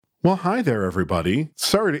Well, hi there, everybody.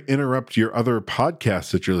 Sorry to interrupt your other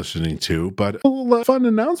podcasts that you're listening to, but a little fun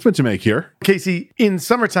announcement to make here. Casey, in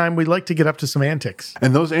summertime, we like to get up to some antics.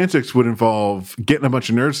 And those antics would involve getting a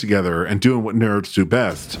bunch of nerds together and doing what nerds do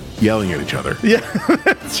best, yelling at each other. Yeah,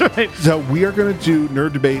 that's right. So we are going to do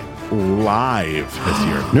Nerd Debate live this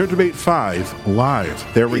year. Nerd Debate 5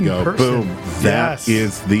 live. There we In go. person. Boom. That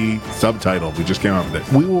is the subtitle. We just came up with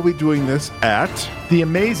it. We will be doing this at The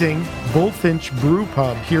amazing Bullfinch Brew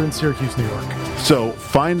Pub here in Syracuse, New York. So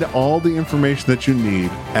find all the information that you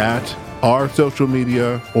need at our social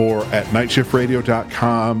media or at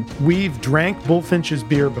nightshiftradio.com. We've drank Bullfinch's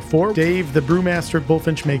beer before. Dave, the brewmaster at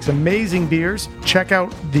Bullfinch, makes amazing beers. Check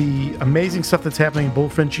out the amazing stuff that's happening in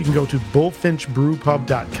Bullfinch. You can go to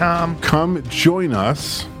bullfinchbrewpub.com. Come join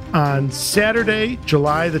us on Saturday,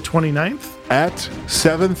 July the 29th at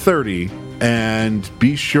 7:30. And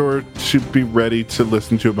be sure to be ready to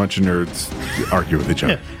listen to a bunch of nerds argue with each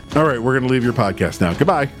other. Yeah. All right, we're going to leave your podcast now.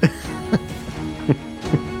 Goodbye.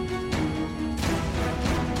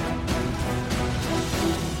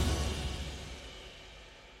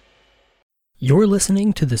 You're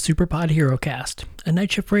listening to the Superpod HeroCast, a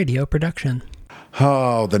Night Shift Radio production.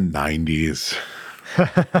 Oh, the 90s.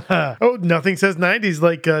 Oh, nothing says 90s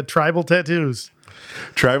like tribal tattoos.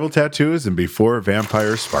 Tribal tattoos and before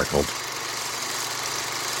vampires sparkled.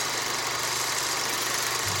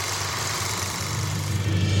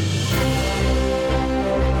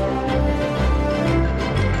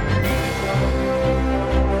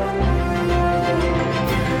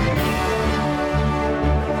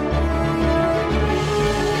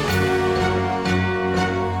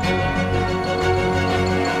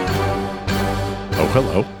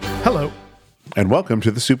 Hello. Hello. And welcome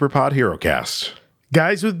to the Superpod HeroCast.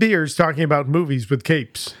 Guys with beers talking about movies with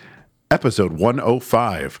capes. Episode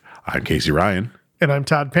 105. I'm Casey Ryan. And I'm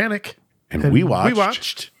Todd Panic. And we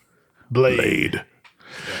watched Blade.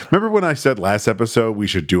 Remember when I said last episode we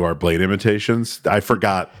should do our Blade imitations? I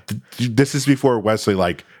forgot. This is before Wesley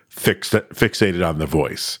fixated on the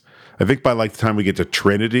voice. I think by the time we get to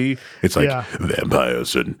Trinity, it's like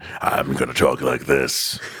vampires and I'm going to talk like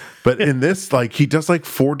this. But in this, he does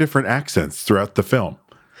 4 different accents throughout the film,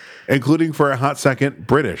 including for a hot second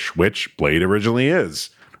British, which Blade originally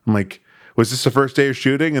is. I'm like, was this the first day of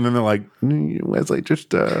shooting? And then they're like, Wesley, just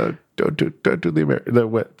don't do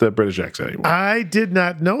the British accent anymore. I did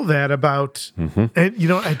not know that about, and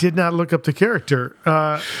I did not look up the character.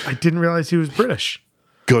 I didn't realize he was British.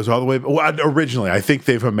 Goes all the way. Well, originally, I think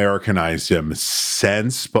they've Americanized him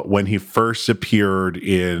since, but when he first appeared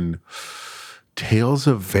in Tales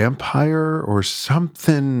of Vampire or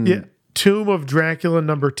something. Yeah. Tomb of Dracula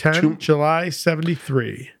number 10, July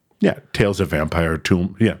 73. Yeah. Tales of Vampire,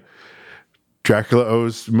 Tomb. Yeah. Dracula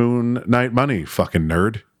owes Moon Knight money. Fucking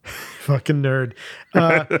nerd. Fucking nerd.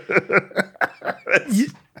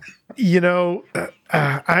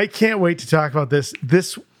 I can't wait to talk about this.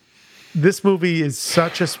 This movie is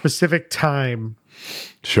such a specific time.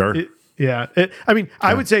 Sure. I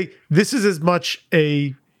would say this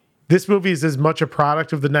movie is as much a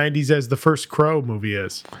product of the 90s as the first Crow movie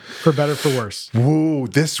is, for better, for worse. Whoa,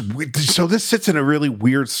 this sits in a really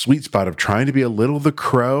weird sweet spot of trying to be a little The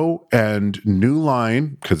Crow, and New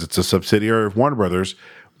Line, because it's a subsidiary of Warner Brothers,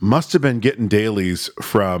 must have been getting dailies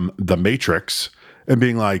from The Matrix and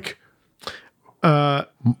being like,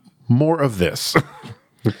 more of this.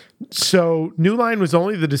 So New Line was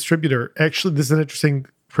only the distributor. Actually, this is an interesting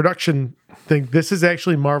production thing. This is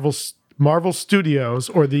actually Marvel Studios,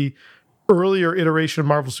 or the earlier iteration of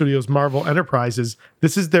Marvel Studios, Marvel Enterprises.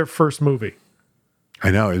 This is their first movie.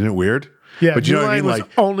 I know, isn't it weird? Yeah, but New Line was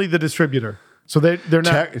only the distributor, so they're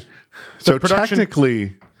not. So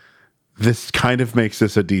technically, this kind of makes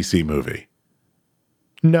this a DC movie.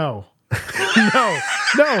 No. No.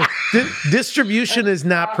 Distribution is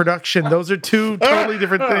not production. Those are two totally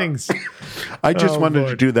different things. I just wanted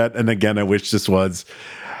to do that, and again, I wish this was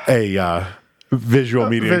a visual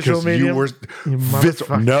medium, because you were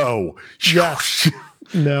no. Yes.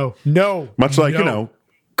 No. Much like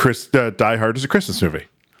Chris Die Hard is a Christmas movie,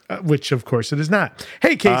 which of course it is not.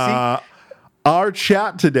 Hey, Casey, our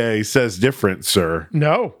chat today says different, sir.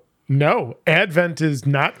 No. Advent is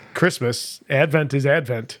not Christmas. Advent is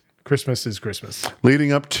Advent. Christmas is Christmas.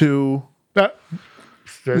 Leading up to what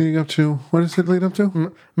does it lead up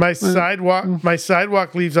to? My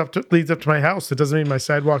sidewalk leads up to my house. It doesn't mean my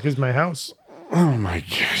sidewalk is my house. Oh my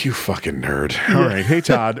God, you fucking nerd. All right. Hey,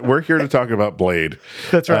 Todd, we're here to talk about Blade.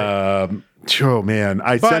 That's right. Oh, man.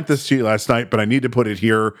 I sent this to you last night, but I need to put it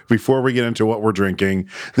here before we get into what we're drinking.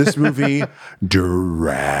 This movie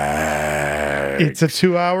drags. It's a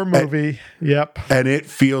 2-hour movie. Yep. And it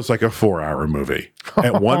feels like a 4-hour movie.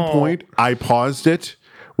 At one point, I paused it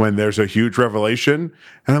when there's a huge revelation,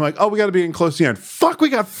 and I'm like, oh, we got to be in close to the end. Fuck, we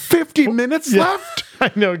got 50 minutes left?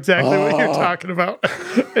 I know exactly what you're talking about.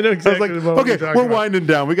 I know exactly what you're talking about. We're winding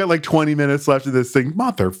down. We got like 20 minutes left of this thing.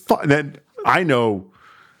 Motherfucker. Then I know...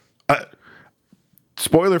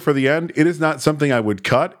 spoiler for the end, it is not something I would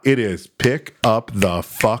cut. It is pick up the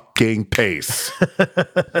fucking pace.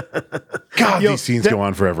 God, these scenes go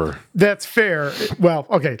on forever. That's fair. Well,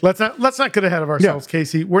 okay, let's not get ahead of ourselves,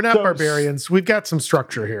 Casey. We're not barbarians. We've got some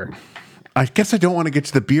structure here. I guess I don't want to get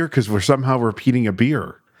to the beer because we're somehow repeating a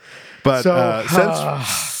beer. But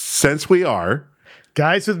since we are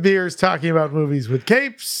guys with beers talking about movies with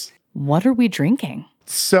capes, what are we drinking?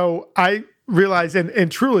 So I realized,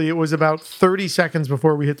 and truly, it was about 30 seconds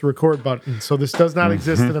before we hit the record button. So this does not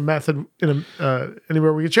exist in a method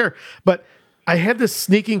anywhere we can share. But I had this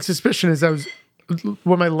sneaking suspicion as one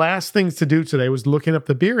of my last things to do today was looking up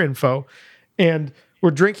the beer info, and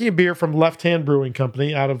we're drinking a beer from Left Hand Brewing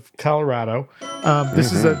Company out of Colorado.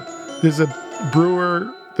 This is a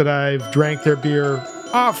brewer that I've drank their beer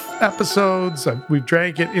off episodes. We've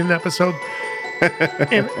drank it in episode,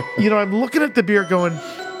 and I'm looking at the beer going,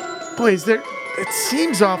 boy, it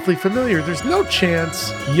seems awfully familiar. There's no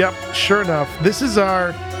chance. Yep, sure enough, this is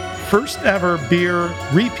our first ever beer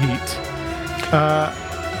repeat.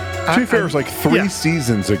 To be fair, it was like 3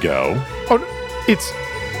 seasons ago. Oh, it's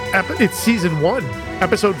season 1,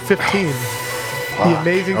 episode 15, The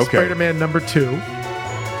Amazing Spider-Man #2.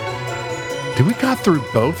 Did we got through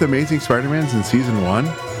both Amazing Spider-Mans in season 1?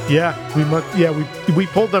 Yeah, we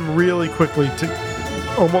pulled them really quickly to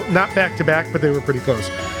almost not back to back, but they were pretty close.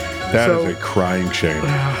 That is a crying shame.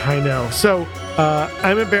 I know. So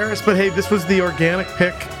I'm embarrassed, but hey, this was the organic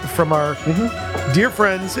pick from our dear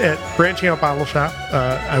friends at Branching Out Bottle Shop.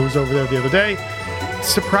 I was over there the other day.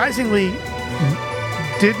 Surprisingly,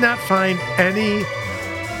 did not find any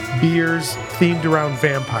beers themed around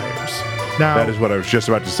vampires. Now, that is what I was just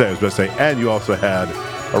about to say. I was about to say, and you also had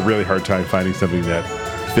a really hard time finding something that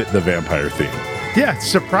fit the vampire theme. Yeah,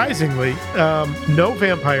 surprisingly, no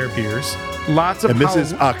vampire beers. Lots of and this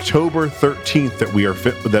is October 13th that we are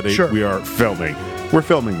we are filming. We're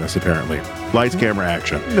filming this apparently. Lights, camera,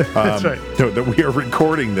 action. That's right. That we are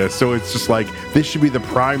recording this, so it's just like this should be the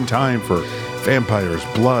prime time for vampires,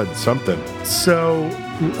 blood, something. So,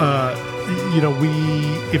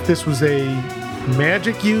 if this was a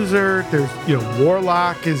magic user, there's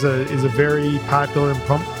Warlock is a very popular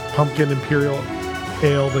pumpkin imperial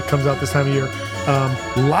ale that comes out this time of year.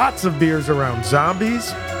 Lots of beers around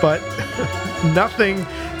zombies, but nothing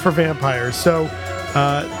for vampires. So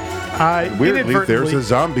weirdly, there's a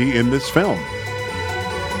zombie in this film.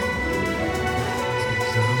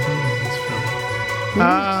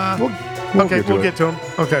 We'll get to him.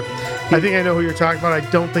 Okay. I think I know who you're talking about. I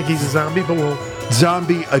don't think he's a zombie, but we'll...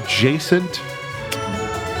 Zombie adjacent?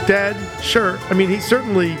 Dead? Sure. I mean, he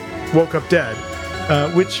certainly woke up dead,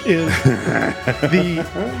 which is the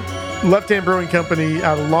Left Hand Brewing Company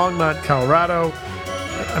out of Longmont, Colorado.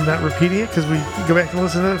 I'm not repeating it because we go back and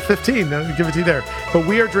listen to 15. I'll give it to you there. But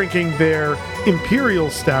we are drinking their Imperial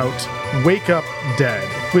Stout, Wake Up Dead,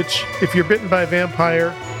 which, if you're bitten by a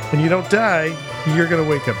vampire and you don't die, you're going to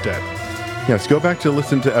wake up dead. Yes, go back to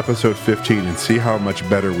listen to episode 15 and see how much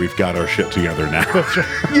better we've got our shit together now.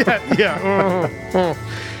 Yeah.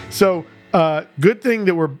 So, good thing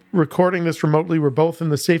that we're recording this remotely. We're both in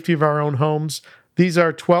the safety of our own homes. These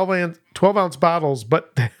are 12-ounce bottles,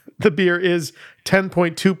 but the beer is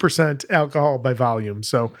 10.2% alcohol by volume.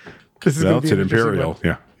 So this is it's an Imperial.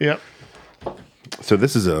 Yeah. Yep. So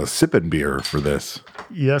this is a sipping beer for this.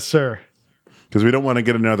 Yes, sir. Because we don't want to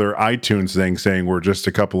get another iTunes thing saying we're just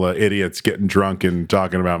a couple of idiots getting drunk and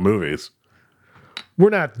talking about movies. We're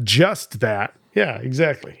not just that. Yeah,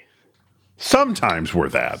 exactly. Sometimes we're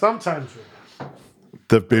that. Sometimes we're that.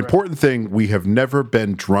 The important thing, we have never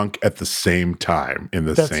been drunk at the same time in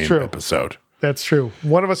the same episode. That's true.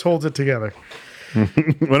 One of us holds it together.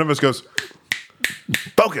 One of us goes,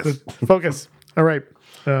 focus. Focus. All right.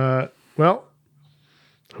 Okay.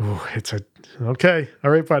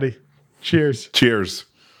 All right, buddy. Cheers. Cheers.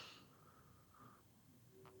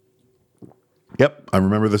 Yep, I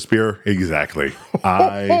remember this beer exactly.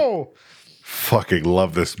 I fucking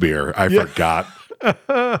love this beer. I forgot.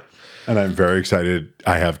 And I'm very excited.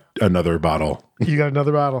 I have another bottle. You got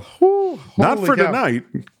another bottle. Whew, not for tonight.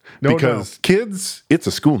 Because kids, it's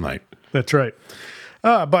a school night. That's right.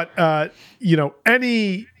 But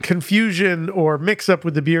any confusion or mix-up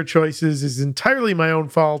with the beer choices is entirely my own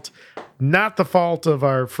fault, not the fault of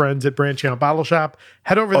our friends at Branching Out Bottle Shop.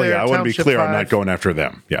 Head over there. I want to be Township clear. 5. I'm not going after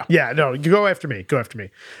them. Yeah. Yeah, no, you go after me. Go after me.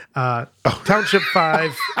 Township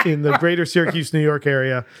 5 in the greater Syracuse, New York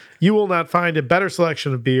area. You will not find a better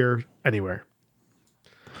selection of beer anywhere.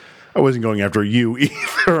 I wasn't going after you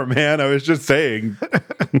either, man. I was just saying.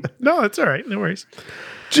 No, that's all right. No worries.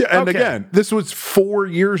 And again, this was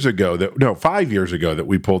 5 years ago that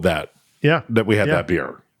we pulled that. Yeah. That we had that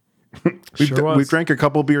beer. We've drank a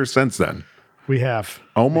couple beers since then. We have.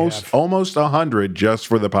 Almost 100 just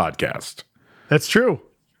for the podcast. That's true.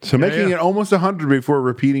 So making it almost 100 before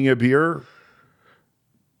repeating a beer,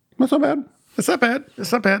 that's not bad. It's not bad.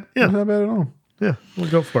 It's not bad. Yeah. It's not bad at all. Yeah. We'll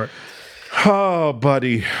go for it. Oh,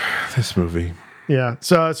 buddy. This movie. Yeah.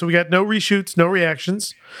 So we got no reshoots, no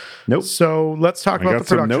reactions. Nope. So let's talk about the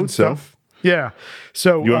production notes stuff. Yeah.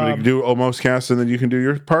 So you want me to do almost cast and then you can do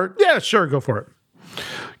your part? Yeah, sure. Go for it.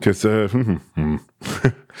 Because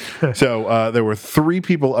so there were 3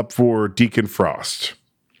 people up for Deacon Frost.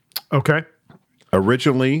 Okay.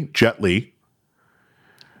 Originally, Jet Li.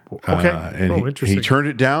 Okay. And interesting. he turned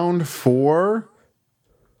it down for.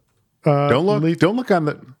 Don't look on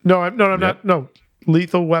the. No, I'm not. No,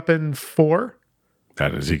 Lethal Weapon 4.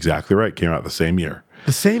 That is exactly right. Came out the same year.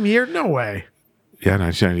 The same year? No way. Yeah,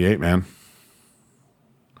 1998, man. Wow.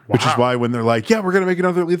 Which is why when they're like, "Yeah, we're gonna make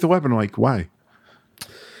another Lethal Weapon," I'm like, "Why?"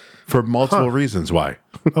 For multiple reasons. Why?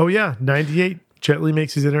 Oh yeah, 98. Jet Li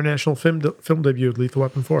makes his international film debut with Lethal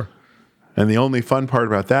Weapon 4. And the only fun part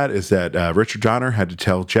about that is that Richard Donner had to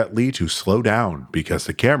tell Jet Li to slow down because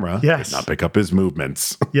the camera did not pick up his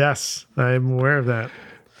movements. Yes, I'm aware of that.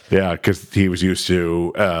 Yeah, because he was used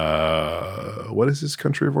to what is his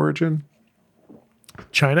country of origin?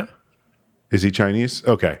 China. Is he Chinese?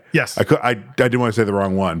 Okay. Yes. I didn't want to say the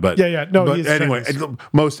wrong one, but yeah. No, but he is anyway, Chinese.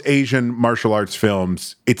 Most Asian martial arts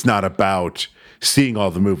films, it's not about seeing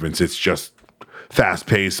all the movements. It's just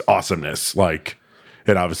fast-paced awesomeness. Like,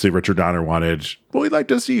 and obviously Richard Donner wanted, well, we'd like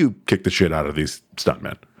to see you kick the shit out of these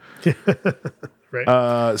stuntmen.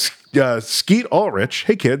 Right. Skeet Ulrich.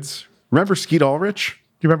 Hey, kids. Remember Skeet Ulrich?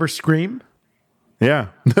 You remember Scream? Yeah.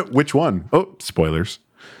 Which one? Oh, spoilers.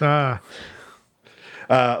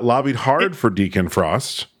 Lobbied hard for Deacon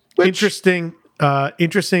Frost. Interesting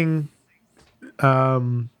crossover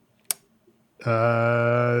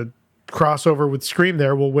with Scream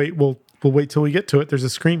there. We'll wait till we get to it. There's a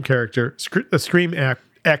Scream character, a Scream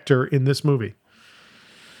actor in this movie.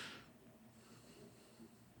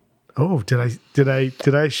 Oh, did I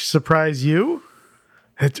surprise you?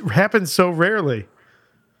 It happens so rarely.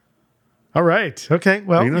 All right. Okay.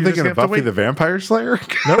 Well, you're not thinking of Buffy the Vampire Slayer?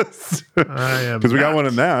 Nope. I am because we got one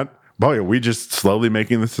in that. Boy, are we just slowly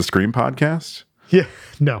making this a Scream podcast? Yeah.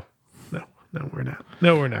 No, we're not.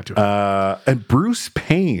 No, we're not doing it. And Bruce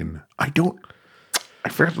Payne. I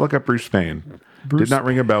forgot to look up Bruce Payne. Did not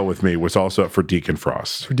ring a bell with me. Was also up for Deacon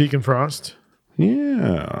Frost. For Deacon Frost?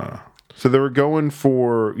 Yeah. So they were going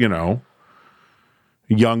for,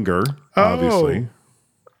 younger, obviously.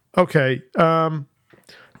 Okay.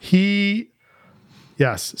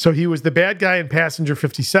 Yes. So he was the bad guy in Passenger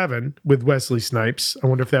 57 with Wesley Snipes. I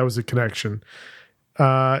wonder if that was a connection.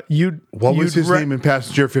 What was his name in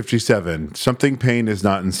Passenger 57? Something Payne is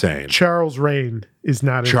not insane. Charles Rain is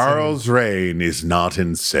not insane. Charles Rain is not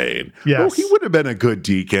insane. Yes. Oh, he would have been a good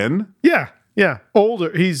Deacon. Yeah. Yeah.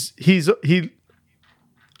 Older.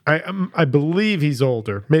 I believe he's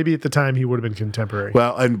older. Maybe at the time he would have been contemporary.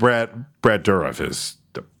 Well, and Brad Dourif is...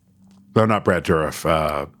 No, not Brad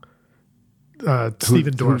Dourif.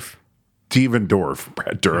 Stephen Dorff. Stephen Dorff.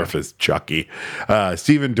 Brad Dourif is Chucky.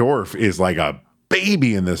 Stephen Dorff is like a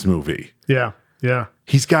baby in this movie. Yeah, yeah.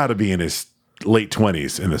 He's got to be in his late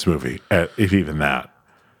 20s in this movie, if even that.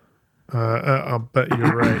 I'll bet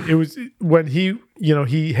you're right. It was when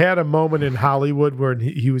he had a moment in Hollywood where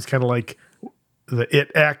he was kind of like the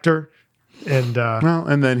it actor. And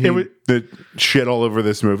and then he the shit all over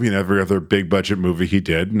this movie and every other big budget movie he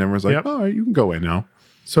did, and everyone's like, "Oh, you can go in now."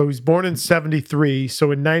 So he's born in 73.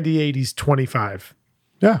 So in 98, he's 25.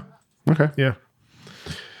 Yeah. Okay. Yeah.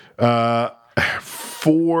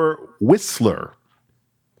 For Whistler.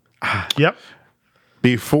 Yep.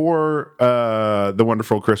 Before the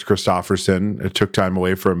wonderful Chris Christopherson took time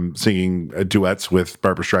away from singing duets with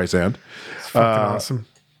Barbra Streisand. Awesome.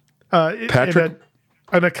 Patrick.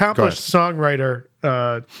 An accomplished songwriter.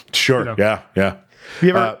 Sure. Yeah. You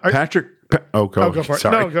ever, Patrick. Go for it.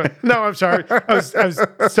 Sorry. No, I'm sorry. I was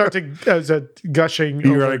gushing.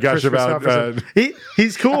 You were going to gush about.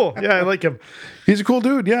 He's cool. Yeah, I like him. He's a cool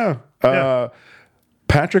dude. Yeah.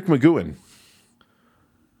 Patrick McGowan.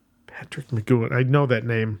 Patrick McGowan. I know that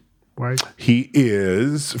name. Why? He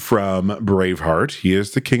is from Braveheart. He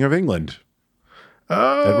is the King of England.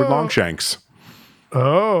 Oh. Edward Longshanks.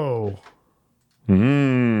 Oh.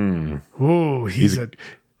 Ooh,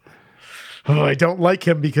 I don't like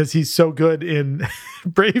him because he's so good in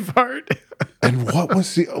Braveheart. And what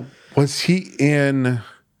was he in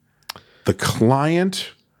The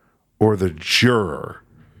Client or The Juror?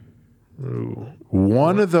 Ooh.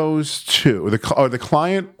 One of those two. The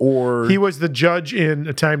Client or... He was the judge in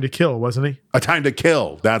A Time to Kill, wasn't he? A Time to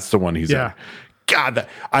Kill. That's the one he's in. God,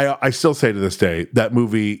 I still say to this day, that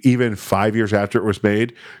movie, even 5 years after it was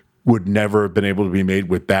made, would never have been able to be made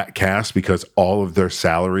with that cast because all of their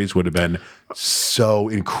salaries would have been so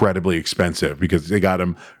incredibly expensive because they got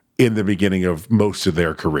them in the beginning of most of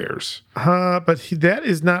their careers. But that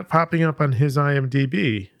is not popping up on his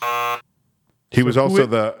IMDb. He was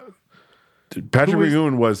also Patrick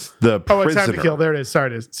McGowan was the prisoner. Oh, A Time to Kill. There it is.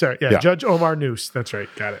 Sorry. Yeah, Judge Omar Noose. That's right.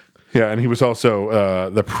 Got it. Yeah, and he was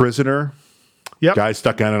also the prisoner. Yep. Guy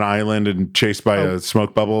stuck on an island and chased by a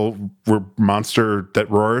smoke bubble monster that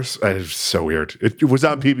roars. It's so weird. It was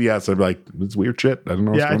on PBS. I'm like, it's weird shit. I don't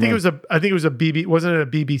know. Yeah, I think it was a BB. Wasn't it a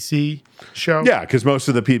BBC show? Yeah, because most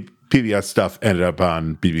of the PBS stuff ended up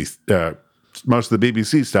on BBC. Most of the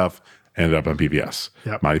BBC stuff ended up on PBS.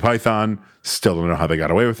 Yep. Monty Python. Still don't know how they got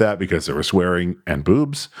away with that because there was swearing and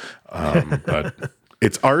boobs. But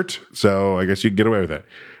it's art, so I guess you can get away with it.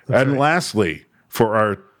 And lastly, for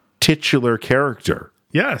our titular character.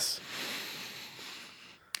 Yes.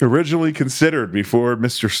 Originally considered before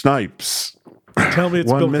Mr. Snipes. Tell me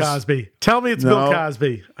it's Bill Cosby. Tell me it's Bill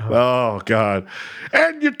Cosby. Oh, God.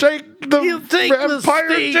 And you take the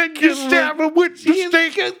vampire and you stab him with the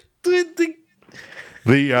stake.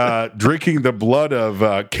 The drinking the blood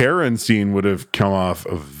of Karen scene would have come off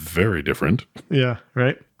very different. Yeah,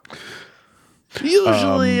 right.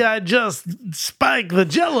 Usually I just spike the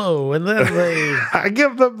Jell-O and then I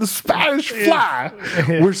give them the Spanish fly.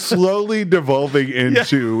 Yeah. We're slowly devolving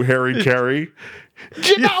into Harry Carey.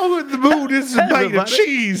 You know the moon is made of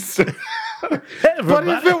cheese. But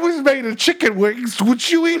if it was made of chicken wings, would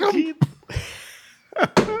you eat them?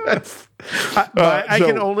 I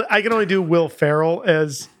can only do Will Ferrell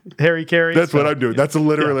as Harry Carey. That's what I'm doing. That's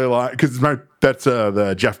literally a lot because that's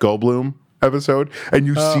the Jeff Goldblum episode, and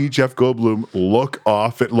you see Jeff Goldblum look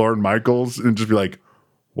off at Lorne Michaels and just be like,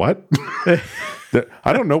 "What? I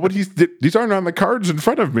don't know what these aren't on the cards in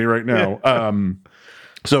front of me right now."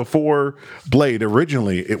 So for Blade,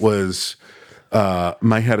 originally it was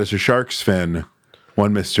My Head is a Shark's Fin,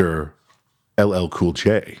 one Mr. LL Cool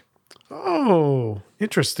J. Oh,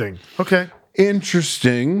 interesting. Okay,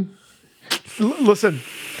 interesting. Listen.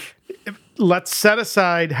 Let's set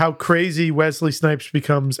aside how crazy Wesley Snipes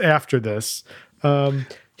becomes after this.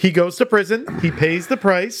 He goes to prison. He pays the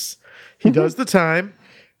price. He does the time.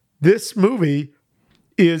 This movie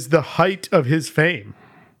is the height of his fame.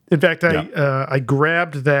 In fact, I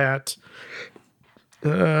grabbed that.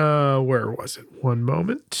 Where was it? One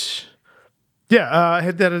moment. Yeah, I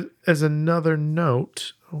had that as another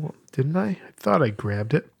note. Oh, didn't I? I thought I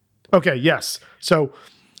grabbed it. Okay, yes. So,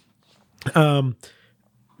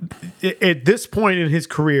 at this point in his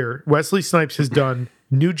career, Wesley Snipes has done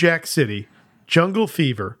New Jack City, Jungle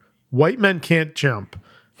Fever, White Men Can't Jump,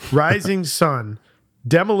 Rising Sun,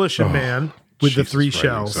 Demolition Man with the 3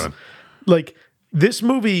 shells. Like, this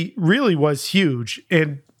movie really was huge.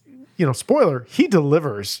 And, spoiler, he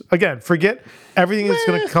delivers. Again, forget everything that's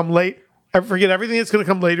going to come late. Forget everything that's going to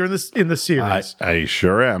come later in the series. I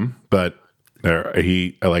sure am. But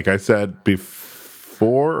he, like I said before,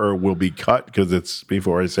 or will be cut because it's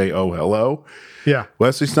before I say, oh, hello. Yeah.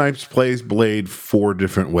 Wesley Snipes plays Blade 4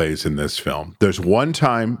 different ways in this film. There's one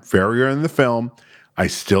time, very early in the film, I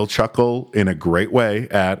still chuckle in a great way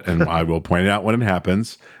at, and I will point it out when it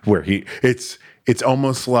happens, where it's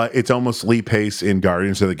almost Lee Pace in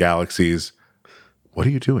Guardians of the Galaxy's. What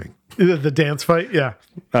are you doing? The dance fight? Yeah.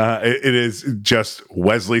 It is just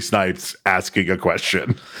Wesley Snipes asking a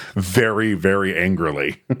question very, very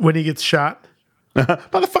angrily. When he gets shot?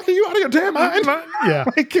 Motherfucker, you out of your damn mind? Yeah,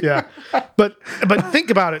 yeah. But think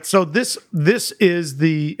about it. So this is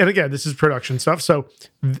and again, this is production stuff. So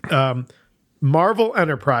Marvel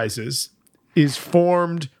Enterprises is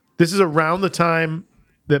formed. This is around the time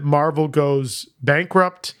that Marvel goes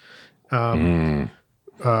bankrupt. What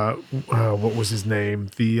was his name?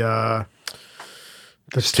 The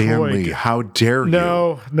Stan Lee. How dare you?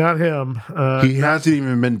 No, not him. He hasn't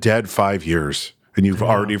even been dead 5 years. And you've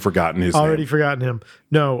already forgotten his name. Forgotten him.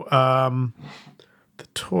 No, the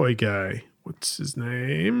toy guy. What's his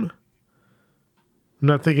name? I'm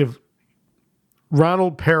not thinking of...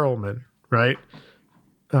 Ronald Perelman, right?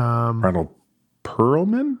 Ronald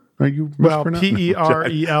Perlman? Are you Well, mispronouncing?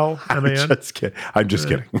 Perelman. I'm just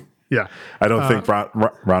kidding. Yeah. I don't think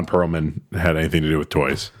Ron Perlman had anything to do with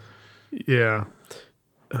toys. Yeah.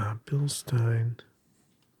 Bill Stein.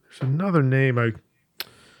 There's another name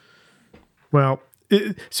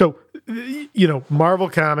Marvel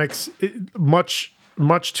Comics, much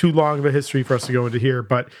too long of a history for us to go into here,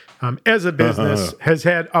 but as a business has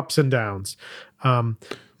had ups and downs.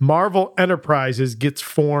 Marvel Enterprises gets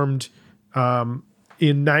formed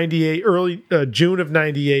in 98, early June of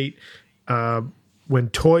 98, when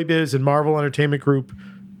Toy Biz and Marvel Entertainment Group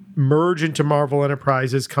merge into Marvel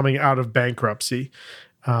Enterprises coming out of bankruptcy.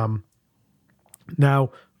 Now,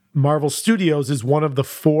 Marvel Studios is one of the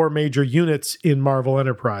 4 major units in Marvel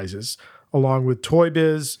Enterprises, along with Toy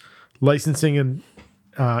Biz, licensing and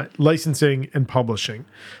publishing.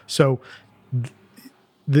 So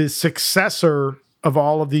the successor of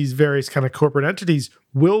all of these various kind of corporate entities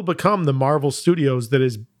will become the Marvel Studios that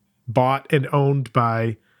is bought and owned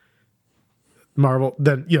by Marvel,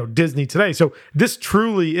 then Disney today. So this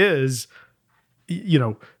truly is,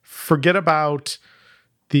 forget about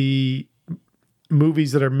the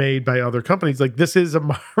movies that are made by other companies. Like, this is a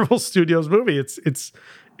Marvel Studios movie. It's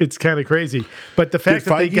kind of crazy. But the fact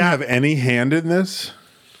that they have any hand in this?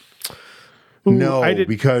 Ooh, no,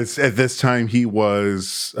 because at this time he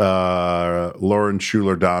was Lauren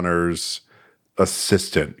Schuler Donner's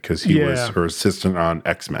assistant, because he was her assistant on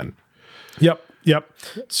X-Men. Yep.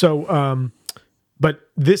 So, but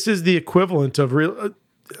this is the equivalent of real.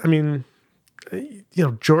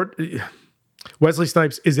 Wesley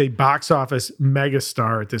Snipes is a box office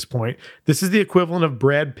megastar at this point. This is the equivalent of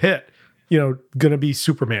Brad Pitt, going to be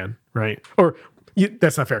Superman, right? Or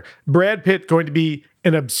that's not fair. Brad Pitt going to be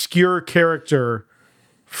an obscure character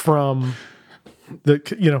from who's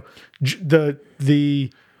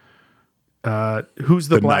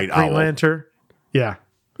the Black Green Lantern? Yeah.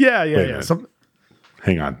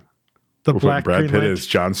 Hang on. The Black Brad Green Pitt Lantern is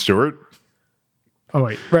Jon Stewart. Oh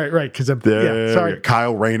wait, right. Because sorry,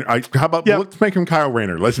 Kyle Rayner. How about let's make him Kyle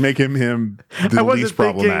Rayner? Let's make him the least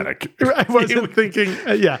problematic. I wasn't thinking.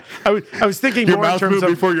 I was thinking your more in mouth terms moved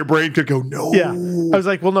of before your brain could go. No. Yeah, I was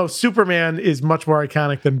like, well, no. Superman is much more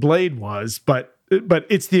iconic than Blade was, but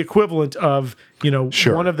it's the equivalent of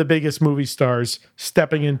one of the biggest movie stars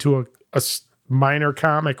stepping into a minor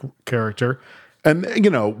comic character. And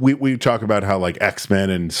we talk about how like X-Men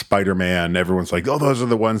and Spider-Man, everyone's like, oh, those are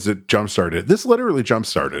the ones that jump-started it. This literally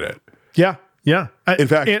jump-started it. Yeah. In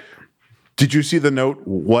fact, did you see the note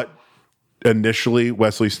what initially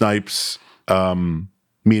Wesley Snipes'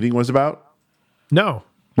 meeting was about? No.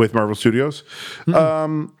 With Marvel Studios?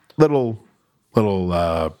 Little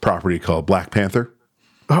property called Black Panther.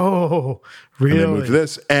 Oh, really? And they moved to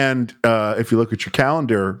this. And if you look at your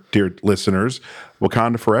calendar, dear listeners,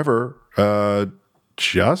 Wakanda Forever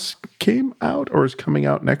just came out or is coming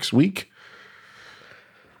out next week.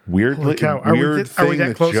 Weirdly, are we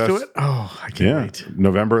that close to it? Oh, I can't wait.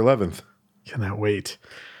 November 11th. Cannot wait.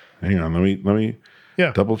 Hang on, let me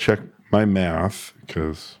double check my math,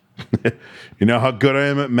 because you know how good I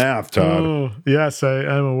am at math, Todd. Oh, yes,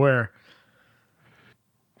 I'm aware.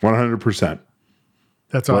 100%.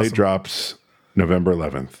 That's Blade awesome. drops November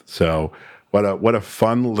 11th. So what a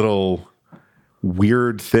fun little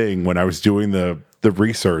weird thing when I was doing the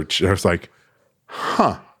research. I was like,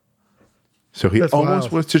 huh. So he That's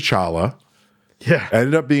almost wild. was T'Challa. Yeah.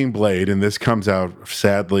 Ended up being Blade, and this comes out,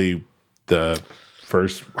 sadly, the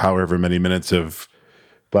first however many minutes of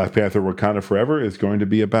Black Panther Wakanda Forever is going to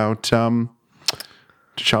be about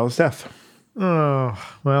T'Challa's death.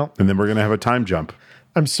 Oh, well. And then we're going to have a time jump.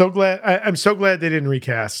 I'm so glad they didn't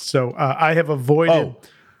recast. So I have avoided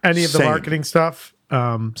any of the marketing stuff.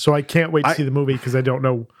 So I can't wait to see the movie, because I don't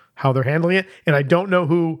know how they're handling it. And I don't know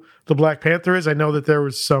who the Black Panther is. I know that there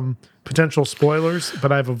was some potential spoilers,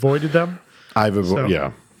 but I've avoided them.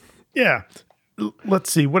 Yeah.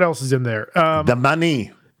 Let's see. What else is in there? The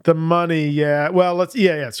money. The money. Yeah. Well,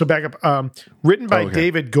 So back up. Written by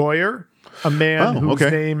David Goyer, a man whose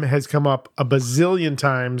name has come up a bazillion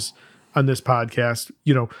times on this podcast.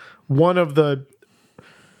 One of the,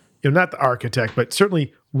 not the architect, but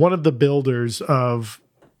certainly one of the builders of,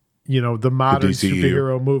 the modern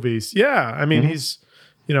superhero movies. Yeah. I mean, he's,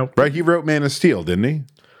 Right. He wrote Man of Steel, didn't he?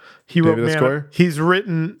 He wrote He's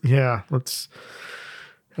written. Yeah. Let's.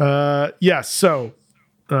 So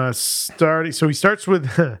starting. So he starts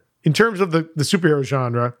with, in terms of the superhero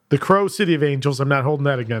genre, The Crow, City of Angels. I'm not holding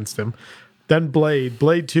that against him. Then Blade,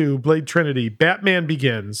 Blade 2, Blade Trinity, Batman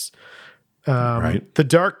Begins, The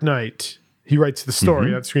Dark Knight, He writes the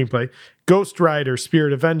story, not the screenplay. Ghost Rider,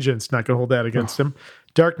 Spirit of Vengeance, not going to hold that against him.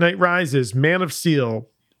 Dark Knight Rises, Man of Steel,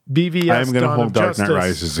 BVS, I'm going to Dawn hold of Dark Justice. Knight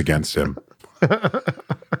Rises against him.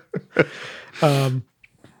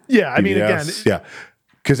 Yeah, I mean, again, yeah.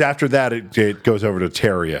 Because after that, it goes over to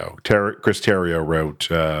Terrio. Chris Terrio wrote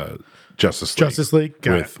Justice League.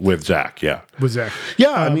 With Zach, yeah. with Zach.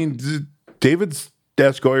 Yeah, I mean, David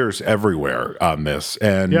S. Goyer's everywhere on this,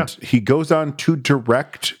 and he goes on to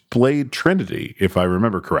direct Blade Trinity, if I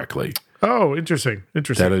remember correctly. Oh, interesting.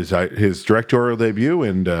 That is his directorial debut,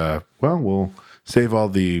 and we'll save all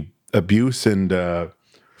the abuse and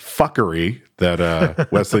fuckery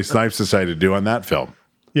that Wesley Snipes decided to do on that film.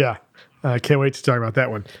 Yeah. I can't wait to talk about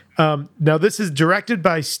that one. Now, this is directed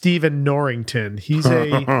by Stephen Norrington. He's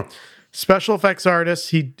a special effects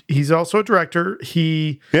artist. He's also a director.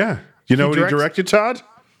 You know what he directed, Todd?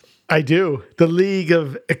 I do. The League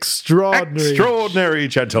of Extraordinary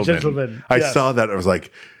Gentlemen. I saw that. I was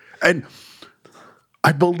like, and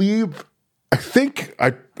I think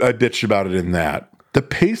I bitched about it in that. The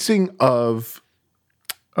pacing of,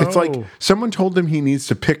 it's like someone told him he needs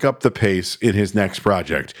to pick up the pace in his next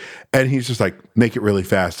project. And he's just like, make it really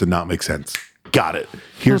fast and not make sense. Got it.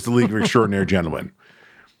 Here's the League of Extraordinary Gentlemen.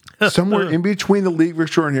 Somewhere in between the League of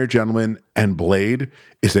Extraordinary Gentlemen and Blade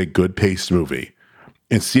is a good paced movie.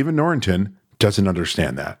 And Stephen Norrington doesn't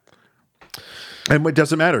understand that. And it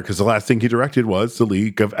doesn't matter because the last thing he directed was the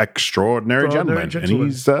League of Extraordinary Gentlemen. And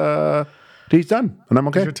he's done. And I'm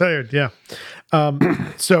okay. He's retired, yeah.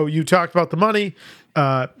 So you talked about the money.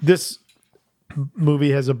 This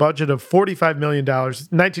movie has a budget of $45 million,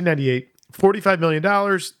 1998. $45 million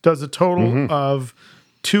does a total of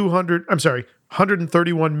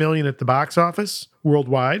 131 million at the box office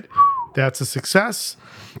worldwide. That's a success.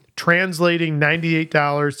 Translating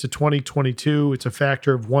 $98 to 2022, it's a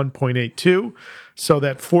factor of 1.82. So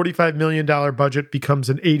that $45 million budget becomes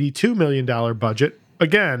an $82 million budget.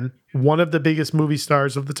 Again, one of the biggest movie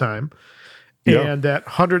stars of the time. Yep. And that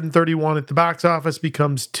 131 at the box office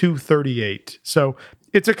becomes 238. So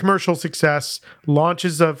it's a commercial success,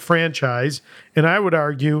 launches a franchise, and I would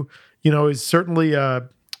argue, is certainly a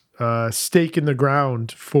stake in the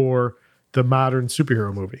ground for the modern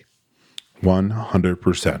superhero movie.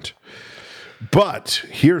 100%. But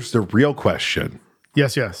here's the real question.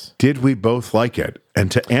 Yes. Did we both like it?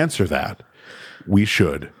 And to answer that, we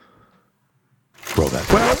should roll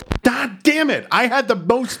that. Well, God damn it. I had the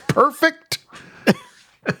most perfect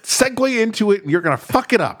segue into it, and you're going to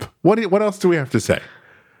fuck it up. What else do we have to say?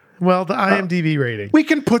 Well, the IMDb rating. We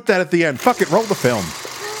can put that at the end. Fuck it. Roll the film.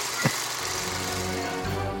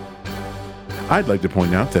 I'd like to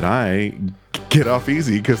point out that I get off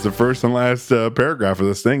easy because the first and last paragraph of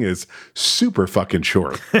this thing is super fucking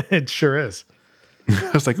short. It sure is.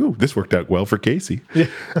 I was like, ooh, this worked out well for Casey. Yeah.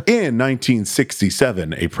 In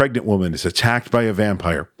 1967, a pregnant woman is attacked by a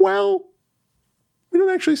vampire. Well, we don't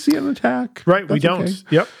actually see an attack. Right, we don't. Okay.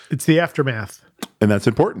 Yep, it's the aftermath. And that's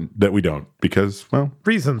important that we don't because, well,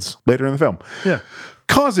 reasons. Later in the film. Yeah.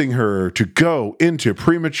 Causing her to go into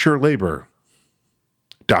premature labor.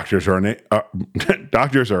 Doctors are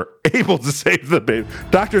able to save the baby.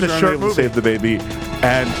 Doctors are unable to save the baby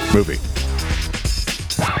and movie.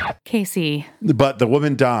 Casey. But the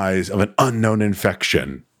woman dies of an unknown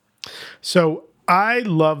infection. So I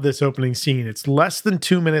love this opening scene. It's less than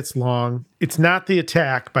 2 minutes long. It's not the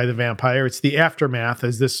attack by the vampire. It's the aftermath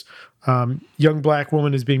as this young black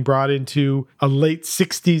woman is being brought into a late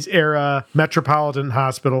 60s era metropolitan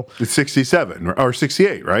hospital. It's 67 or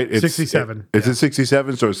 68, right? It's 67. Is it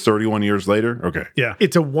 67? So it's 31 years later? Okay. Yeah.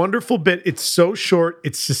 It's a wonderful bit. It's so short.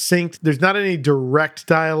 It's succinct. There's not any direct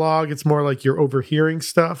dialogue. It's more like you're overhearing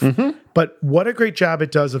stuff. Mm-hmm. But what a great job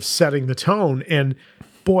it does of setting the tone. And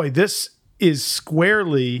boy, this is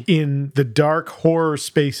squarely in the dark horror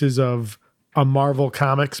spaces of a Marvel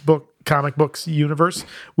comic books universe,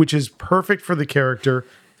 which is perfect for the character.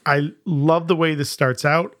 I love the way this starts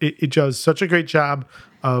out. It does such a great job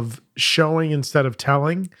of showing instead of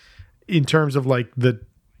telling in terms of like the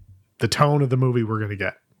tone of the movie we're going to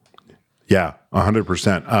get. Yeah,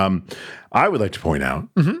 100%. I would like to point out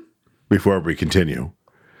before we continue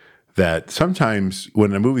that sometimes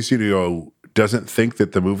when a movie studio doesn't think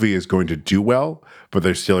that the movie is going to do well, but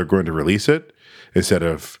they still are going to release it instead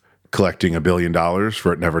of collecting $1 billion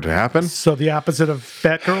for it never to happen. So the opposite of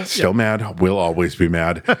Batgirl? Still mad. Will always be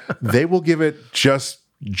mad. They will give it just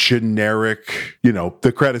generic,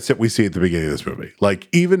 the credits that we see at the beginning of this movie. Like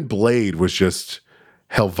even Blade was just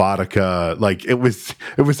Helvetica. Like it was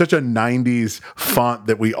such a 90s font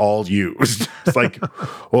that we all used. It's like,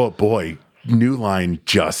 oh boy, New Line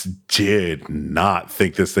just did not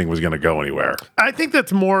think this thing was going to go anywhere. I think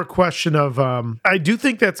that's more a question of, I do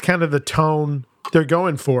think that's kind of the tone they're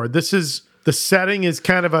going for. The setting is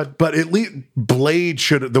kind of a... But at least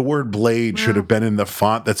the word Blade should have been in the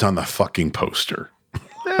font that's on the fucking poster.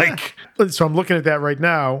 So I'm looking at that right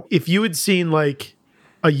now. If you had seen like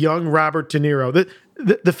a young Robert De Niro,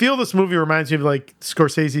 the feel of this movie reminds me of like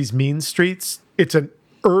Scorsese's Mean Streets. It's an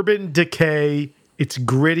urban decay. It's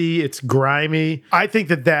gritty. It's grimy. I think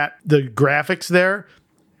that the graphics there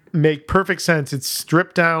make perfect sense. It's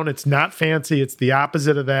stripped down. It's not fancy. It's the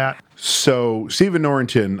opposite of that. So Stephen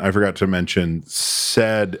Norrington, I forgot to mention,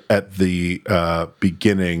 said at the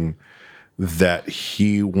beginning that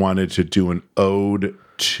he wanted to do an ode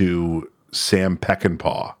to Sam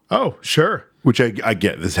Peckinpah. Oh, sure. Which I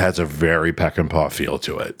get. This has a very Peckinpah feel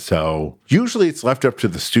to it. So usually it's left up to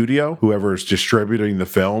the studio, whoever is distributing the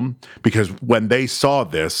film, because when they saw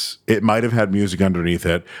this, it might have had music underneath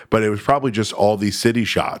it, but it was probably just all these city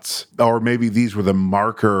shots. Or maybe these were the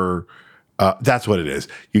marker. That's what it is.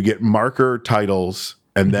 You get marker titles,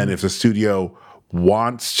 and then if the studio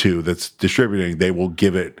wants to, that's distributing, they will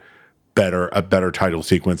give it a better title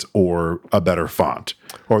sequence or a better font.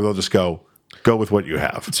 Or they'll just go with what you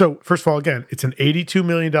have. So, first of all, again, it's an $82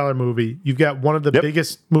 million movie. You've got one of the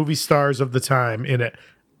biggest movie stars of the time in it.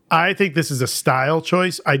 I think this is a style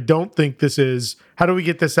choice. I don't think this is, how do we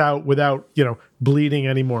get this out without, bleeding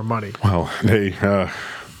any more money? Well, we'll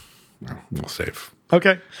save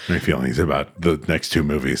Okay. my feelings about the next two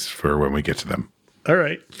movies for when we get to them. All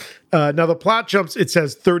right. Now, the plot jumps, it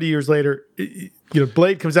says 30 years later,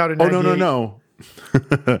 Blade comes out in 98. No.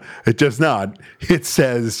 It does not. It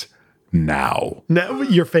says now. No,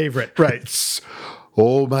 your favorite, right.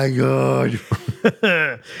 Oh my God.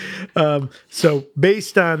 So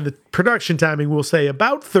based on the production timing, we'll say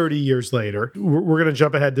about 30 years later. We're going to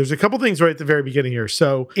jump ahead. There's a couple things right at the very beginning here.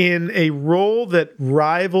 So in a role that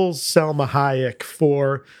rivals Selma Hayek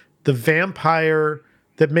for the vampire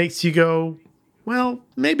that makes you go, well,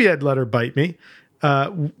 maybe I'd let her bite me.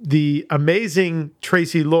 The amazing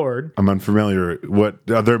Tracy Lord. I'm unfamiliar. What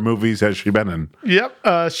other movies has she been in?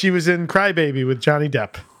 Yep. She was in Crybaby with Johnny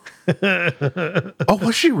Depp. Oh,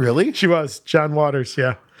 was she really? She was. John Waters,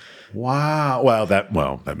 yeah. Wow. Well,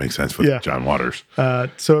 that makes sense with John Waters.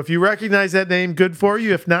 So if you recognize that name, good for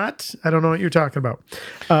you. If not, I don't know what you're talking about.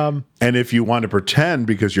 And if you want to pretend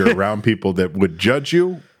because you're around people that would judge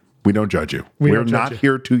you, we don't judge you. We're not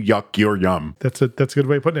here to yuck your yum. That's a good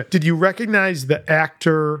way of putting it. Did you recognize the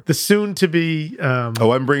actor, the soon-to-be...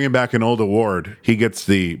 I'm bringing back an old award. He gets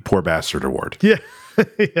the Poor Bastard Award. Yeah.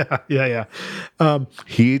 Yeah.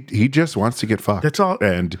 He just wants to get fucked. That's all.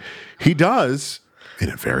 And he does in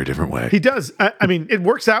a very different way. He does. I mean, it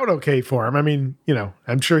works out okay for him. I mean,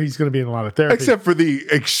 I'm sure he's going to be in a lot of therapy. Except for the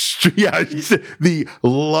the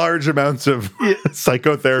large amounts of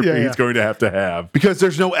psychotherapy he's going to have. Because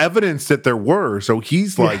there's no evidence that there were. So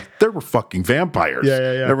he's like, there were fucking vampires.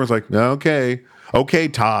 Yeah. Everyone's like, okay,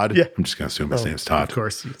 Todd. Yeah. I'm just going to assume his name's Todd. Of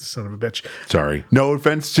course, you son of a bitch. Sorry. No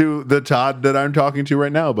offense to the Todd that I'm talking to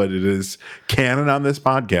right now, but it is canon on this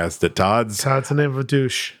podcast that Todd's the name of a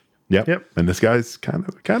douche. Yep. And this guy's kind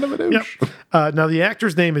of a douche. Yep. Now, the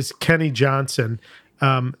actor's name is Kenny Johnson.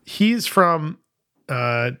 He's from,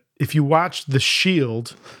 if you watched The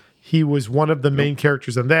Shield, he was one of the main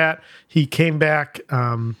characters on that. He came back,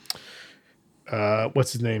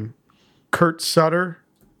 what's his name? Kurt Sutter,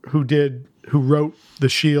 who wrote The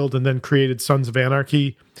Shield and then created Sons of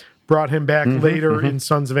Anarchy, brought him back later in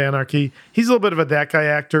Sons of Anarchy. He's a little bit of a that guy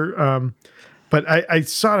actor. But I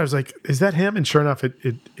saw it, I was like, is that him? And sure enough,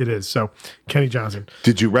 it is. So Kenny Johnson.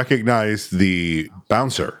 Did you recognize the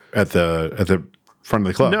bouncer at the front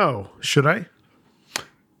of the club? No. Should I?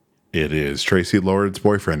 It is Tracy Lord's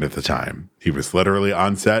boyfriend at the time. He was literally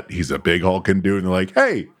on set. He's a big hulking dude. And they're like,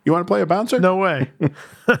 hey, you want to play a bouncer? No way.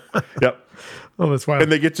 Yep. Oh, that's wild. And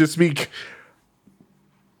they get to speak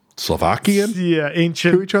Slovakian? Yeah,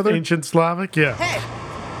 ancient to each other? Ancient Slavic, yeah. Hey!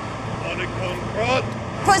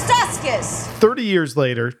 30 years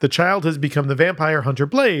later, the child has become the vampire hunter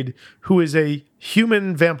Blade, who is a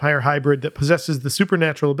human vampire hybrid that possesses the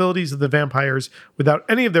supernatural abilities of the vampires without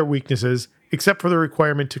any of their weaknesses, except for the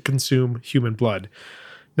requirement to consume human blood.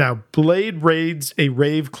 Now, Blade raids a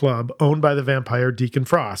rave club owned by the vampire Deacon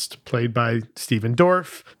Frost, played by Stephen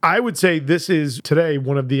Dorff. I would say this is, today,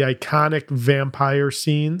 one of the iconic vampire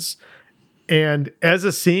scenes. And as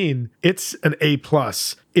a scene, it's an A+.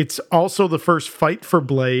 It's also the first fight for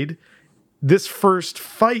Blade. This first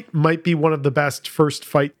fight might be one of the best first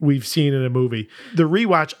fight we've seen in a movie. The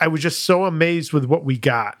rewatch, I was just so amazed with what we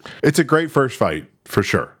got. It's a great first fight, for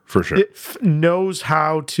sure. for sure. Knows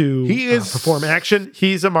how to perform action.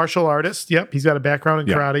 He's a martial artist. Yep, he's got a background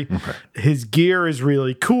in karate. Okay. His gear is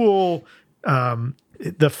really cool.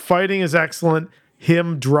 The fighting is excellent.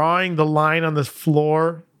 Him drawing the line on the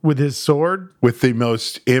floor with his sword. With the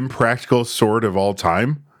most impractical sword of all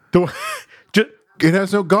time. It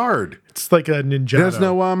has no guard. It's like a ninja. It has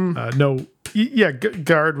no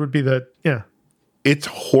guard would be It's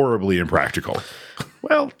horribly impractical.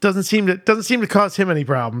 Well, doesn't seem to cause him any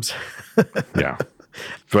problems. Yeah.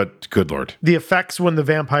 But good Lord. The effects when the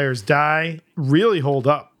vampires die really hold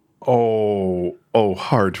up. Oh,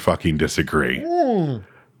 hard fucking disagree.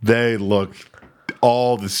 They look,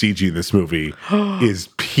 all the CG in this movie is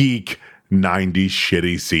peak 90s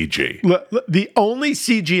shitty CG. The only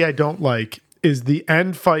CG I don't like is the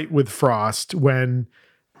end fight with Frost when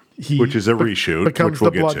which is a reshoot, becomes which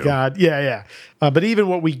we'll the blood get to. god. Yeah. But even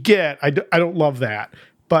what we get, I don't love that.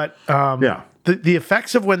 But the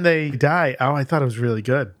effects of when they die, I thought it was really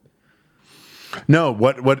good. No,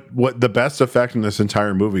 what the best effect in this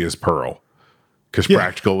entire movie is Pearl, because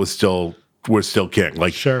practical was still king.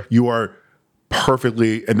 Like, sure, you are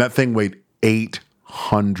perfectly, and that thing weighed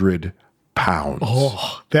 800 pounds.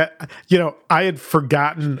 Oh, that, I had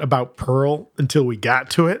forgotten about Pearl until we got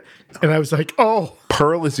to it, and I was like, oh,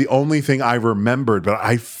 Pearl is the only thing I remembered, but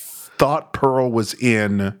I thought Pearl was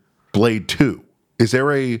in Blade 2. Is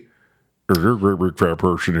there a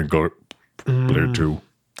person in Blade 2?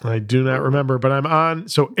 I do not remember, but I'm on.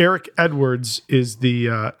 So Eric Edwards is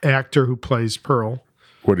the actor who plays Pearl.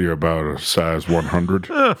 What are you, about a size 100?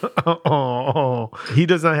 He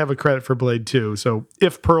does not have a credit for Blade 2. So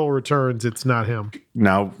if Pearl returns, it's not him.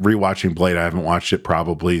 Now, rewatching Blade, I haven't watched it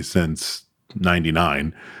probably since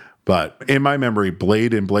 99. But in my memory,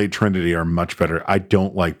 Blade and Blade Trinity are much better. I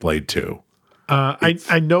don't like Blade 2.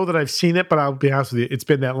 I know that I've seen it, but I'll be honest with you, it's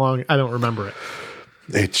been that long, I don't remember it.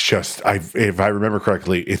 It's just, if I remember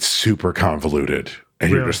correctly, it's super convoluted.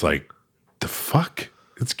 And you're just like, the fuck?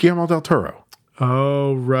 It's Guillermo del Toro.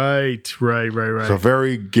 Oh, right. It's a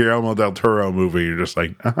very Guillermo del Toro movie. You're just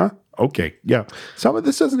like, okay, yeah. Some of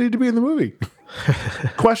this doesn't need to be in the movie.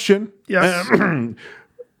 Question. Yes.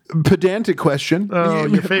 Pedantic question. Oh,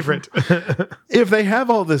 your favorite. If they have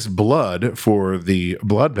all this blood for the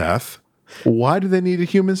bloodbath, why do they need a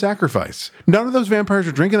human sacrifice? None of those vampires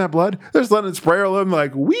are drinking that blood. They're just letting it spray all over them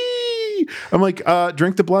like, wee! I'm like,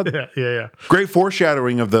 drink the blood. Yeah. Great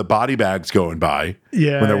foreshadowing of the body bags going by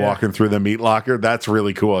when they're walking through the meat locker. That's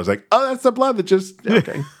really cool. I was like, oh, that's the blood that just,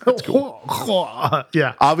 okay, that's cool.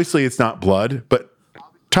 Yeah. Obviously, it's not blood, but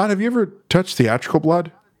Todd, have you ever touched theatrical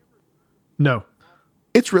blood? No.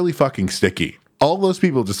 It's really fucking sticky. All those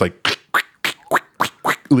people just like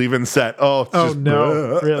leaving set.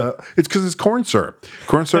 Really? It's because it's corn syrup.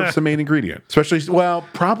 Corn syrup's the main ingredient. Especially, well,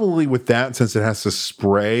 probably with that, since it has to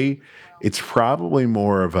spray, it's probably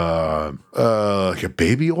more of like a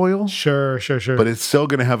baby oil. Sure. But it's still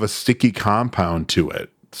going to have a sticky compound to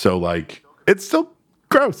it. So, like, it's still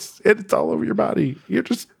gross. It's all over your body. You're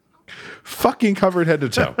just fucking covered head to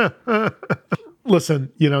toe.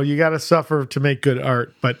 Listen, you got to suffer to make good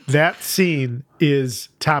art, but that scene is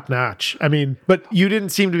top notch. I mean, but you didn't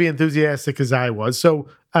seem to be enthusiastic as I was. So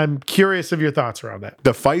I'm curious of your thoughts around that.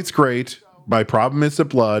 The fight's great. My problem is the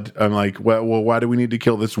blood. I'm like, well, why do we need to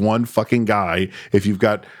kill this one fucking guy if you've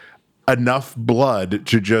got enough blood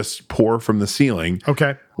to just pour from the ceiling?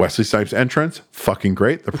 Okay. Wesley Snipes' entrance, fucking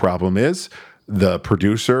great. The problem is the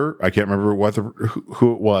producer, I can't remember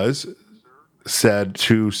who it was, said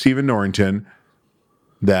to Stephen Norrington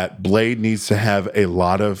that Blade needs to have a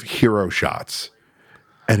lot of hero shots.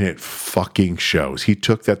 And it fucking shows. He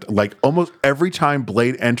took that, like, almost every time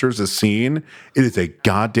Blade enters a scene, it is a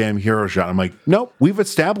goddamn hero shot. I'm like, nope, we've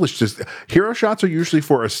established this. Hero shots are usually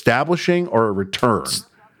for establishing or a return.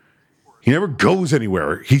 He never goes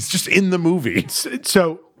anywhere. He's just in the movie.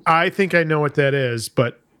 So I think I know what that is,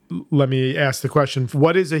 but let me ask the question.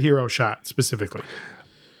 What is a hero shot specifically?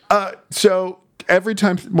 So every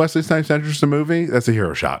time Wesley Snipes enters a movie, that's a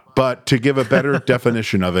hero shot. But to give a better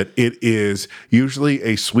definition of it, it is usually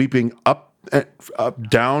a sweeping up,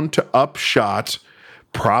 down to up shot,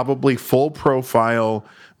 probably full profile,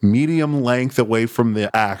 medium length away from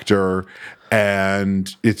the actor,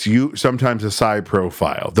 and it's sometimes a side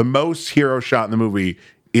profile. The most hero shot in the movie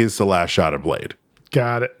is the last shot of Blade.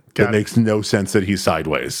 Got it. It makes no sense that he's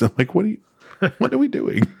sideways. I'm like, what are we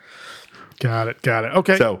doing? Got it.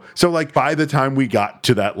 Okay. So like by the time we got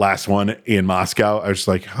to that last one in Moscow, I was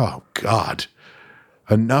like, oh God,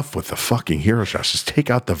 enough with the fucking hero shots. Just take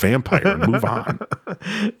out the vampire and move on.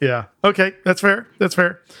 Yeah. Okay. That's fair.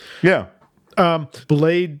 Yeah.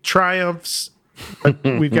 Blade triumphs.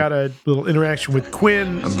 We've got a little interaction with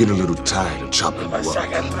Quinn. I'm getting a little tired of chopping you up.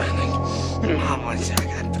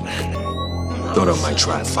 Thought I might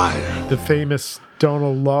try fire. The famous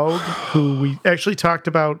Donald Logue, who we actually talked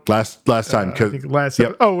about last time. I think last.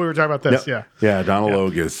 Yep. Oh, we were talking about this. Yep. Yeah. Yeah. Donald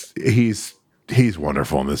Logue he's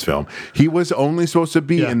wonderful in this film. He was only supposed to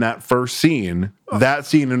be in that first scene,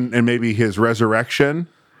 and maybe his resurrection,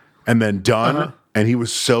 and then done. And he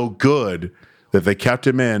was so good that they kept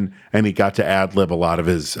him in, and he got to ad lib a lot of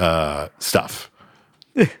his stuff.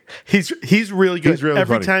 He's really good. He's really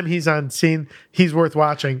Every funny. time he's on scene, he's worth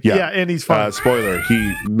watching. Yeah, and he's fun. Spoiler: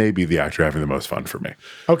 he may be the actor having the most fun for me.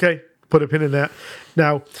 Okay, put a pin in that.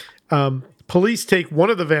 Now, police take one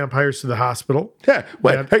of the vampires to the hospital. Yeah,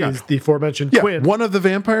 wait, That hang on. is the aforementioned Yeah, Quinn. one of the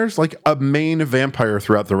vampires, like a main vampire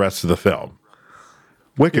throughout the rest of the film.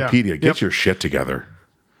 Wikipedia, get your shit together.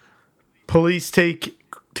 Police take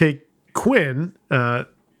Quinn, a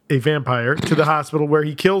vampire, to the hospital where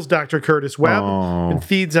he kills Dr. Curtis Webb and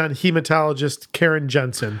feeds on hematologist Karen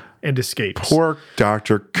Jensen and escapes. Poor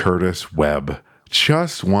Dr. Curtis Webb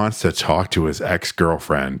just wants to talk to his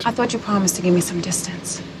ex-girlfriend. I thought you promised to give me some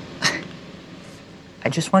distance. I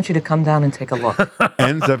just want you to come down and take a look.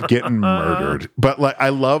 Ends up getting murdered. But like, I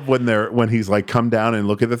love when he's like, come down and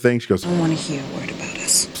look at the thing. She goes, I don't want to hear a word about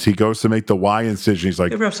us. he goes to make the Y incision. He's like,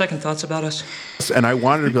 You ever have second thoughts about us? and I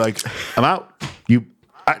wanted to be like, I'm out.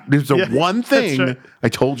 There's one thing right. I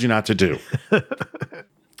told you not to do.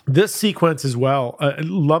 This sequence as well, I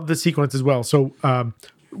love the sequence as well. So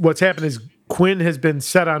what's happened is Quinn has been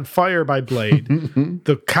set on fire by Blade.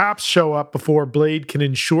 The cops show up before Blade can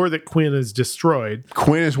ensure that Quinn is destroyed.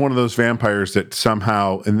 Quinn is one of those vampires that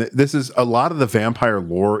somehow, and this is a lot of the vampire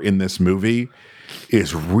lore in this movie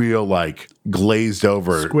is real, like glazed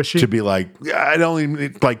over, Squishy? to be like, I don't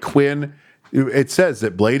even like Quinn. It says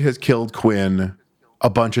that Blade has killed Quinn a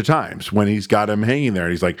bunch of times when he's got him hanging there,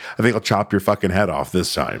 and he's like, I think I'll chop your fucking head off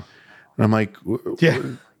this time. And I'm like,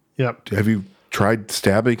 Yep. have you tried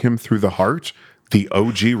stabbing him through the heart? The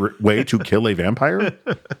OG way to kill a vampire?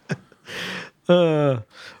 So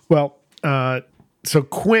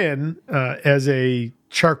Quinn, as a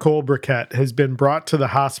charcoal briquette, has been brought to the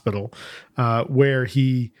hospital where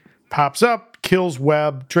he pops up, kills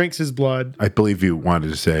Webb, drinks his blood. I believe you wanted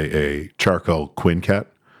to say a charcoal quinquet.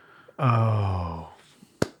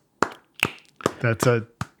 That's a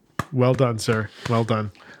well done, sir. Well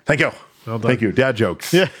done. Thank you. Well done. Thank you. Dad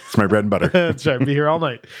jokes. Yeah. It's my bread and butter. That's right. Be here all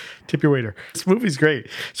night. Tip your waiter. This movie's great.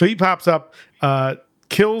 So he pops up,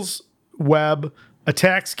 kills Webb,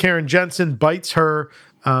 attacks Karen Jensen, bites her,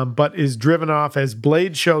 but is driven off as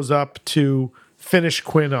Blade shows up to finish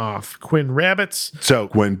Quinn off. Quinn rabbits. So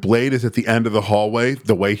when Blade is at the end of the hallway,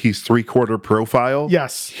 the way he's 3/4 profile,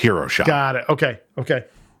 Yes. hero shot. Got it. Okay.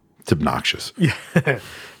 It's obnoxious.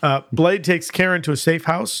 Blade takes Karen to a safe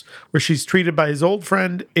house where she's treated by his old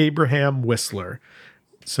friend, Abraham Whistler.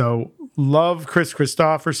 So love Chris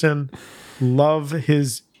Christopherson. Love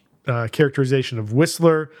his characterization of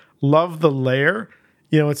Whistler. Love the lair.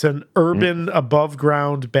 You know, it's an urban above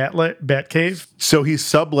ground bat cave. So he's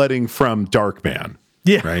subletting from Darkman.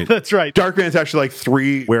 Yeah, Right? that's right. Darkman's actually like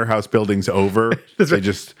 3 warehouse buildings over.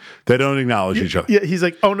 They don't acknowledge each other. Yeah, he's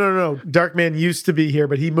like, oh no. Darkman used to be here,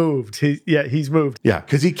 but he moved. He's moved. Yeah,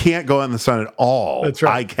 because he can't go out in the sun at all. That's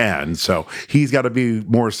right. I can. So he's got to be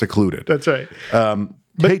more secluded. That's right.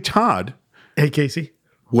 Hey, Todd. Hey, Casey.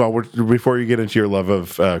 Well, before you get into your love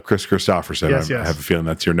of Chris Christopherson, Yes. I have a feeling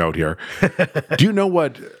that's your note here. Do you know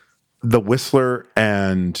what the Whistler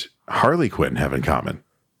and Harley Quinn have in common?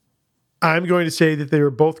 I'm going to say that they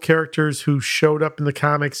were both characters who showed up in the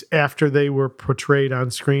comics after they were portrayed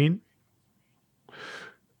on screen.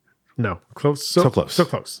 No, close. So close. So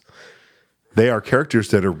close. They are characters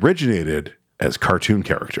that originated as cartoon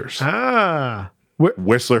characters. Ah,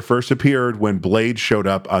 Whistler first appeared when Blade showed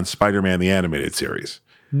up on Spider-Man the Animated Series.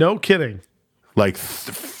 no kidding. Like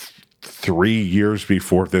 3 years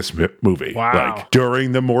before this movie. Wow. Like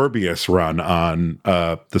during the Morbius run on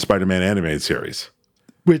the Spider-Man Animated Series.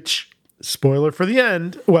 Which, spoiler for the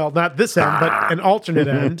end. Well, not this end, but an alternate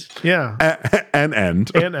end. Yeah. An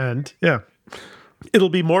end. An end. Yeah. It'll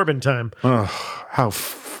be Morbin time. How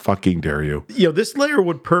fucking dare you? You know, this layer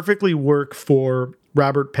would perfectly work for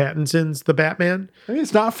Robert Pattinson's The Batman. I mean,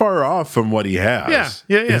 it's not far off from what he has.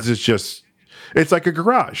 Yeah. It's like a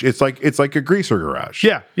garage. It's like a greaser garage.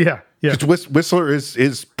 Yeah. 'Cause Whistler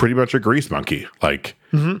is pretty much a grease monkey. Like,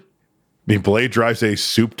 I mean, Blade drives a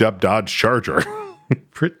souped up Dodge Charger.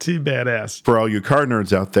 Pretty badass. For all you car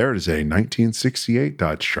nerds out there, it is a 1968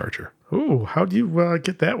 Dodge Charger. Ooh, how do you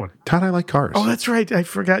get that one? Todd, I like cars. Oh, that's right. I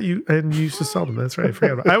forgot you and you used to sell them. That's right. I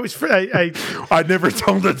forgot about. I always. I never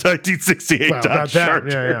sold a 1968 Well, Dodge that.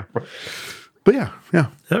 Charger. Yeah. But yeah.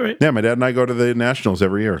 All right. Yeah, my dad and I go to the Nationals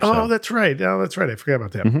every year. Oh, so. that's right. I forgot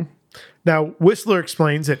about that. Now, Whistler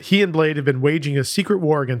explains that he and Blade have been waging a secret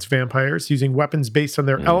war against vampires using weapons based on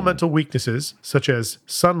their elemental weaknesses, such as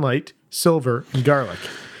sunlight, silver, and garlic.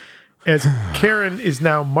 As Karen is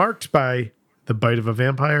now marked by the bite of a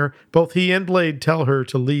vampire, both he and Blade tell her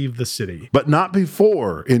to leave the city. But not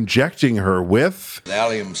before injecting her with...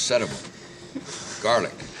 Allium sediment.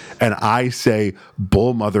 Garlic. And I say,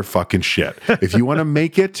 bull motherfucking shit. If you want to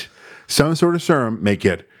make it some sort of serum, make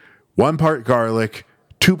it 1 part garlic,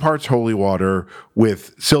 2 parts holy water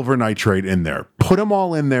with silver nitrate in there. Put them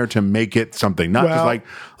all in there to make it something. Not just like,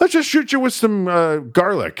 let's just shoot you with some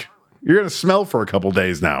garlic. You're going to smell for a couple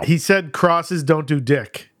days now. He said crosses don't do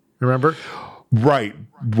dick. Remember? Right.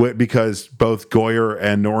 Because both Goyer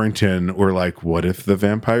and Norrington were like, what if the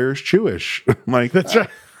vampire is Jewish? Like, That's right.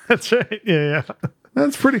 That's right. Yeah.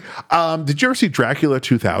 That's pretty. Did you ever see Dracula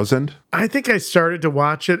 2000? I think I started to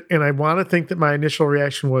watch it, and I want to think that my initial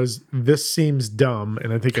reaction was, this seems dumb,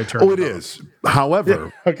 and I think I turned Oh, it is.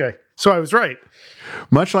 However, Okay. So I was right.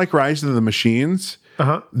 much like Rise of the Machines,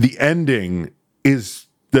 the ending is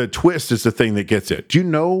the twist is the thing that gets it. Do you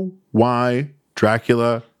know why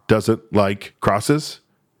Dracula doesn't like crosses?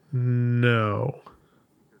 No.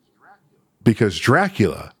 Because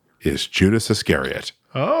Dracula is Judas Iscariot.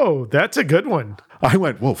 Oh, that's a good one. I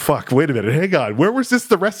went, well, fuck, wait a minute. Hang on. Where was this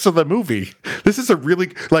the rest of the movie? This is a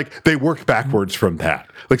really, like, they worked backwards from that.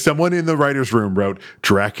 Like, someone in the writer's room wrote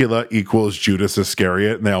Dracula equals Judas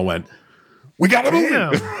Iscariot, and they all went, we got a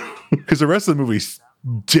movie. Because the rest of the movie's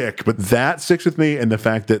dick. But that sticks with me, and the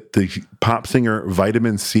fact that the pop singer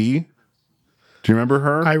Vitamin C, do you remember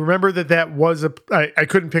her? I remember that was I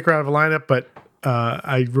couldn't pick her out of a lineup, but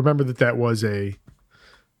I remember that was a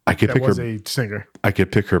singer. I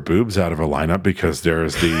could pick her boobs out of a lineup because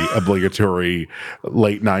there's the obligatory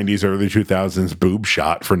late 90s, early 2000s boob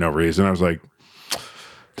shot for no reason. I was like,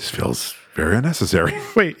 this feels very unnecessary.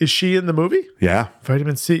 Wait, is she in the movie? Yeah.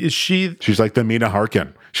 Vitamin C. Is she? She's like the Mina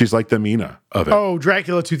Harkin. She's like the Mina of it. Oh,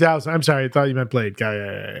 Dracula 2000. I'm sorry. I thought you meant Blade.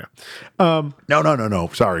 Yeah. No.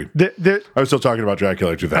 Sorry. I was still talking about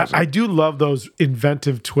Dracula 2000. I do love those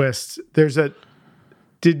inventive twists.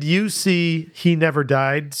 Did you see He Never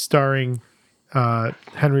Died starring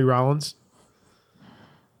Henry Rollins?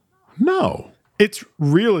 No. It's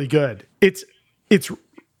really good. It's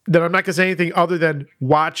that I'm not gonna say anything other than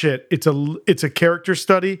watch it. It's a character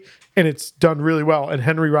study and it's done really well. And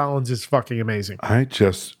Henry Rollins is fucking amazing. I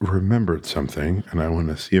just remembered something and I want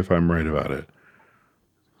to see if I'm right about it.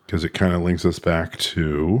 Because it kind of links us back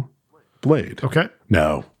to Blade. Okay.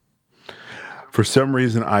 No. For some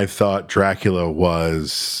reason, I thought Dracula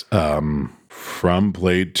was from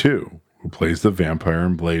Blade 2, who plays the vampire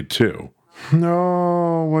in Blade 2.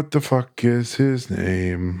 No, what the fuck is his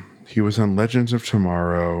name? He was on Legends of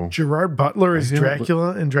Tomorrow. Gerard Butler is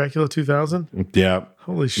Dracula in Dracula 2000? Yeah.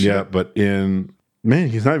 Holy shit. Yeah, but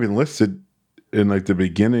he's not even listed in like the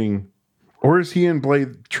beginning. Or is he in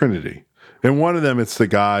Blade Trinity? In one of them, it's the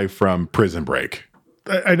guy from Prison Break.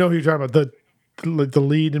 I know who you're talking about. The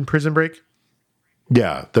lead in Prison Break?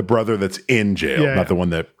 Yeah, the brother that's in jail, not the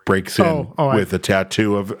one that breaks in with a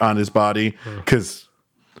tattoo on his body. Because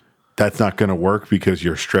that's not going to work because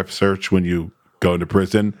your strip search when you go into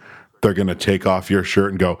prison, they're going to take off your shirt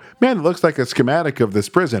and go, man, it looks like a schematic of this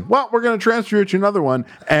prison. Well, we're going to transfer you to another one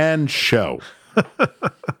and show.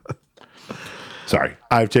 Sorry,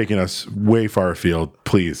 I've taken us way far afield.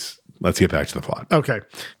 Please, let's get back to the plot. Okay.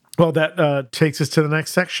 Well, that takes us to the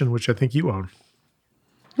next section, which I think you own.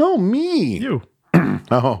 Oh, me. You.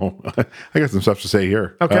 Oh, I got some stuff to say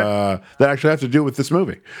here. Okay. That actually has to do with this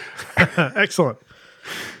movie. Excellent.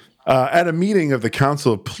 At a meeting of the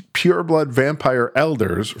Council of Pureblood Vampire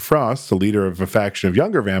Elders, Frost, the leader of a faction of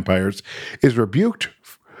younger vampires, is rebuked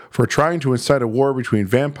for trying to incite a war between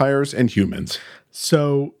vampires and humans.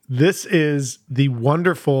 So this is the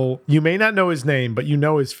wonderful, you may not know his name, but you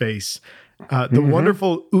know his face. The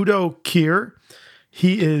wonderful Udo Kier.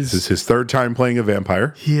 This is his third time playing a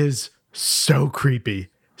vampire. He is so creepy.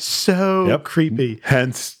 Creepy.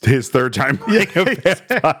 Hence his third time playing a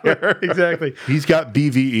vampire. Exactly. He's got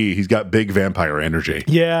BVE. He's got big vampire energy.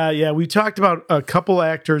 Yeah. We talked about a couple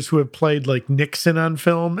actors who have played like Nixon on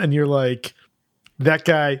film, and you're like, that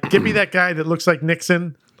guy, give me that guy that looks like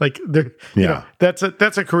Nixon. Like, that's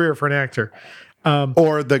a career for an actor.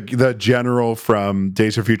 Or the general from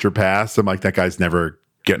Days of Future Past. I'm like, that guy's never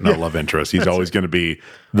getting a love interest. He's always going to be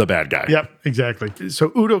the bad guy. Yep, exactly.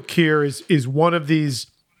 So Udo Kier is one of these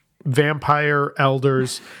vampire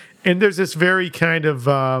elders, and there's this very kind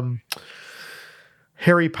of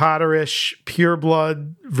Harry Potter-ish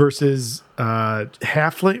pureblood versus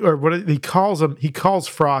halfling, or what he calls him. He calls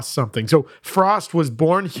Frost something. So Frost was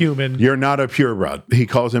born human. You're not a pureblood. He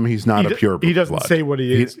calls him. He's not a pureblood. He doesn't say what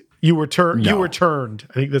he is. You were turned. No. You were turned.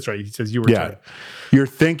 I think that's right. He says you were turned. You're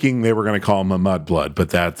thinking they were going to call him a mudblood, but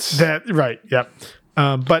that's right. Yep.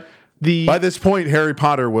 But by this point, Harry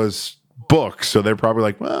Potter was books, so they're probably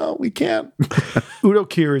like, well, we can't. Udo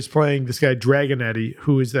Kier is playing this guy Dragonetti,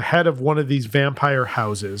 who is the head of one of these vampire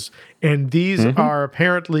houses, and these are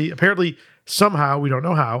apparently somehow, we don't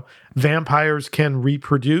know how, vampires can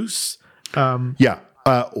reproduce.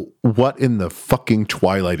 What in the fucking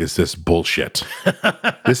Twilight is this bullshit?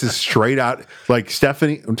 This is straight out like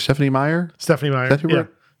Stephanie Meyer. Stephanie Meyer. That's who Yeah.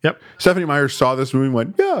 Yep. Stephanie Meyer saw this movie and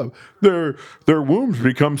went, yeah, their wombs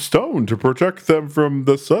become stone to protect them from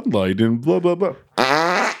the sunlight and blah, blah, blah.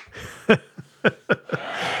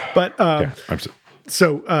 But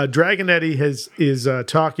so Dragonetti is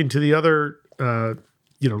talking to the other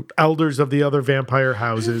elders of the other vampire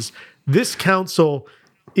houses. This council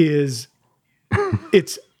is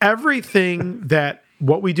it's everything that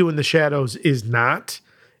What We Do in the Shadows is not.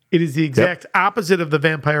 It is the exact opposite of the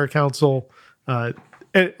Vampire Council,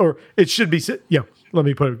 or it should be. Let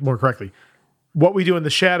me put it more correctly. What We Do in the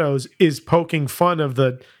Shadows is poking fun of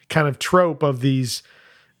the kind of trope of these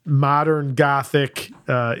modern Gothic,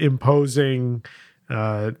 imposing,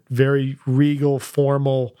 very regal,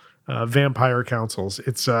 formal vampire councils.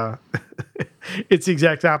 It's it's the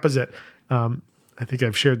exact opposite. I think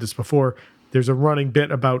I've shared this before. There's a running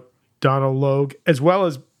bit about Donald Logue, as well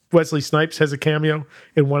as Wesley Snipes has a cameo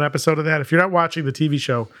in one episode of that. If you're not watching the TV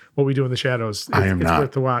show What We Do in the Shadows, it's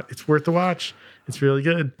worth the watch. It's worth the watch. It's really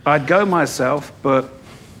good. I'd go myself, but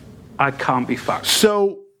I can't be fucked.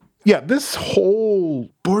 So, yeah, this whole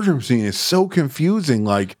boardroom scene is so confusing.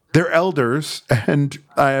 Like, they're elders, and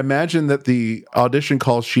I imagine that the audition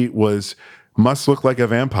call sheet was must look like a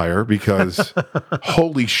vampire because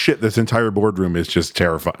holy shit, this entire boardroom is just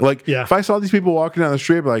terrifying. Like, if I saw these people walking down the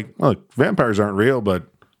street, I'd be like, look, vampires aren't real, but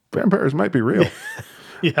vampires might be real.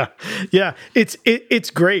 Yeah. It's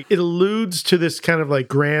great. It alludes to this kind of like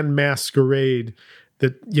grand masquerade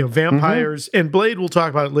that, vampires, and Blade, we'll talk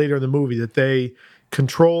about it later in the movie, that they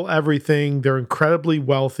control everything. They're incredibly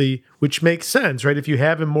wealthy, which makes sense, right? If you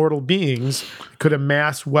have immortal beings that could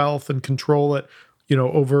amass wealth and control it,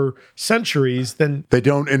 over centuries, then they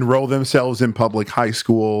don't enroll themselves in public high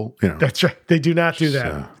school. That's right. They do not do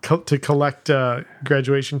that to collect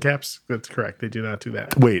graduation caps. That's correct. They do not do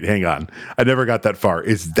that. Wait, hang on. I never got that far.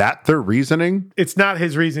 Is that their reasoning? It's not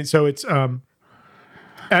his reasoning. So it's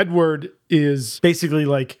Edward is basically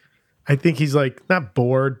like, I think he's like not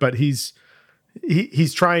bored, but he's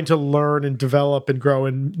trying to learn and develop and grow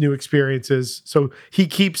in new experiences. So he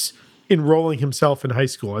keeps enrolling himself in high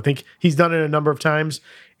school. I think he's done it a number of times.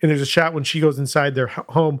 And there's a shot when she goes inside their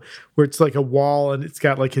home where it's like a wall and it's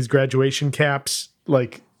got like his graduation caps,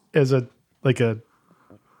 like as a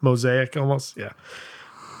mosaic almost. Yeah.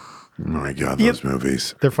 Oh my God, those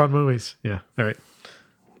movies. They're fun movies. Yeah. All right.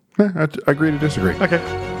 I agree to disagree.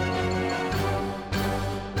 Okay.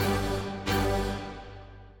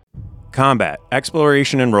 Combat,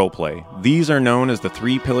 exploration, and roleplay. These are known as the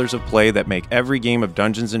 3 pillars of play that make every game of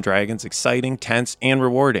Dungeons & Dragons exciting, tense, and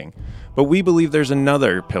rewarding. But we believe there's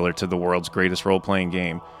another pillar to the world's greatest role-playing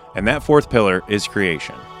game, and that 4th pillar is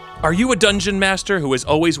creation. Are you a dungeon master who has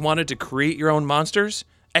always wanted to create your own monsters,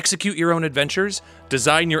 execute your own adventures,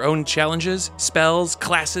 design your own challenges, spells,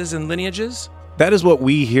 classes, and lineages? That is what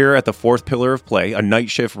we here at the 4th pillar of play, a Night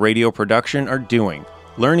Shift radio production, are doing.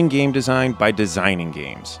 Learning game design by designing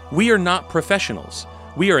games. We are not professionals.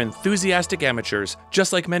 We are enthusiastic amateurs,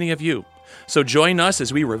 just like many of you. So join us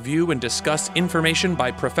as we review and discuss information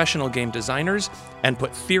by professional game designers and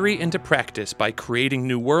put theory into practice by creating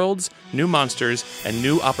new worlds, new monsters, and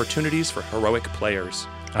new opportunities for heroic players.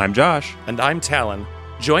 I'm Josh. And I'm Talon.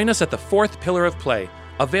 Join us at the 4th Pillar of Play,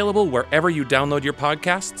 available wherever you download your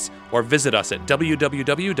podcasts, or visit us at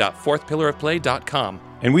www.4thpillarofplay.com.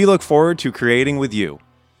 And we look forward to creating with you.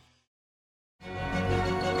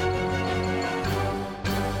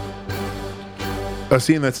 A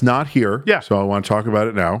scene that's not here, so I want to talk about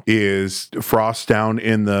it now, is Frost down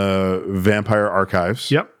in the vampire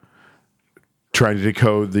archives. Yep. Trying to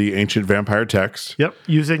decode the ancient vampire text. Yep.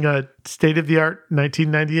 Using a state-of-the-art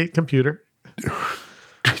 1998 computer.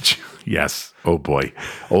 Yes. Oh, boy.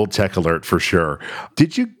 Old tech alert for sure.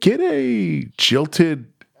 Did you get a jilted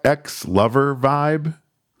ex-lover vibe?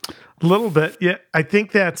 little bit. Yeah, I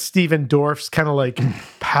think that's Steven Dorff's kind of like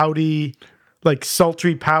pouty, like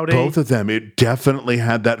sultry pouty. Both of them, it definitely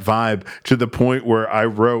had that vibe to the point where I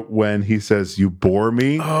wrote when he says, "You bore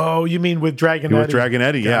me." Oh, you mean with Dragon With Eddie? Dragon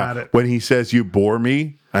Eddie, Got yeah. it. When he says, "You bore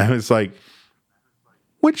me," I was like,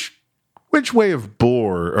 which way of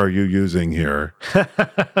bore are you using here?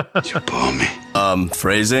 You bore me.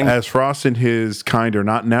 Phrasing? As Frost and his kind are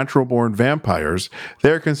not natural-born vampires,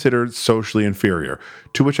 they're considered socially inferior.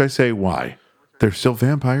 To which I say, why? They're still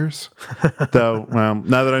vampires. Though,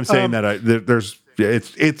 now that I'm saying that,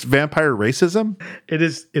 it's vampire racism. It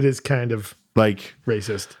is kind of Like,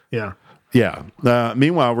 racist. Yeah. yeah.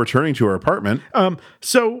 Meanwhile, returning to her apartment.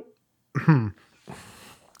 So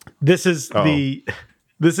this is the.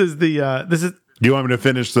 Do you want me to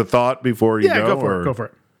finish the thought before you go? Go for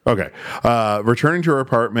it. Okay. Returning to her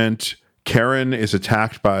apartment, Karen is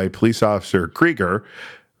attacked by police officer Krieger,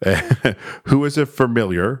 who is a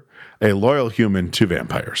familiar, a loyal human to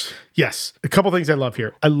vampires. Yes. A couple things I love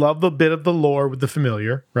here. I love the bit of the lore with the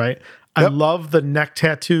familiar, right? I love the neck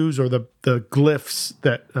tattoos or the glyphs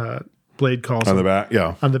that Blade calls On them. the back,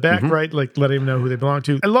 yeah. On the back, right? Like letting him know who they belong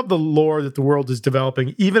to. I love the lore that the world is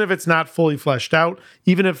developing, even if it's not fully fleshed out,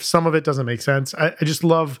 even if some of it doesn't make sense. I just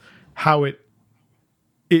love how it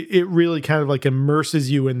really kind of like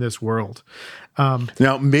immerses you in this world.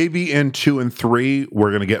 Now, maybe in 2 and 3, we're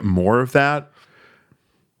going to get more of that.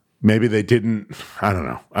 Maybe they didn't. I don't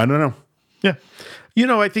know. Yeah.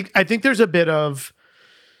 I think there's a bit of,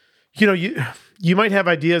 you might have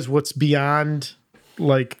ideas what's beyond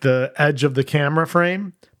like the edge of the camera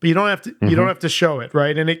frame, but you don't have to show it,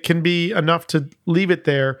 right? And it can be enough to leave it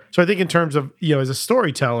there. So I think in terms of, as a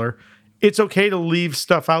storyteller, it's okay to leave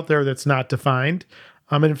stuff out there that's not defined.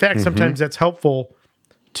 And in fact, sometimes that's helpful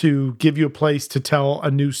to give you a place to tell a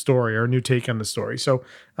new story or a new take on the story. So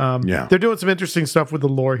they're doing some interesting stuff with the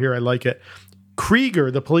lore here. I like it. Krieger,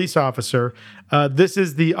 the police officer, this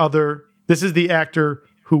is the actor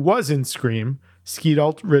who was in Scream. Skeet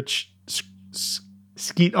Ulrich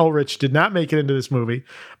did not make it into this movie,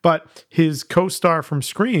 but his co-star from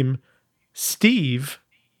Scream, Steve.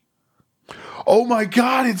 Oh my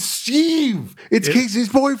God, it's Steve! It's Casey's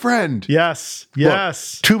boyfriend. Yes. Look,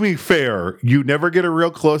 to be fair, you never get a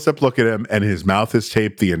real close-up look at him, and his mouth is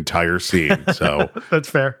taped the entire scene. So that's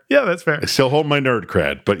fair. Yeah, that's fair. I still hold my nerd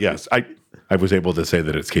cred, but yes, I was able to say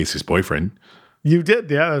that it's Casey's boyfriend. You did,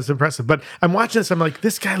 yeah, that was impressive. But I'm watching this, I'm like,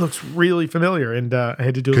 this guy looks really familiar, and I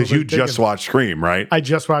had to do a little bit because you just watched Scream, right? I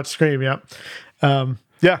just watched Scream. Yeah,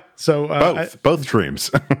 yeah. So both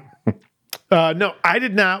streams. No, I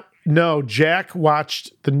did not. No, Jack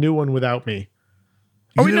watched the new one without me.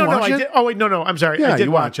 Oh, wait, no, I did. Oh, wait, no. I'm sorry. Yeah, I did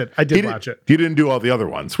watch it. I did watch it. You didn't do all the other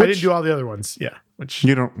ones. I didn't do all the other ones. Yeah. Which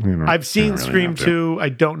you don't. I've seen really Scream 2. I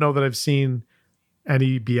don't know that I've seen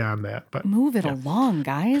any beyond that. But move it along,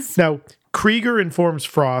 guys. Now, Krieger informs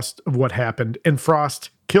Frost of what happened, and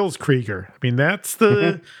Frost kills Krieger. I mean, that's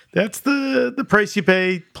the the price you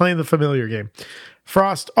pay playing the familiar game.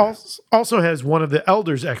 Frost also has one of the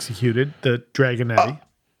elders executed, the Dragonetti.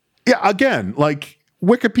 Yeah, again, like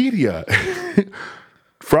Wikipedia.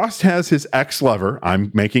 Frost has his ex-lover,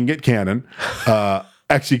 I'm making it canon,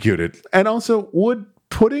 executed. And also, would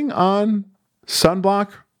putting on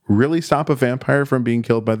sunblock really stop a vampire from being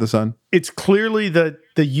killed by the sun? It's clearly the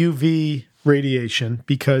UV radiation,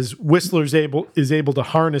 because Whistler is able to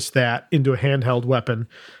harness that into a handheld weapon.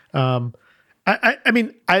 I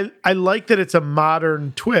mean, I like that it's a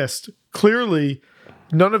modern twist. Clearly,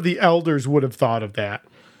 none of the elders would have thought of that.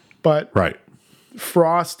 But right.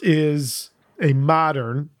 Frost is a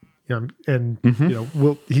modern,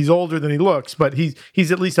 he's older than he looks, but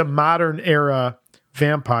he's at least a modern era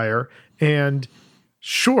vampire. And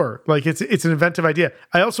sure, like it's an inventive idea.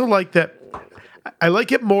 I also like that. I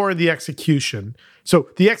like it more in the execution. So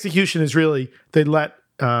the execution is really, they let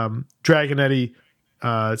Dragonetti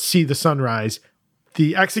see the sunrise.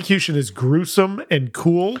 The execution is gruesome and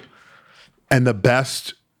cool. And the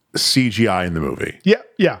best CGI in the movie.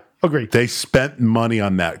 Yeah, agreed. They spent money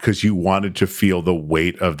on that because you wanted to feel the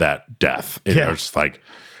weight of that death. And I was just like,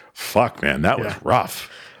 fuck, man, that was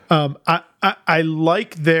rough. I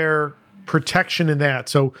like their protection in that.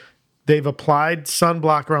 So they've applied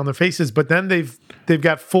sunblock around their faces, but then they've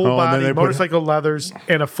got full body motorcycle leathers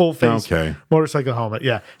and a full face motorcycle helmet.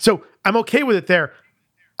 Yeah. So I'm okay with it there.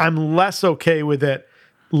 I'm less okay with it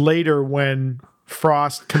later when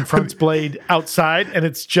Frost confronts Blade outside, and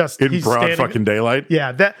it's just in broad fucking daylight.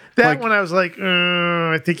 Yeah, that like, one I was like,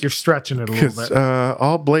 I think you're stretching it a little bit.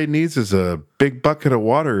 All Blade needs is a big bucket of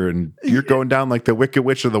water, and you're going down like the Wicked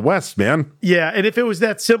Witch of the West, man. Yeah, and if it was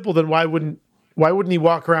that simple, then why wouldn't wouldn't he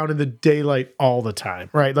walk around in the daylight all the time?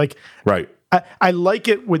 Right. Like, Right. I like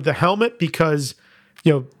it with the helmet because,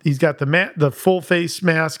 you know, he's got the full face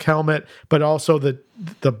mask helmet, but also the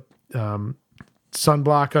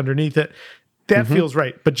sunblock underneath it. That feels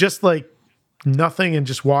right. But just like nothing and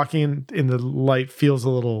just walking in the light feels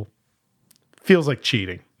like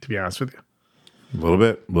cheating, to be honest with you. A little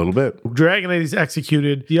bit. Dragonite is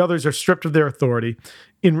executed. The others are stripped of their authority.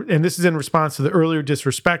 And this is in response to the earlier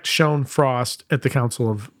disrespect shown Frost at the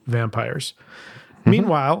Council of Vampires.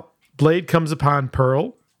 Meanwhile, Blade comes upon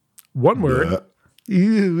Pearl. One word.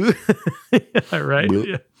 Ew. Right?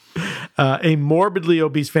 Yeah. A morbidly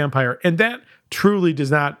obese vampire. And that truly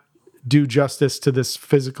does not do justice to this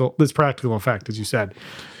practical effect, as you said.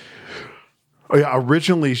 Oh, yeah.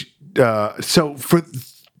 Originally, so for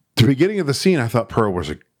the beginning of the scene, I thought Pearl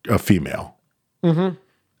was a female. Mm-hmm.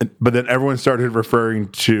 But then everyone started referring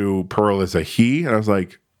to Pearl as a he, and I was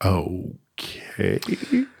like, okay.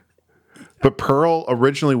 But Pearl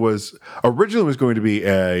originally was going to be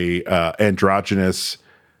a androgynous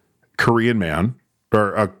Korean man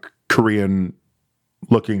or a Korean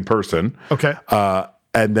looking person. Okay.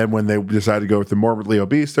 And then when they decided to go with the morbidly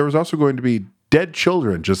obese, there was also going to be dead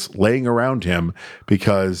children just laying around him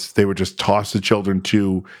because they would just toss the children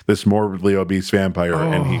to this morbidly obese vampire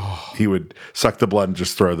and he would suck the blood and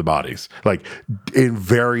just throw the bodies, like in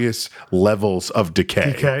various levels of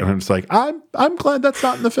decay. And I'm just like, I'm glad that's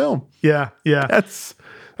not in the film. Yeah. That's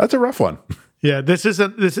a rough one. Yeah, this is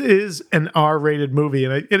an R-rated movie,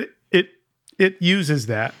 and it uses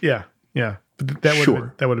that. Yeah. But that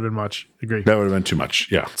would have been much. Agreed. That would have been too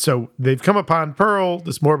much. Yeah. So they've come upon Pearl,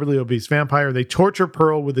 this morbidly obese vampire. They torture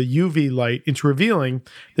Pearl with a UV light into revealing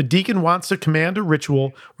the Deacon wants to command a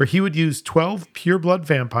ritual where he would use 12 pure blood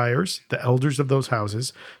vampires, the elders of those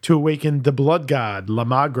houses, to awaken the blood god, La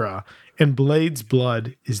Magra, and Blade's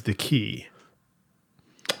blood is the key.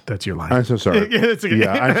 That's your line. I'm so sorry. Okay.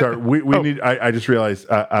 I'm sorry. We need. I just realized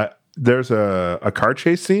there's a car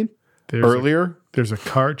chase scene earlier. There's a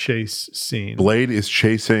car chase scene. Blade is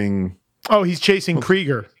chasing. Oh, he's chasing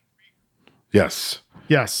Krieger. Yes.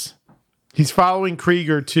 He's following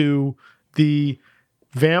Krieger to the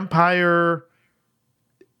vampire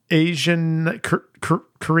Asian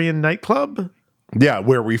Korean nightclub. Yeah,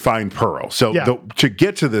 where we find Pearl. So to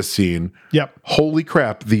get to this scene, holy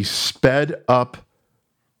crap, the sped up,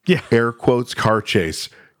 air quotes, car chase.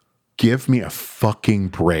 Give me a fucking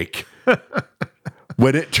break.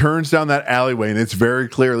 When it turns down that alleyway and it's very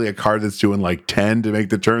clearly a car that's doing like 10 to make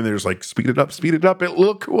the turn, they're just like, speed it up. It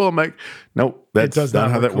look cool. I'm like, nope, that's not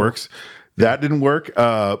how that works. That didn't work.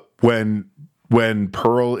 When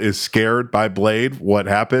Pearl is scared by Blade, what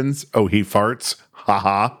happens? Oh, he farts.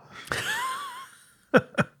 Ha.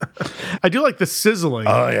 I do like the sizzling.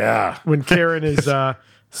 Oh yeah. When Karen is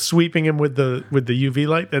sweeping him with the UV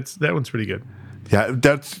light. That one's pretty good. Yeah,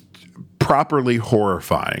 that's properly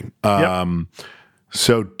horrifying.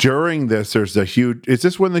 So during this, there's is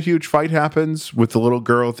this when the huge fight happens with the little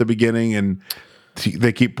girl at the beginning and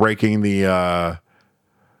they keep breaking the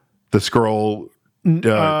scroll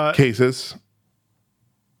cases?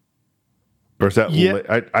 Or is that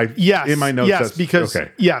yes, in my notes?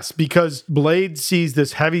 Because Blade sees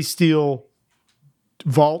this heavy steel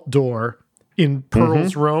vault door in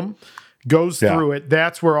Pearl's room, goes through it.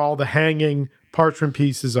 That's where all the hanging parchment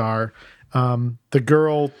pieces are. The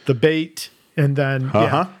girl, the bait, and then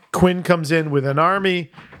Quinn comes in with an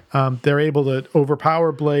army. They're able to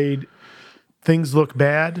overpower Blade. Things look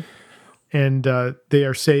bad, and they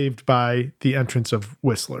are saved by the entrance of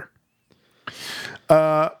Whistler.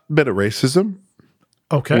 Bit of racism.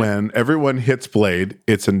 Okay. When everyone hits Blade,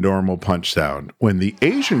 it's a normal punch sound. When the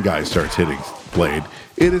Asian guy starts hitting Blade,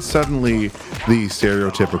 it is suddenly the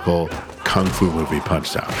stereotypical kung fu movie punch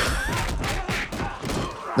sound.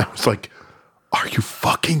 I was like, are you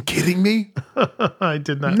fucking kidding me? I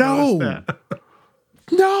did not notice that.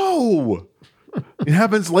 No. It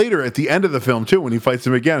happens later at the end of the film, too, when he fights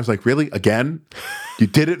him again. It's like, really? Again? You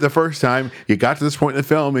did it the first time. You got to this point in the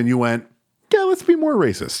film and you went, yeah, let's be more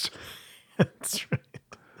racist. That's right.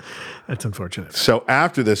 That's unfortunate. So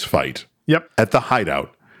after this fight, at the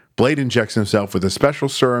hideout, Blade injects himself with a special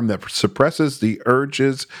serum that suppresses the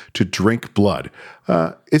urges to drink blood.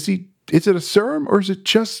 Is it a serum or is it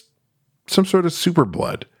just some sort of super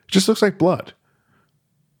blood? It just looks like blood.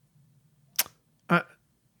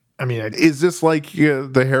 I mean, is this like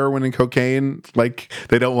the heroin and cocaine? Like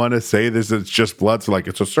they don't want to say this, it's just blood, so like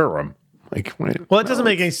it's a serum. Like, well, it doesn't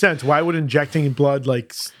make any sense. Why would injecting blood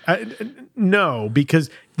no, because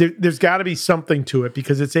there's got to be something to it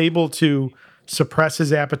because it's able to suppress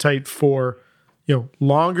his appetite for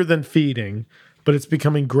longer than feeding, but it's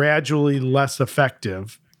becoming gradually less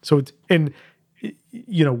effective. So it's, and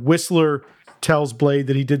Whistler tells Blade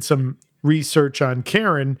that he did some research on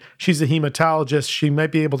Karen. She's a hematologist. She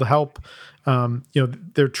might be able to help.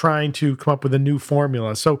 They're trying to come up with a new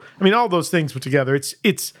formula. So, I mean, all those things put together,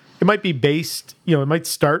 it might be based, it might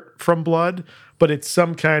start from blood, but it's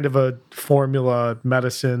some kind of a formula,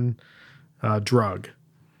 medicine, drug.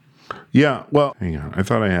 Yeah, well, hang on. I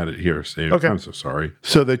thought I had it here saved. Okay. I'm so sorry.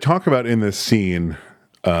 So they talk about in this scene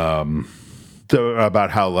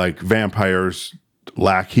about how like vampires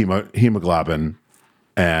lack hemoglobin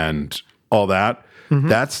and all that. Mm-hmm.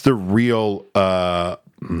 That's the real.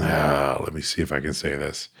 Let me see if I can say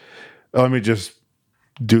this. Let me just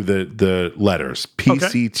do the letters.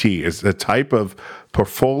 PCT is a type of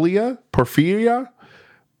porphyria,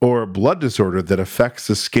 or a blood disorder that affects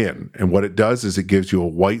the skin. And what it does is it gives you a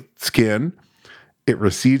white skin. It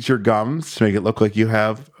recedes your gums to make it look like you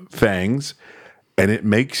have fangs. And it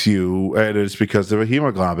makes you, and it's because of a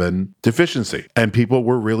hemoglobin deficiency. And people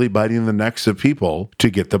were really biting the necks of people to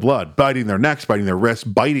get the blood, biting their necks, biting their wrists,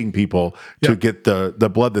 biting people to get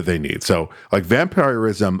the blood that they need. So like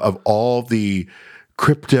vampirism, of all the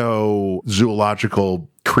cryptozoological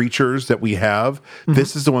creatures that we have,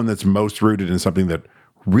 this is the one that's most rooted in something that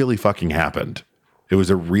really fucking happened. It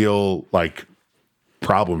was a real like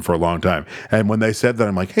problem for a long time. And when they said that,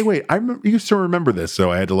 I'm like, hey, wait, I used to remember this,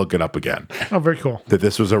 so I had to look it up again. Oh, very cool. That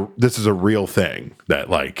this is a real thing.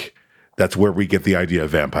 That like that's where we get the idea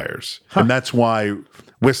of vampires, and that's why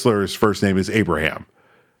Whistler's first name is Abraham.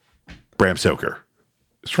 Bram Stoker's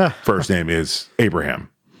first name is Abraham.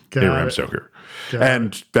 Abraham Stoker,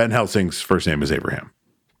 and Ben Helsing's first name is Abraham.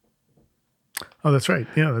 Oh, that's right.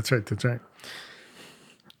 Yeah, that's right. That's right.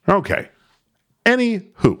 Okay.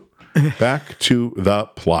 Anywho, back to the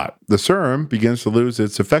plot. The serum begins to lose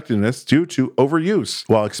its effectiveness due to overuse.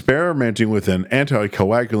 While experimenting with an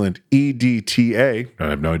anticoagulant EDTA, I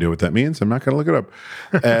have no idea what that means, I'm not going to look it up,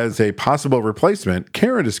 as a possible replacement,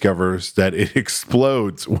 Karen discovers that it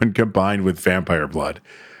explodes when combined with vampire blood.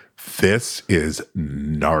 This is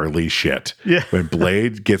gnarly shit. Yeah. When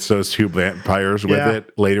Blade gets those two vampires with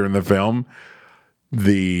it later in the film,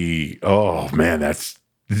 that's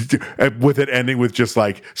with it ending with just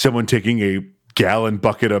like someone taking a gallon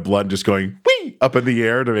bucket of blood and just going whee up in the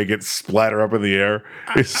air to make it splatter up in the air.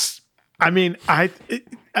 It's funny,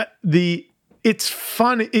 it's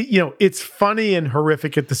funny and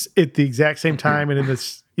horrific at the exact same time and in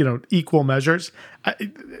this, equal measures.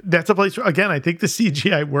 That's a place where, again, I think the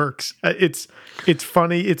CGI works. It's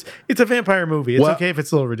funny. It's a vampire movie. It's okay if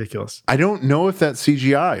it's a little ridiculous. I don't know if that's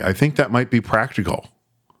CGI. I think that might be practical.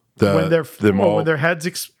 When their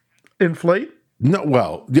heads inflate? No,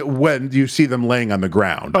 well, when you see them laying on the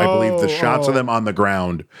ground. I believe the shots of them on the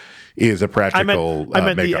ground is a practical I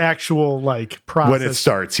meant makeup. the actual process. When it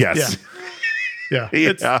starts, yes. Yeah.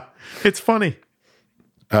 It's funny.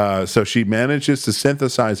 So she manages to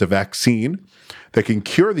synthesize a vaccine that can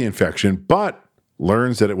cure the infection, but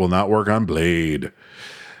learns that it will not work on Blade.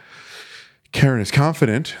 Karen is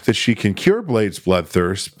confident that she can cure Blade's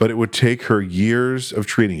bloodthirst, but it would take her years of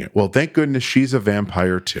treating it. Well, thank goodness she's a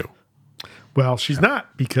vampire too. Well, she's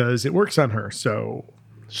not, because it works on her. So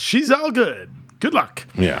she's all good. Good luck.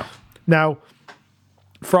 Yeah. Now,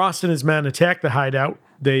 Frost and his men attack the hideout.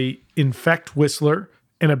 They infect Whistler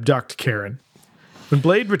and abduct Karen. When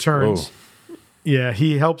Blade returns,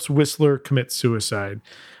 he helps Whistler commit suicide.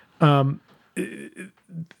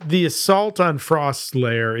 The assault on Frost's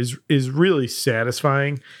lair is really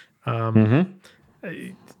satisfying. I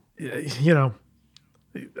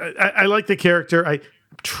like the character. I'm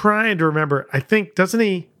trying to remember. I think does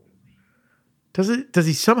he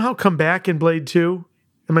somehow come back in Blade 2?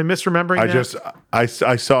 Am I misremembering that? I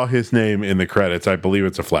saw his name in the credits. I believe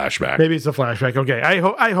it's a flashback. Maybe it's a flashback. Okay.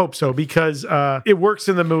 I hope so, because it works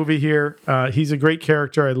in the movie here. He's a great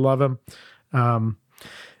character. I love him. And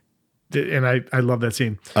I love that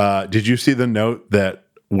scene. Did you see the note that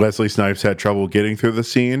Wesley Snipes had trouble getting through the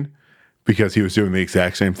scene because he was doing the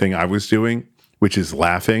exact same thing I was doing, which is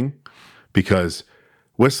laughing, because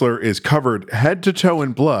Whistler is covered head to toe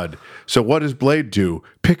in blood. So what does Blade do?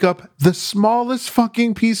 Pick up the smallest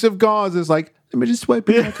fucking piece of gauze. Is like, let me just wipe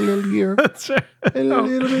it back a little here. That's right. And a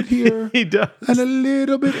little bit here. He does. And a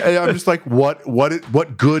little bit. And I'm just like,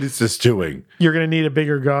 what good is this doing? You're going to need a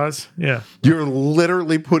bigger gauze. Yeah. You're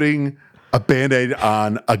literally putting a Band-Aid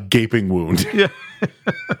on a gaping wound. Yeah.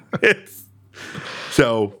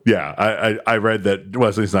 I read that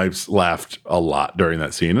Wesley Snipes laughed a lot during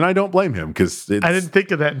that scene, and I don't blame him, because I didn't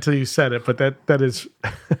think of that until you said it, but that is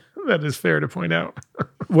That is fair to point out.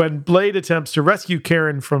 When Blade attempts to rescue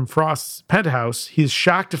Karen from Frost's penthouse, he's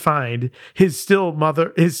shocked to find his still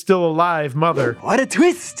alive mother. What a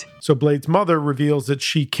twist! So Blade's mother reveals that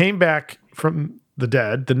she came back from the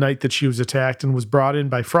dead the night that she was attacked and was brought in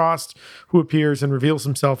by Frost, who appears and reveals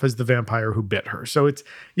himself as the vampire who bit her. So it's,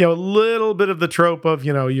 a little bit of the trope of,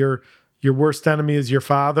 your worst enemy is your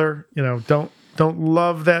father. Don't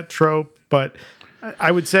love that trope, but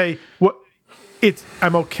I would say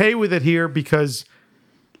I'm okay with it here because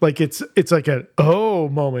like it's like a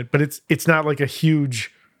moment, but it's not like a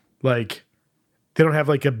huge, like they don't have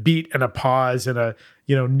like a beat and a pause and a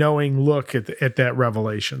knowing look at that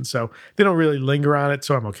revelation. So they don't really linger on it.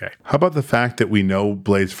 So I'm okay. How about the fact that we know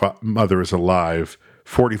Blade's mother is alive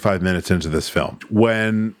 45 minutes into this film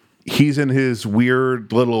when he's in his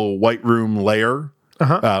weird little white room lair?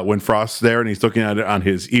 When Frost's there and he's looking at it on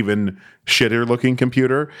his even shitter looking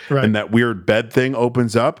computer, right. And that weird bed thing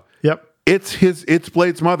opens up. Yep. It's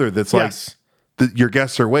Blade's mother that's yes. like, your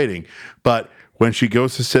guests are waiting. But when she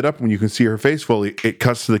goes to sit up, when you can see her face fully, it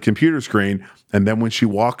cuts to the computer screen. And then when she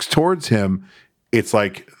walks towards him, it's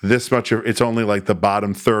like this much of, it's only like the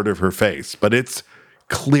bottom third of her face, but it's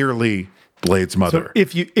clearly Blade's mother.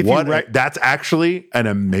 So that's actually an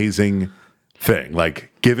amazing thing.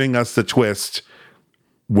 Like giving us the twist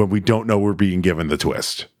when we don't know we're being given the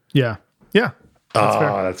twist. Yeah. Yeah. That's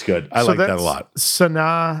fair. That's good. I like that a lot.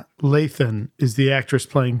 Sanaa Lathan is the actress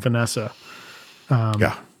playing Vanessa.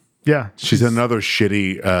 Yeah. She's in another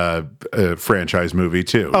shitty franchise movie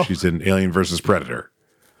too. Oh. She's in Alien versus Predator.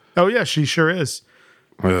 Oh yeah, she sure is.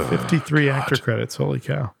 53 God. actor credits. Holy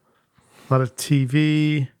cow. A lot of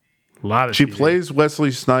TV. She plays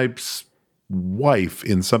Wesley Snipes' wife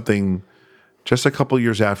in something just a couple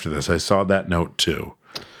years after this. I saw that note too.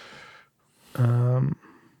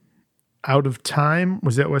 Out of Time,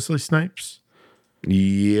 was that Wesley Snipes?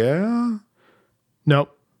 Yeah.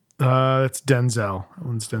 Nope. That's Denzel. That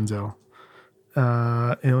one's Denzel.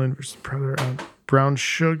 Alien vs. Predator. Brown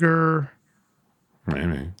Sugar.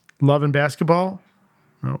 Maybe. Love and Basketball.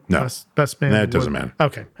 No. Best Man. That doesn't matter.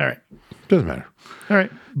 Okay. All right. Doesn't matter. All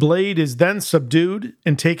right. Blade is then subdued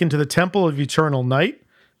and taken to the Temple of Eternal Night.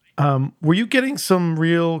 Were you getting some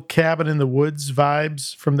real Cabin in the Woods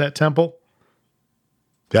vibes from that temple?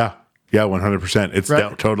 Yeah. Yeah, 100%. It's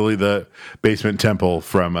Right. totally the basement temple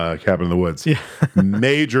from Cabin in the Woods. Yeah.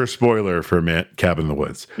 Major spoiler for Cabin in the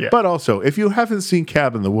Woods. Yeah. But also, if you haven't seen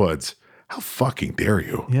Cabin in the Woods, how fucking dare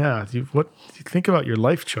you? Yeah. What you think about your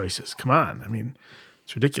life choices? Come on. I mean,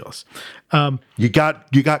 it's ridiculous. You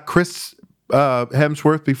got Chris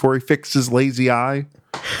Hemsworth before he fixed his lazy eye.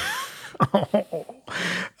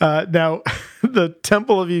 Now, the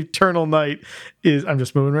Temple of Eternal Night is, I'm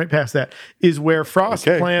just moving right past that, is where Frost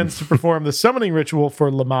plans to perform the summoning ritual for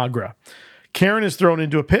Lamagra. Karen is thrown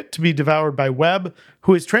into a pit to be devoured by Webb,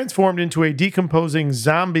 who is transformed into a decomposing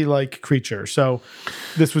zombie-like creature. So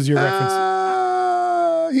this was your reference.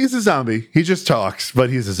 He's a zombie. He just talks, but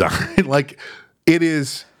he's a zombie. Like, it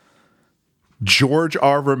is George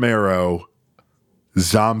R. Romero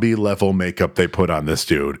zombie level makeup they put on this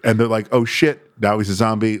dude. And they're like, oh shit, now he's a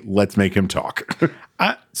zombie. Let's make him talk.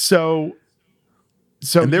 So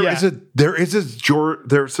and there's is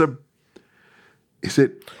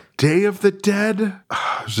it Day of the Dead?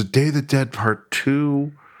 There's a Day of the Dead part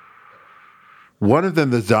 2. One of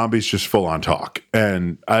them, the zombies just full on talk.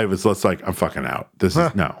 And I was just like, I'm fucking out. This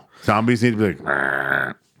is no. Zombies need to be like,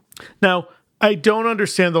 "Rrr." Now, I don't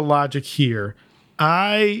understand the logic here.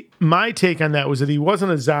 My take on that was that he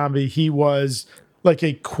wasn't a zombie. He was like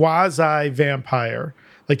a quasi vampire.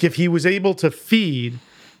 Like if he was able to feed,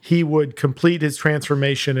 he would complete his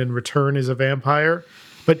transformation and return as a vampire.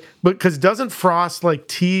 But because doesn't Frost like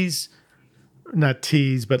taunt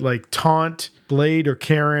Blade or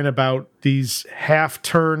Karen about these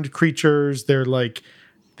half-turned creatures? They're like,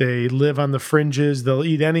 they live on the fringes. They'll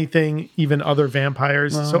eat anything, even other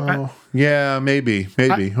vampires. Yeah, maybe.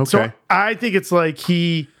 Okay. So I think it's like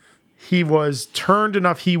he was turned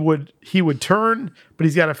enough. He would turn, but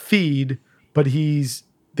he's got to feed. But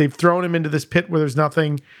they've thrown him into this pit where there's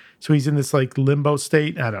nothing. So he's in this like limbo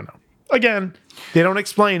state. I don't know. Again, they don't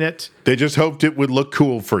explain it. They just hoped it would look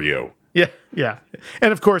cool for you. Yeah.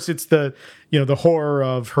 And of course, it's the horror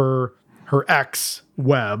of her ex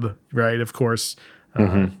Webb, right? Of course,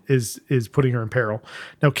 is putting her in peril.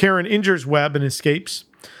 Now, Karen injures Webb and escapes.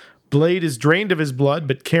 Blade is drained of his blood,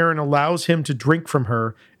 but Karen allows him to drink from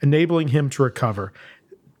her, enabling him to recover.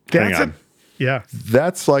 Hang on. Yeah.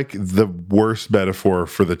 That's like the worst metaphor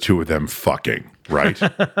for the two of them fucking, right?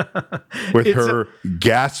 With her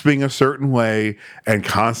gasping a certain way and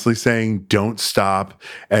constantly saying, don't stop.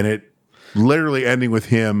 And literally ending with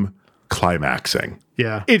him climaxing.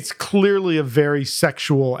 Yeah. It's clearly a very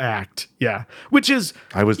sexual act. Yeah. Which is,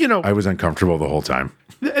 I was uncomfortable the whole time.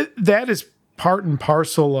 That is part and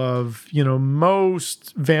parcel of,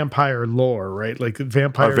 most vampire lore, right? Like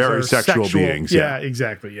vampires are very sexual beings. Yeah,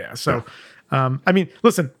 exactly. Yeah. So,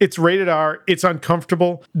 listen, it's rated R. It's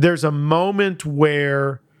uncomfortable. There's a moment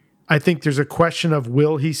where I think there's a question of,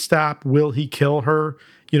 will he stop? Will he kill her?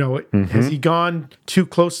 Has he gone too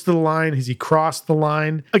close to the line? Has he crossed the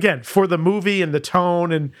line? Again, for the movie and the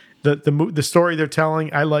tone and the story they're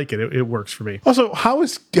telling, I like it. It works for me. Also, how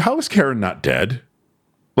is Karen not dead?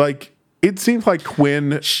 Like, it seems like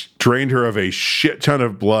Quinn drained her of a shit ton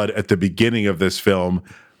of blood at the beginning of this film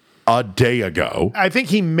a day ago. I think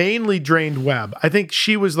he mainly drained Webb. I think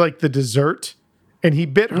she was like the dessert, and he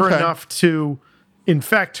bit her enough to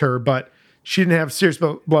infect her, but she didn't have serious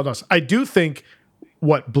blood loss. I do think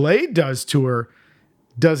what Blade does to her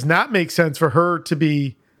does not make sense for her to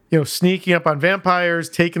be, sneaking up on vampires,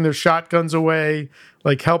 taking their shotguns away,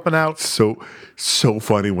 like helping out. So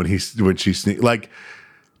funny when she sneaks, like,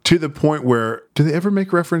 to the point where, do they ever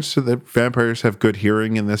make reference to the vampires have good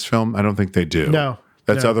hearing in this film? I don't think they do. No.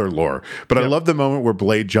 That's other lore. But I love the moment where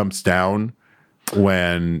Blade jumps down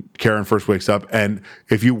when Karen first wakes up. And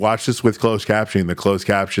if you watch this with closed captioning, the closed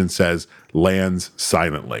caption says, lands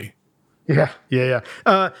silently. Yeah.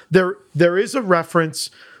 There is a reference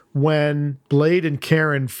when Blade and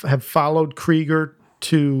Karen have followed Krieger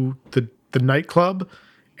to the nightclub,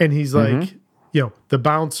 and he's like, the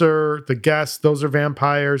bouncer, the guests, those are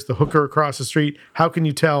vampires, the hooker across the street. How can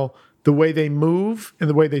you tell the way they move and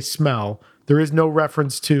the way they smell? There is no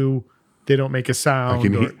reference to they don't make a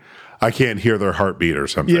sound. I can't hear their heartbeat or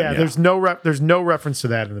something. Yeah, there's no reference to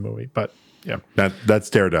that in the movie, but yeah. That's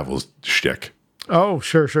Daredevil's shtick. Oh,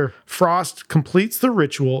 sure. Frost completes the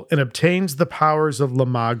ritual and obtains the powers of La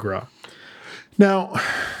Magra. Now,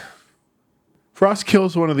 Frost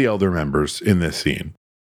kills one of the Elder members in this scene.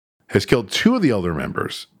 Has killed two of the Elder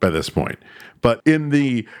members by this point. But in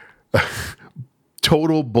the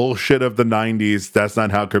total bullshit of the 90s, that's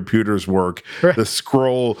not how computers work. Right. The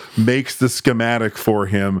scroll makes the schematic for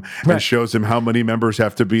him and shows him how many members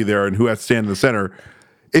have to be there and who has to stand in the center.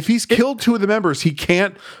 If he's killed two of the members, he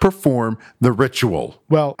can't perform the ritual.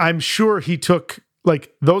 Well, I'm sure he took,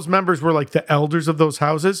 like, those members were like the elders of those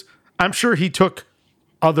houses. I'm sure he took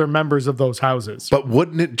other members of those houses. But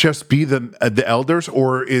wouldn't it just be the elders,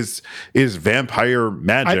 or is vampire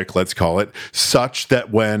magic, let's call it, such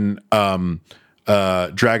that when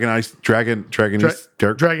Dragonetti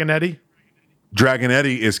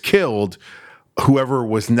is killed, whoever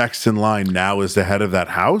was next in line now is the head of that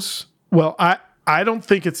house? Well, I don't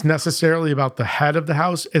think it's necessarily about the head of the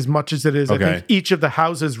house as much as it is. Okay. I think each of the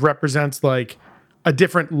houses represents like a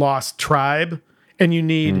different lost tribe, and you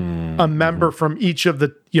need a member from each of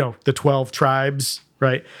the 12 tribes,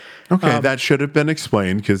 right? Okay, that should have been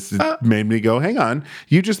explained, because it made me go, hang on,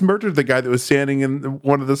 you just murdered the guy that was standing in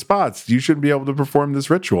one of the spots. You shouldn't be able to perform this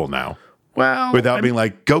ritual now. Well, without being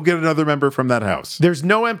like, go get another member from that house. There's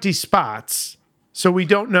no empty spots, so we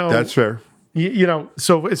don't know. That's fair.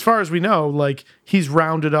 So as far as we know, like, he's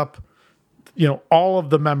rounded up, all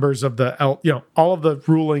of the members of all of the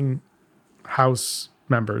ruling house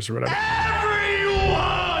members or whatever.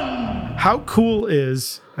 How cool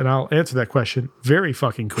is, and I'll answer that question, very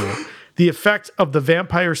fucking cool, the effect of the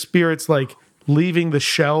vampire spirits, like, leaving the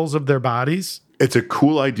shells of their bodies? It's a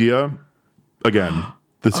cool idea. Again,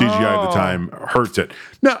 the CGI at the time hurts it.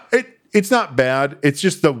 No, it's not bad. It's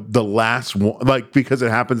just the last one, like, because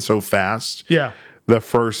it happened so fast. Yeah. The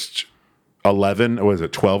first 11, or was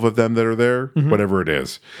it 12 of them that are there? Whatever it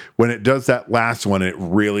is. When it does that last one, it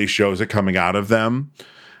really shows it coming out of them.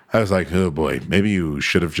 I was like, oh boy, maybe you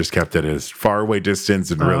should have just kept it as far away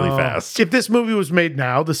distance and really fast. If this movie was made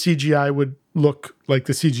now, the CGI would look like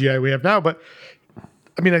the CGI we have now. But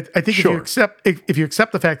I mean, I think if you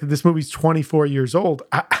accept the fact that this movie's 24 years old,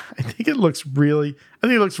 I think it looks really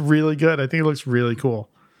good. I think it looks really cool.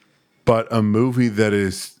 But a movie that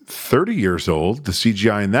is 30 years old, the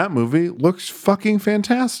CGI in that movie looks fucking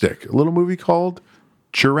fantastic. A little movie called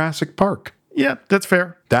Jurassic Park. Yeah, that's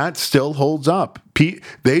fair. That still holds up.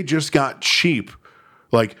 They just got cheap.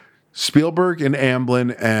 Like, Spielberg and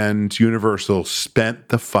Amblin and Universal spent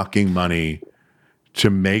the fucking money to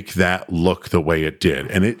make that look the way it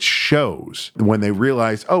did. And it shows. When they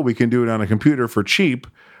realized, we can do it on a computer for cheap,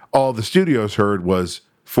 all the studios heard was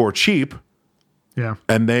for cheap. Yeah.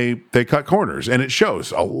 And they cut corners. And it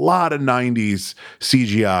shows. A lot of 90s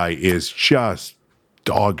CGI is just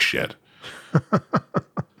dog shit.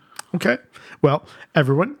 Okay. Well,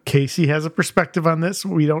 everyone, Casey has a perspective on this.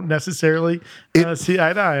 We don't necessarily see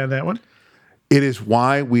eye to eye on that one. It is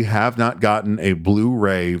why we have not gotten a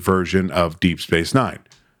Blu-ray version of Deep Space Nine,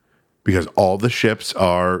 because all the ships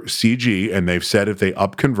are CG, and they've said if they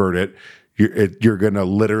upconvert it, you're going to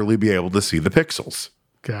literally be able to see the pixels.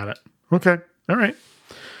 Got it. Okay. All right.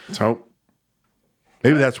 So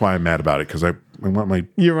maybe that's why I'm mad about it, because I want my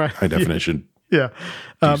You're right. high definition Yeah.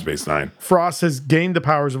 Deep Space Nine. Frost has gained the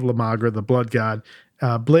powers of Lamagra, the blood god.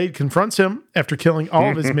 Blade confronts him after killing all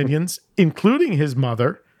of his minions, including his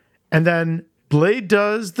mother. And then Blade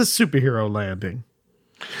does the superhero landing.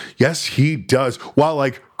 Yes, he does. While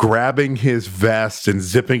like grabbing his vest and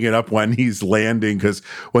zipping it up when he's landing, because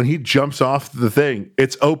when he jumps off the thing,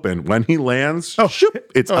 it's open. When he lands,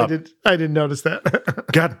 it's up. I didn't notice that.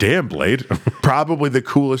 God damn, Blade. Probably the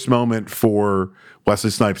coolest moment for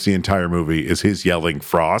Wesley Snipes the entire movie is his yelling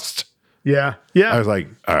Frost. Yeah. Yeah. I was like,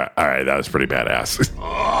 all right, that was pretty badass.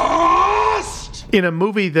 In a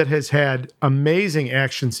movie that has had amazing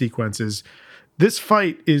action sequences, this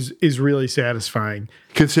fight is really satisfying.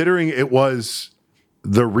 Considering it was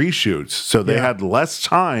the reshoots, so they had less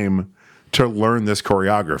time to learn this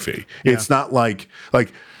choreography. Yeah. It's not like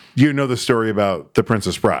you know the story about The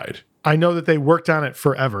Princess Bride. I know that they worked on it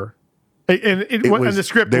forever. And the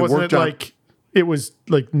script wasn't it was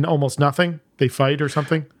like almost nothing. They fight or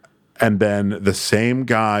something. And then the same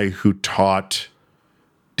guy who taught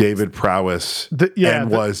David Prowess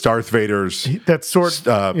was Darth Vader's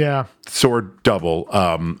sword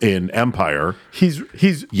double in Empire.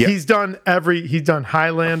 He's done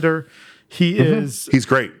Highlander. He's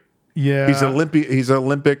great. Yeah. He's an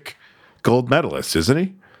Olympic gold medalist, isn't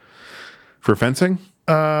he? For fencing?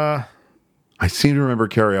 I seem to remember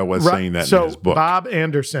Carrie was saying that in his book. Bob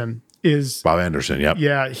Anderson, yep.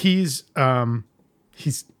 Yeah, he's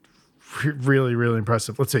really, really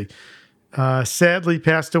impressive. Let's see. Sadly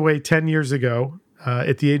passed away 10 years ago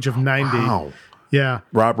at the age of 90. Wow. Yeah.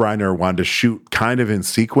 Rob Reiner wanted to shoot kind of in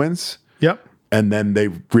sequence. Yep. And then they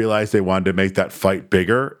realized they wanted to make that fight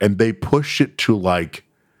bigger, and they pushed it to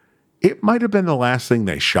it might have been the last thing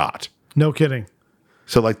they shot. No kidding.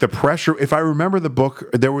 So the pressure, if I remember the book,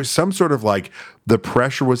 there was some sort of the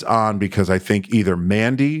pressure was on because I think either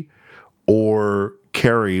Mandy or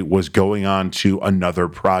Carrie was going on to another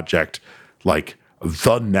project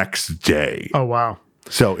the next day. Oh, wow.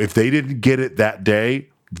 So if they didn't get it that day,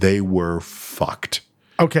 they were fucked.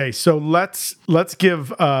 Okay, so let's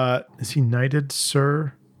give is he knighted,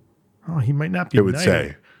 sir? Oh, he might not be. It would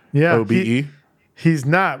say. Yeah. OBE? He's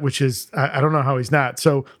not, which is I don't know how he's not.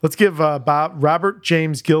 So let's give Robert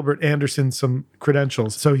James Gilbert Anderson some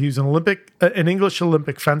credentials. So he's an English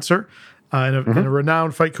Olympic fencer and a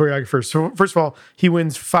renowned fight choreographer. So first of all, he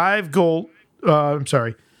wins 5 gold.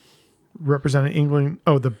 Representing England.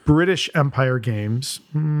 Oh, the British Empire Games.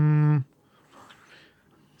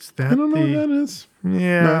 Is that I don't know what that is.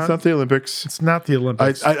 Yeah, no, it's not the Olympics. It's not the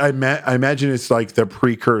Olympics. I imagine it's the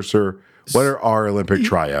precursor. What are our Olympic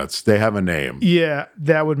tryouts? They have a name. Yeah,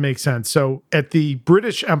 that would make sense. So at the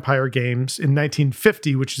British Empire Games in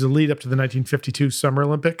 1950, which is a lead up to the 1952 Summer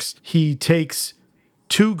Olympics, he takes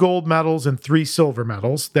 2 gold medals and 3 silver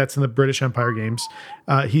medals. That's in the British Empire Games.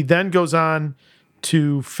 He then goes on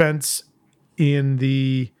to fence in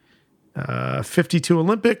the 52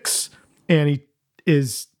 Olympics, and he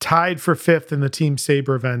is tied for 5th in the team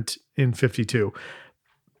saber event in 52.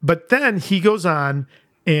 But then he goes on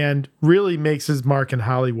and really makes his mark in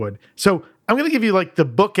Hollywood. So I'm going to give you the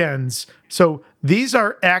bookends. So these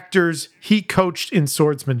are actors he coached in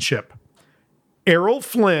swordsmanship. Errol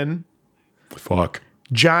Flynn. Fuck.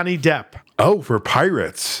 Johnny Depp. Oh, for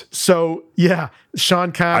Pirates. So, yeah,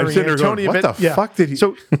 Sean Connery. What the fuck did he...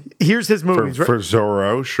 So, here's his movies. For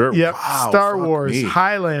Zorro, sure. Yep. Wow, Star Wars, me.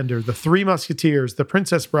 Highlander, The Three Musketeers, The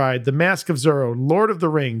Princess Bride, The Mask of Zorro, Lord of the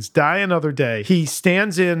Rings, Die Another Day. He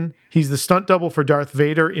stands in... He's the stunt double for Darth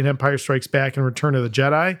Vader in Empire Strikes Back and Return of the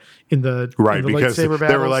Jedi in the because lightsaber battles.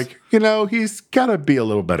 They were like, he's got to be a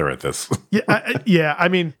little better at this. Yeah, I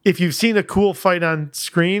mean, if you've seen a cool fight on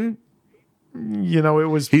screen... it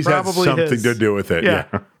was He's probably had something to do with it.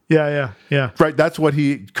 Yeah. Right. That's what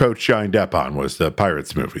he coached Johnny Depp on, was the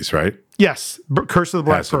Pirates movies, right? Yes. Curse of the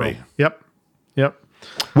Black Has to Pearl. be. Yep.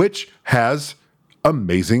 Which has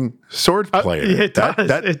amazing sword player. It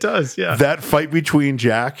does. Yeah. That fight between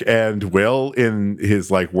Jack and Will in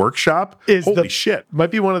his workshop is holy shit.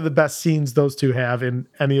 Might be one of the best scenes those two have in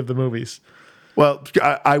any of the movies. Well,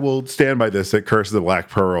 I will stand by this, that Curse of the Black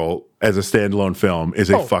Pearl as a standalone film is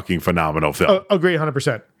a fucking phenomenal film. Agree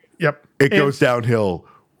 100%. Yep. It goes downhill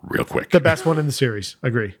real quick. The best one in the series.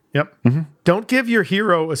 Agree. Yep. Mm-hmm. Don't give your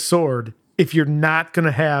hero a sword if you're not going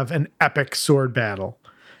to have an epic sword battle.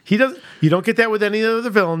 He doesn't. You don't get that with any of the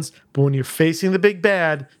villains. But when you're facing the big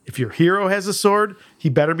bad, if your hero has a sword, he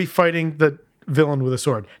better be fighting the villain with a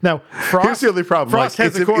sword. Now, Frost. Here's the only problem. Frost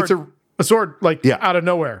has a sword out of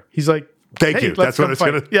nowhere. He's like, Thank hey, you. That's what it's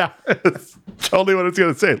going to. Yeah. That's totally what it's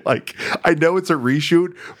going to say. Like, I know it's a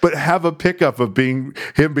reshoot, but have a pickup of him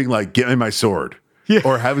being like, "Get me my sword." Yeah.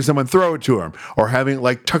 Or having someone throw it to him, or having it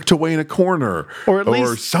like tucked away in a corner, or at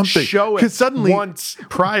least something. Show it suddenly once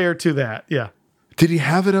prior to that. Yeah. Did he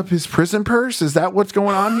have it up his prison purse? Is that what's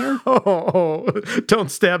going on here? Oh,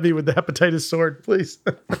 don't stab me with the hepatitis sword, please.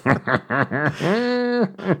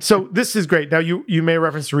 So this is great. Now you may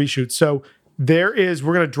reference the reshoot. So we're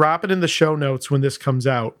going to drop it in the show notes when this comes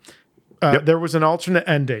out. There was an alternate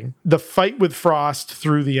ending. The fight with Frost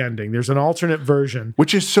through the ending. There's an alternate version.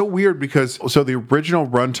 Which is so weird because, so the original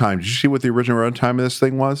runtime, did you see what the original runtime of this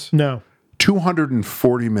thing was? No.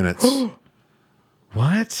 240 minutes.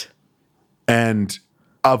 What? And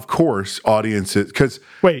of course, audiences, because.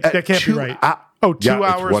 Wait, that can't be right. 2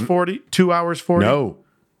 hours 40? 2 hours 40?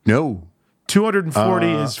 No. 240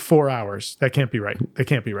 is 4 hours. That can't be right.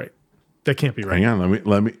 Hang on,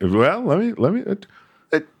 let me.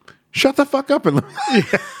 Shut the fuck up and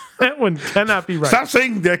that one cannot be right. Stop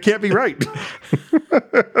saying that can't be right.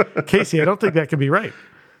 Casey, I don't think that can be right.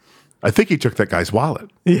 I think he took that guy's wallet.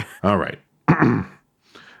 Yeah. All right.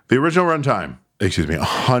 The original runtime,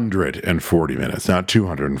 140 minutes, not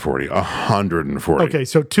 240, 140. Okay,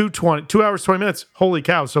 so 2 hours, 20 minutes. Holy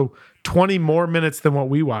cow. So 20 more minutes than what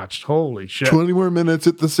we watched. Holy shit. 20 more minutes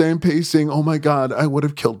at the same pacing. Oh my God, I would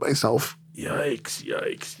have killed myself. Yikes.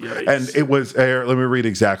 And it was, let me read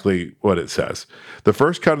exactly what it says. The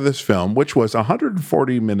first cut of this film, which was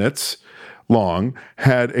 140 minutes long,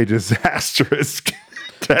 had a disastrous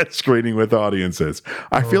test screening with audiences.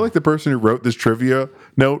 I feel like the person who wrote this trivia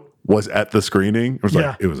note was at the screening. It was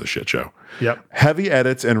it was a shit show. Yep. Heavy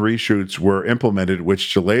edits and reshoots were implemented,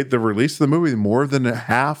 which delayed the release of the movie more than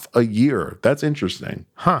half a year. That's interesting.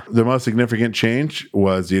 Huh. The most significant change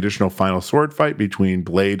was the additional final sword fight between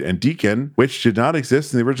Blade and Deacon, which did not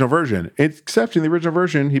exist in the original version. Except in the original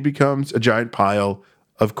version, he becomes a giant pile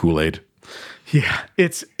of Kool-Aid. Yeah,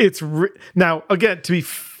 now again to be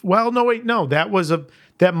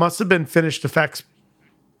that must have been finished effects.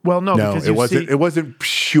 Well, no, because it wasn't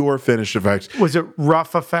pure finished effects. Was it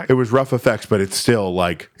rough effects? It was rough effects, but it's still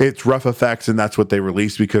like it's rough effects, and that's what they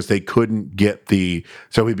released because they couldn't get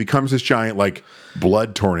so he becomes this giant like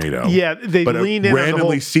blood tornado. Yeah, they lean in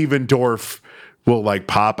randomly. Steven Dorff will like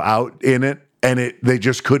pop out in it. And they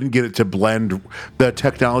just couldn't get it to blend. The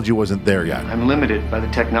technology wasn't there yet. I'm limited by the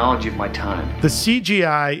technology of my time. The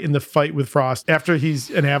CGI in the fight with Frost, after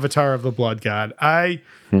he's an avatar of the Blood God, I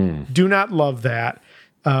do not love that.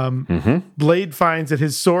 Blade finds that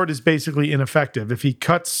his sword is basically ineffective. If he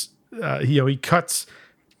cuts, he cuts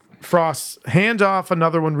Frost's hand off,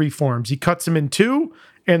 another one reforms. He cuts him in two,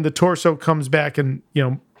 and the torso comes back and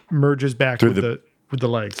merges back with the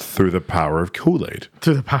legs. Through the power of Kool-Aid.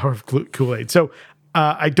 So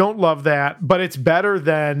I don't love that, but it's better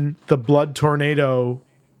than the blood tornado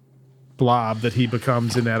blob that he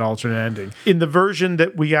becomes in that alternate ending. In the version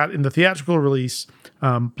that we got in the theatrical release,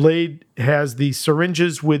 Blade has the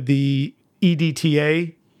syringes with the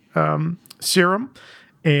EDTA serum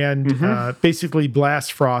and basically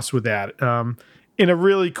blasts Frost with that in a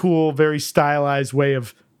really cool, very stylized way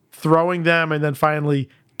of throwing them and then finally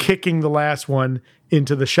kicking the last one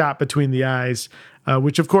into the shot between the eyes,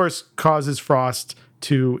 which of course causes Frost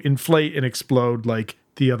to inflate and explode like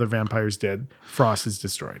the other vampires did. Frost is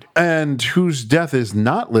destroyed. And whose death is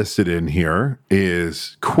not listed in here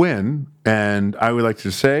is Quinn. And I would like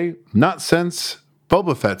to say, not since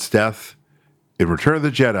Boba Fett's death in Return of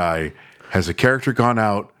the Jedi has a character gone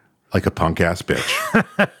out like a punk ass bitch.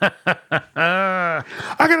 I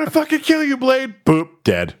gotta fucking kill you, Blade. Boop,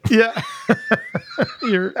 dead. Yeah.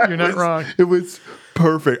 You're not wrong. It was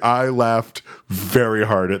perfect. I laughed very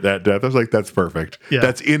hard at that death. I was like, that's perfect. Yeah.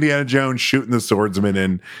 That's Indiana Jones shooting the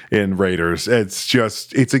swordsman in Raiders. It's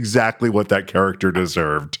exactly what that character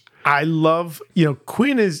deserved. I love,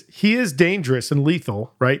 Quinn is dangerous and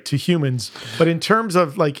lethal, right, to humans. But in terms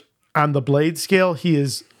of like on the Blade scale, he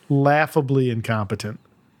is laughably incompetent.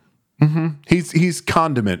 Mm-hmm. He's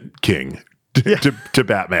condiment king to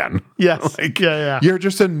Batman. Yes. You're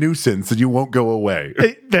just a nuisance and you won't go away.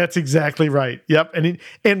 That's exactly right. Yep.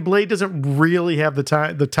 And Blade doesn't really have the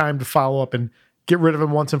time to follow up and get rid of him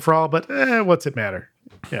once and for all, but what's it matter?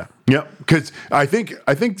 Yeah. Yep. Because I think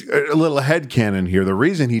a little headcanon here. The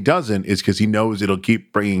reason he doesn't is because he knows it'll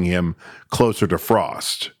keep bringing him closer to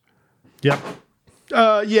Frost. Yep.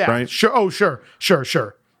 Yeah. Right? Sure. Oh, sure.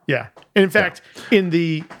 Yeah. And in fact, in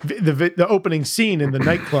the opening scene in the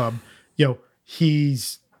nightclub, he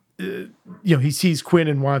sees Quinn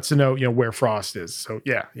and wants to know, where Frost is. So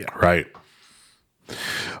yeah. Right.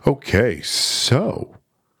 Okay, so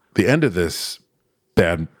the end of this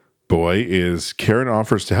bad boy is Karen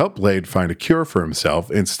offers to help Blade find a cure for himself.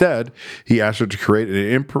 Instead, he asks her to create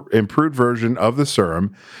an improved version of the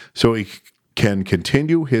serum so he can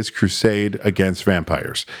continue his crusade against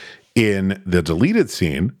vampires. In the deleted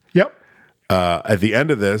scene, at the end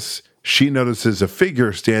of this, she notices a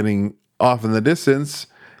figure standing off in the distance.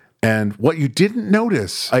 And what you didn't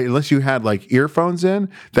notice, unless you had like earphones in,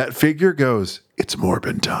 that figure goes, "It's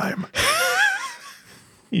Morbin time."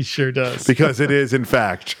 He sure does. Because it is, in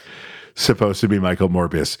fact, supposed to be Michael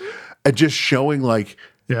Morbius. And just showing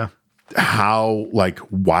how like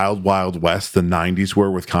Wild West the 90s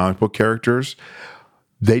were with comic book characters.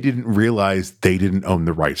 They didn't realize they didn't own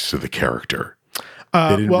the rights to the character.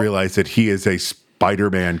 They didn't realize that he is a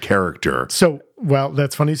Spider-Man character. So,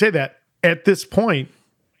 that's funny you say that. At this point,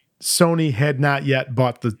 Sony had not yet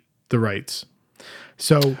bought the rights.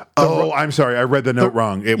 So, I'm sorry, I read the note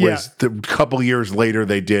wrong. It was a couple years later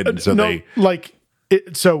they did, and so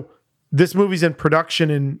so this movie's in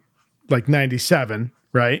production in like 97,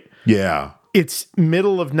 right? Yeah. It's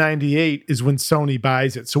middle of 98 is when Sony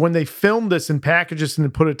buys it. So when they filmed this and packaged this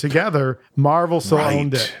and put it together, Marvel still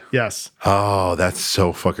owned it. Yes. Oh, that's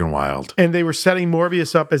so fucking wild. And they were setting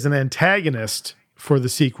Morbius up as an antagonist for the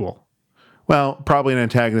sequel. Well, probably an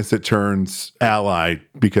antagonist that turns ally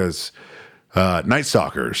because Night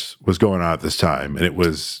Stalkers was going on at this time. And it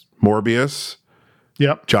was Morbius.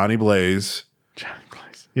 Yep. Johnny Blaze.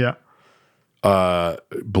 Yeah.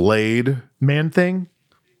 Blade. Man-Thing.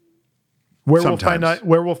 Werewolf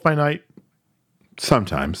by Night.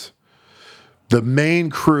 Sometimes. The main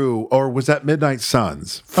crew, or was that Midnight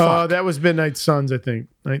Suns? That was Midnight Suns, I think.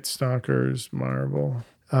 Night Stalkers, Marvel.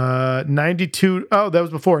 92. Oh, that was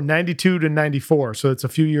before 92 to 94. So it's a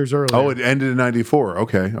few years earlier. Oh, it ended in 94.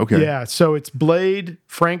 Okay. Yeah. So it's Blade,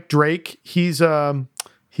 Frank Drake. He's a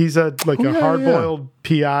hard-boiled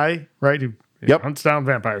PI, right? Who hunts down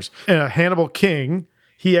vampires. Hannibal King.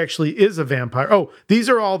 He actually is a vampire. Oh, these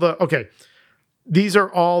are all the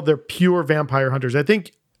pure vampire hunters. I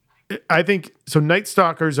think so. Night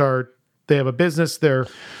Stalkers they have a business. They're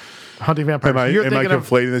hunting vampires. Am I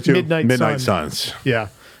conflating the two? Midnight Suns. Yeah.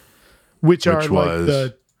 Which are like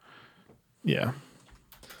the... Yeah.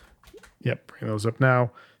 Yep, bring those up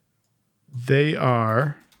now. They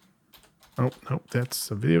are... Oh, no,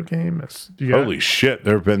 that's a video game. Holy shit,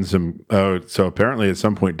 there have been some... so apparently at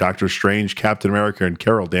some point, Doctor Strange, Captain America, and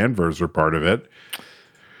Carol Danvers were part of it.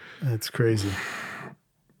 That's crazy.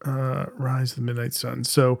 Rise of the Midnight Sun.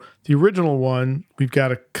 So the original one, we've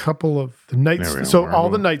got a couple of the Nights. So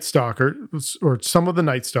all the Night Stalkers, or some of the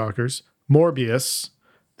Night Stalkers, Morbius,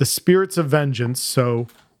 the Spirits of Vengeance. So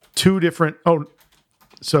two different.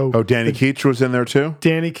 Danny Ketch was in there too.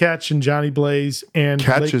 Danny Ketch and Johnny Blaze and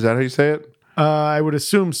Ketch. Is that how you say it? I would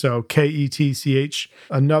assume so. Ketch.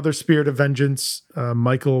 Another Spirit of Vengeance,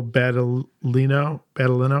 Michael Badalino,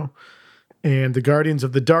 and the Guardians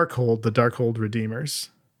of the Darkhold, the Darkhold Redeemers.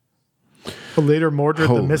 But later, Mordred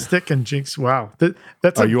the Mystic and Jinx. Wow,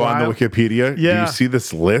 that's. Are you on the Wikipedia? Yeah. Do you see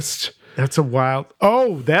this list? That's a wild.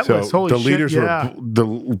 Oh, that list. Holy shit! The leaders were the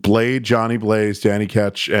Blade, Johnny Blaze, Danny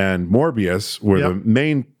Ketch, and Morbius were the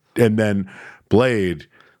main, and then Blade,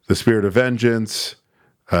 the Spirit of Vengeance,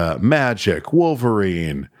 Magic,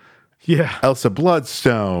 Wolverine. Yeah. Elsa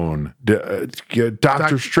Bloodstone,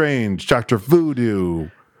 Doctor Strange, Dr. Voodoo.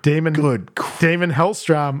 Damon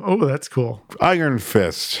Hellstrom. Oh, that's cool. Iron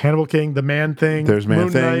Fist. Hannibal King, the Man-Thing. There's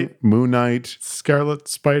Man-Thing, Moon Knight. Scarlet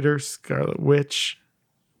Spider, Scarlet Witch,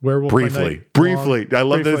 Werewolf Briefly. I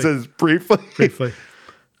love that it says briefly.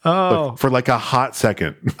 Oh. Look, for like a hot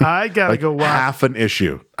second. I got to go watch. Half an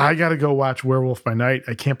issue. I got to go watch Werewolf by Night.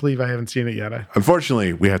 I can't believe I haven't seen it yet.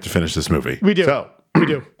 Unfortunately, we have to finish this movie. We do.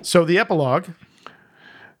 So the epilogue.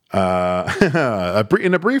 In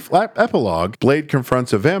a brief epilogue, Blade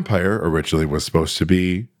confronts a vampire. Originally was supposed to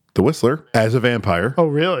be the Whistler as a vampire. Oh,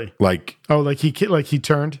 really? Like he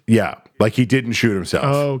turned? Yeah, like he didn't shoot himself.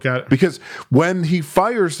 Oh, got it. Because when he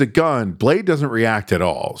fires the gun, Blade doesn't react at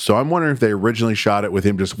all. So I'm wondering if they originally shot it with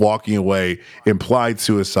him just walking away, implied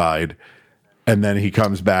suicide, and then he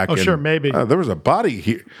comes back. Oh, sure, maybe. There was a body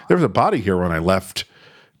here. There was a body here when I left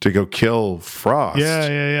to go kill Frost.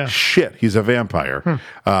 Yeah. Shit, he's a vampire.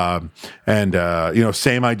 Same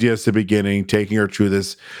idea as the beginning, taking her to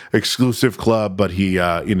this exclusive club, but he,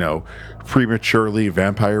 prematurely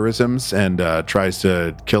vampirisms and tries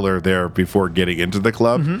to kill her there before getting into the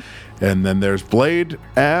club. Mm-hmm. And then there's Blade,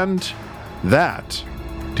 and that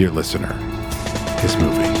dear listener, his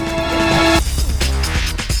movie.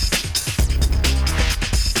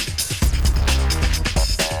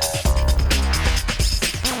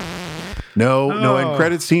 No end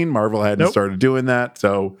credit scene. Marvel hadn't started doing that,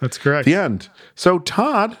 so that's correct. The end. So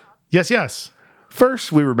Todd, yes.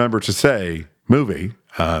 First, we remember to say movie.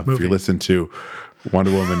 If you listen to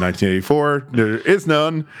Wonder Woman 1984, there is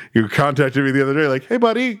none. You contacted me the other day, like, "Hey,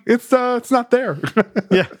 buddy, it's not there."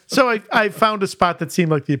 Yeah. So I found a spot that seemed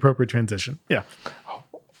like the appropriate transition. Yeah.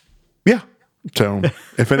 Yeah. So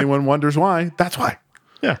if anyone wonders why, that's why.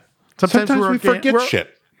 Yeah. Sometimes we forget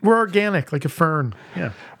shit. We're organic, like a fern.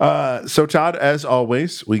 Yeah. So Todd, as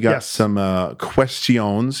always, we got some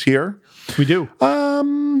questions here. We do.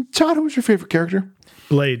 Todd, who was your favorite character?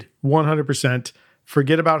 Blade, 100%.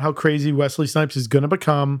 Forget about how crazy Wesley Snipes is going to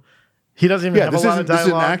become. He doesn't even have a lot of dialogue. This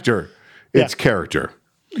is an actor. It's character.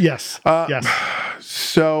 Yes. Yes.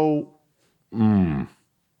 So, mine's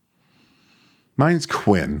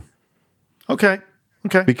Quinn. Okay.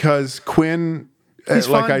 Because Quinn, he's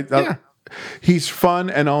fun. He's fun,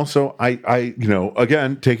 and also I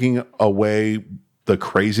again, taking away the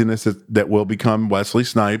craziness that will become Wesley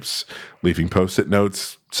Snipes, leaving post-it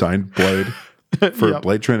notes signed Blade for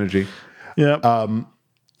Blade Trilogy. Yeah.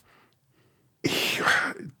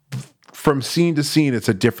 From scene to scene, it's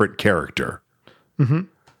a different character. Mm-hmm.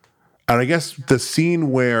 And I guess the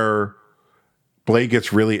scene where Blade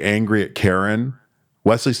gets really angry at Karen,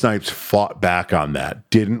 Wesley Snipes fought back on that,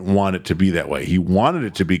 didn't want it to be that way. He wanted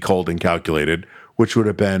it to be cold and calculated, which would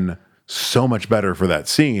have been so much better for that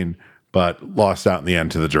scene, but lost out in the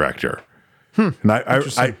end to the director. And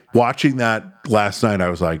I watching that last night, I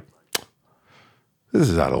was like, this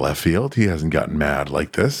is out of left field. He hasn't gotten mad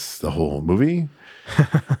like this the whole movie.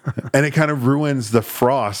 And it kind of ruins the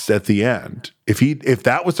frost at the end. If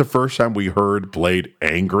that was the first time we heard Blade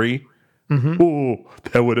angry,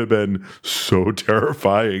 that would have been so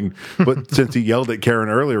terrifying. But since he yelled at Karen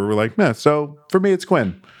earlier, we're like, nah. So for me, it's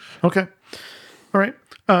Quinn. Okay. All right.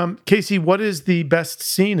 Casey, what is the best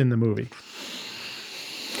scene in the movie?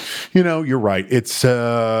 You're right. It's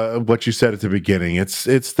what you said at the beginning. It's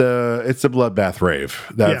the bloodbath rave.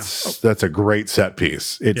 That's a great set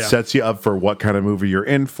piece. It sets you up for what kind of movie you're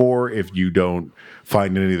in for. If you don't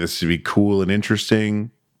find any of this to be cool and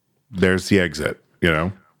interesting, there's the exit.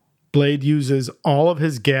 Blade uses all of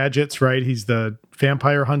his gadgets. Right, he's the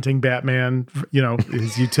vampire hunting Batman.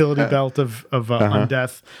 His utility belt of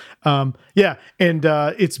undeath. And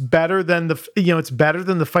it's better than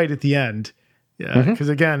the fight at the end. Yeah, because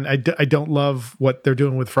again, I don't love what they're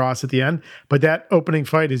doing with Frost at the end, but that opening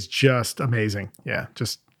fight is just amazing. Yeah,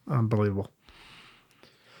 just unbelievable.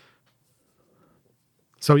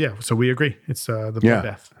 So we agree. It's the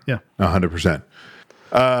bloodbath. Yeah, 100%.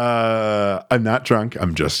 I'm not drunk.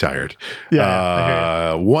 I'm just tired.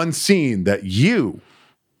 Yeah. One scene that you,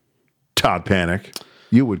 Todd Panic,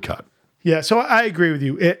 you would cut. Yeah, so I agree with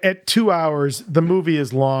you. At 2 hours, the movie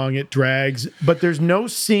is long, it drags, but there's no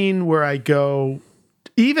scene where I go,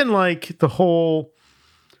 even like the whole,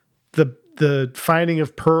 the finding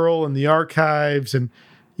of Pearl and the archives and,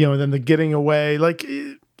 then the getting away, like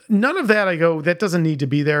none of that I go, that doesn't need to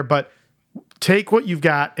be there, but take what you've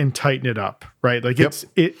got and tighten it up, right? Like it's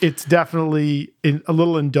definitely a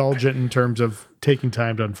little indulgent in terms of taking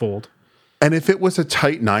time to unfold. And if it was a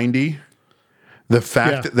tight 90... the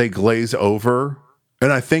fact that they glaze over,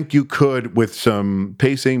 and I think you could, with some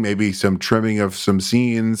pacing, maybe some trimming of some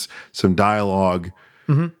scenes, some dialogue.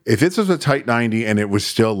 Mm-hmm. If this was a tight 90 and it was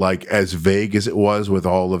still like as vague as it was with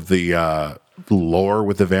all of the lore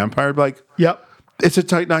with the vampire, it's a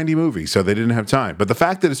tight 90 movie, so they didn't have time. But the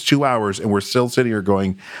fact that it's 2 hours and we're still sitting here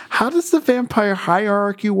going, how does the vampire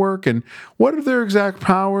hierarchy work? And what are their exact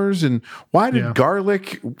powers? And why did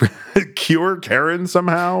garlic cure Karen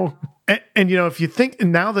somehow? And if you think,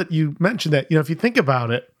 now that you mentioned that, if you think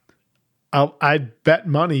about it, I'd bet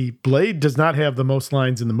money Blade does not have the most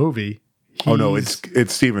lines in the movie.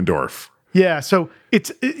 It's Stephen Dorff. Yeah, so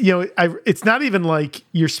it's not even like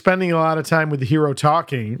you're spending a lot of time with the hero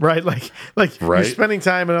talking, right? Like you're spending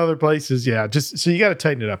time in other places. Yeah, just so you got to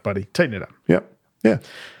tighten it up, buddy. Tighten it up. Yep. Yeah.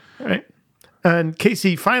 All right. And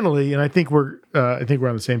Casey, finally, and I think we're on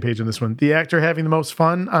the same page on this one. The actor having the most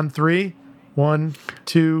fun on 3. 1,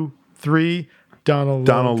 2, 3.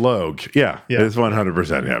 Donald Logue. Yeah. It's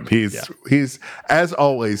 100% him. He's as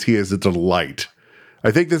always, he is a delight. I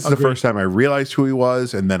think this is the first time I realized who he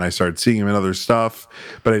was, and then I started seeing him in other stuff,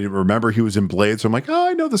 but I didn't remember he was in Blade, so I'm like,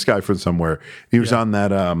 I know this guy from somewhere. He was on that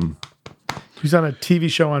he was on a TV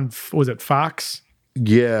show on, was it Fox?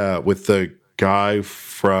 Yeah, with the guy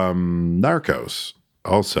from Narcos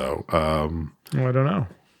also. I don't know.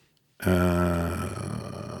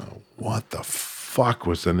 What the fuck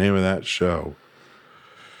was the name of that show?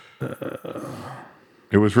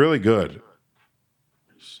 It was really good.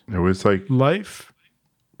 It was like Life?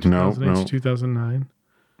 no. 2009.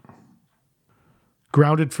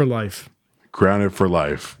 Grounded for Life. Grounded for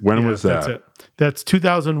Life. When was that? That's it. That's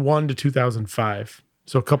 2001 to 2005.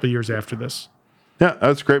 So a couple years after this. Yeah, that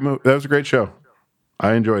was a great movie. That was a great show.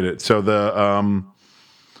 I enjoyed it. So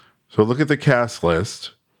so look at the cast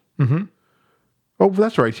list. Mm-hmm. Oh,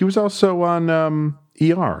 that's right. He was also on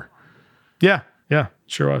ER. Yeah,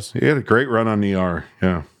 sure was. He had a great run on ER.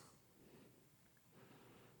 Yeah.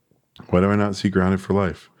 Why do I not see Grounded for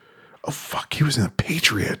Life? Oh, fuck. He was in The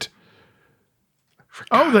Patriot.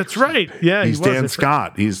 Oh, that's right. Yeah, He's Dan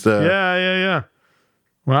Scott. He's the... Yeah.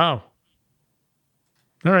 Wow.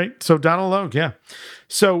 All right. So Donald Logue, yeah.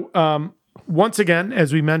 So once again,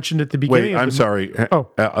 as we mentioned at the beginning... Wait, I'm sorry. Oh.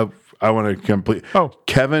 I want to complete... Oh.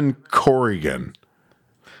 Kevin Corrigan.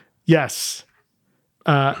 Yes.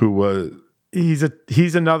 Who was...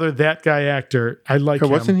 He's another that guy actor. I like him.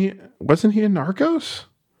 Wasn't he in Narcos?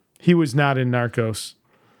 He was not in Narcos.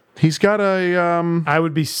 He's got a... I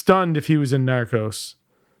would be stunned if he was in Narcos.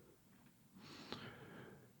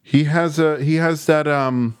 He has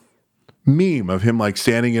that meme of him like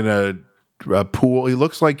standing in a pool. He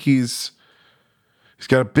looks like he's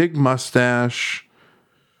got a big mustache.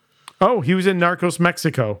 Oh, he was in Narcos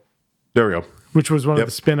Mexico. There we go. Which was one of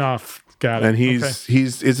the spin-off. Got it. And he's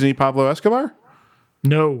isn't he Pablo Escobar?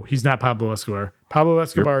 No, he's not Pablo Escobar. Pablo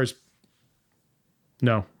Escobar is...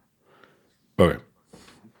 No. Okay.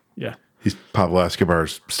 Yeah. He's Pablo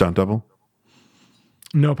Escobar's stunt double?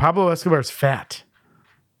 No, Pablo Escobar's fat.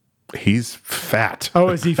 He's fat. Oh,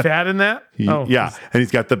 is he fat in that? Yeah. And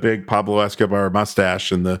he's got the big Pablo Escobar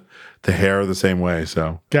mustache and the hair the same way.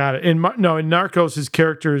 So got it. In Narcos, his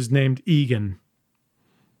character is named Egan.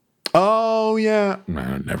 Oh yeah. No,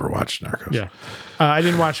 I never watched Narcos. Yeah. I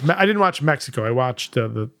didn't watch Mexico. I watched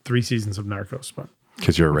the 3 seasons of Narcos, but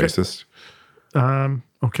because you're a racist.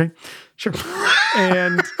 Okay. Sure.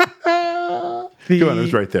 And Go on, it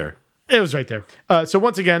was right there. It was right there. So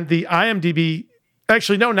once again, the IMDb...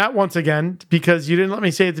 Actually, no, not once again, because you didn't let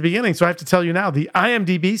me say at the beginning, so I have to tell you now. The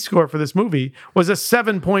IMDb score for this movie was a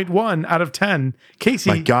 7.1 out of 10. Casey,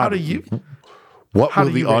 my God. how do you... What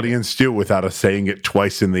will the audience do without us saying it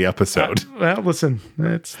twice in the episode? Well, listen,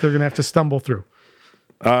 they're going to have to stumble through.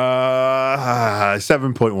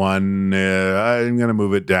 7.1. I'm going to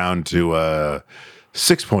move it down to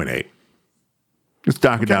 6.8. Just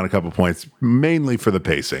knock it down a couple points, mainly for the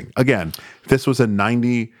pacing. Again, if this was a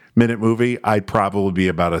 90-minute movie, I'd probably be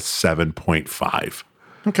about a 7.5.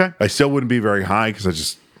 Okay. I still wouldn't be very high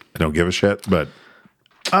because I don't give a shit, but...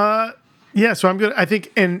 Yeah, so I'm good. I think,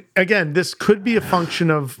 and again, this could be a function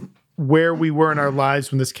of where we were in our lives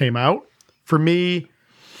when this came out. For me,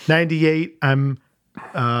 98, I'm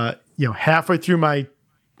halfway through my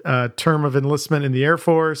term of enlistment in the Air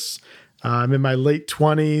Force. I'm in my late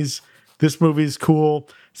 20s. This movie is cool.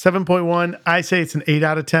 7.1, I say it's an 8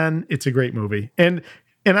 out of 10. It's a great movie. And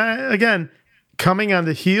I, again, coming on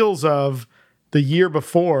the heels of the year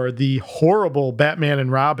before, the horrible Batman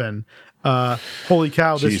and Robin, holy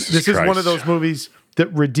cow, this is one of those movies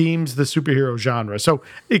that redeems the superhero genre. So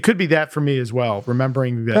it could be that for me as well,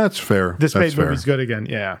 remembering that that's fair. This made movies good again.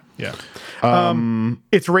 Yeah.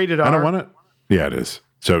 It's rated R. I don't want it. Yeah, it is.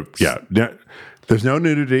 So, yeah, there's no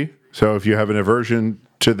nudity. So if you have an aversion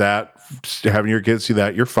to that, having your kids see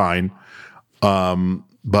that, you're fine.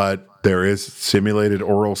 But there is simulated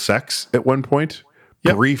oral sex at one point,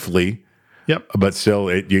 briefly. Yep. But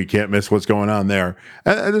still, you can't miss what's going on there.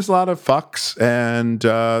 And there's a lot of fucks, and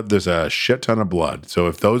there's a shit ton of blood. So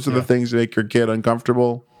if those are the things that make your kid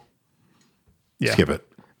uncomfortable, skip it.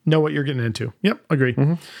 Know what you're getting into. Yep, agree.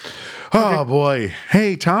 Mm-hmm. Oh, boy.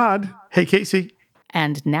 Hey, Todd. Hey, Casey.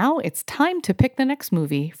 And now it's time to pick the next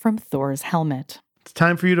movie from Thor's helmet. It's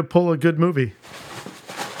time for you to pull a good movie.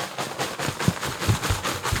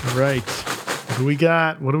 All right. What do we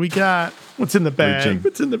got? What's in the bag?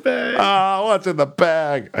 What's in the bag? Oh, what's in the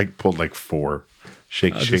bag? I pulled like 4.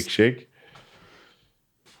 Shake.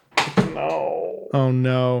 No. Oh,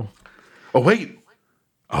 no. Oh, wait.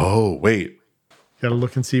 Got to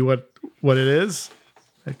look and see what it is.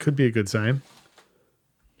 That could be a good sign.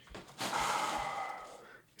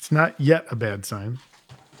 It's not yet a bad sign.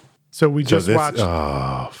 So we just watched.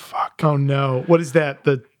 Oh, fuck. Oh, no. What is that?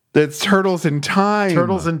 That's Turtles in Time.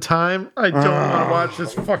 Turtles in Time? I don't want to watch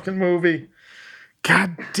this fucking movie.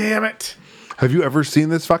 God damn it. Have you ever seen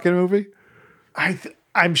this fucking movie?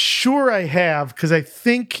 I'm sure I have, because I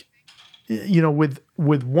think, with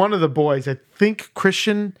one of the boys, I think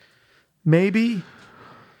Christian, maybe.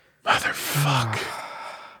 Motherfuck.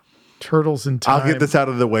 Turtles in Time. I'll get this out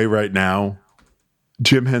of the way right now.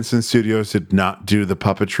 Jim Henson Studios did not do the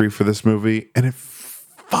puppetry for this movie, and it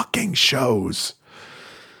fucking shows.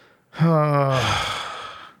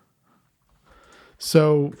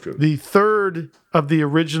 So the third of the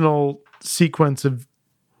original sequence of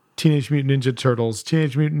Teenage Mutant Ninja Turtles,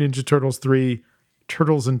 Teenage Mutant Ninja Turtles 3,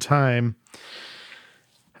 Turtles in Time.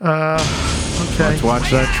 Okay. Let's watch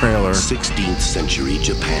that trailer. 16th century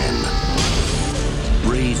Japan.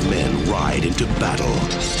 Brave men ride into battle,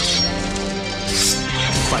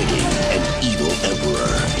 fighting an evil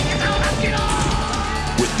emperor.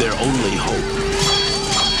 With their only hope,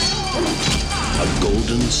 a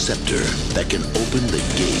golden scepter that can open the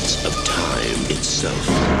gates of time itself.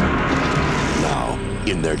 Now,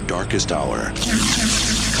 in their darkest hour,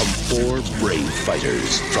 come 4 brave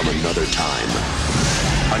fighters from another time,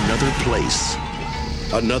 another place,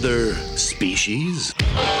 another species.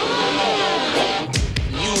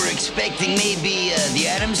 You were expecting maybe the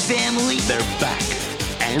Addams Family? They're back,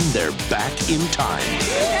 and they're back in time.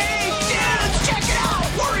 Hey, dudes, check it out!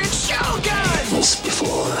 We're in Shogun! Once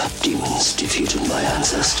before, demons defeated my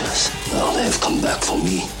ancestors. Now they have come back for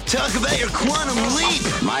me. Talk about your quantum leap!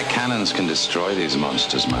 My cannons can destroy these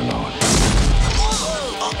monsters, my lord.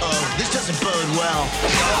 Uh-oh, this doesn't bode well.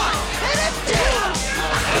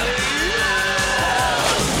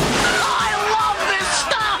 I love this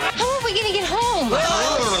stuff! How are we gonna get home?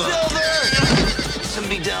 Silver!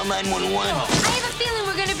 Somebody dial 911. I have a feeling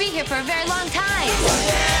we're gonna be here for a very long time.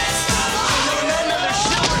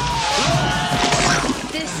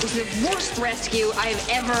 This is the worst rescue I've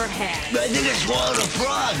ever had. I think I swallowed a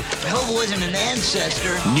frog. I hope it wasn't an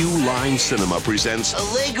ancestor. New Line Cinema presents A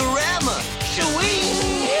Legorama.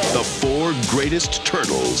 Sweet! The 4 greatest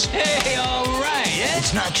turtles Hey, all right.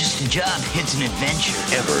 It's not just a job, it's an adventure.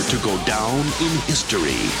 ever to go down in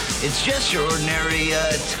history. It's just your ordinary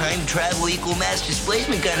time travel equal mass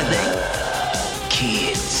displacement kind of thing.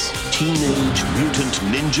 Kids. Teenage Mutant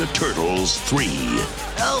Ninja Turtles 3.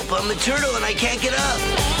 Help, I'm a turtle and I can't get up.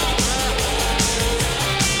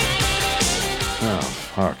 Oh,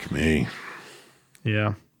 fuck me.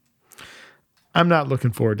 Yeah. I'm not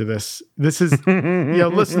looking forward to this. This is,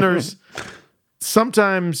 listeners,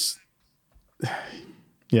 sometimes,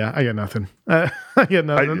 I got nothing. I got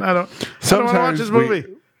nothing. I don't want to watch this movie.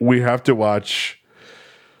 We have to watch.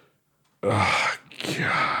 Oh,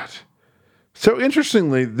 God. So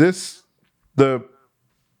interestingly, the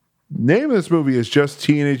name of this movie is just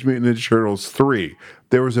Teenage Mutant Ninja Turtles 3.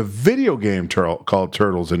 There was a video game called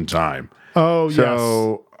Turtles in Time. Oh,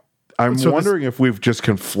 so yes. I'm wondering if we've just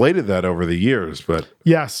conflated that over the years, but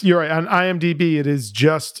yes, you're right. On IMDb, it is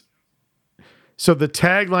just so the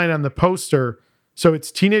tagline on the poster. So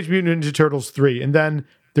it's Teenage Mutant Ninja Turtles 3, and then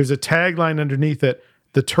there's a tagline underneath it: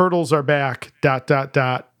 "The Turtles are back. ...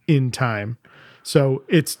 in time." So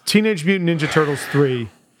it's Teenage Mutant Ninja Turtles 3.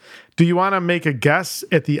 Do you want to make a guess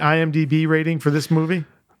at the IMDb rating for this movie?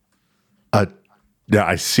 Yeah,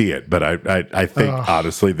 I see it, but I think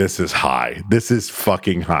honestly, this is high. This is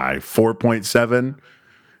fucking high. 4.7.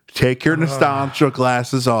 Take your nostalgia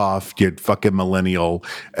glasses off, you fucking millennial,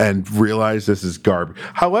 and realize this is garbage.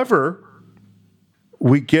 However,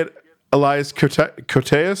 we get Elias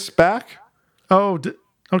Koteas back. Oh,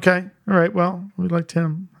 okay. All right. Well, we liked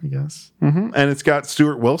him, I guess. Mm-hmm. And it's got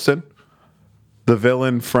Stuart Wilson, the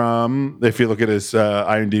villain from, if you look at his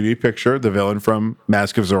IMDb picture, the villain from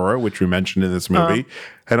Mask of Zorro, which we mentioned in this movie,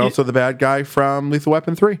 and also the bad guy from Lethal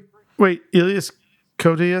Weapon 3. Wait, Elias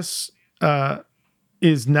Koteas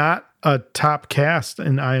is not a top cast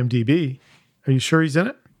in IMDb. Are you sure he's in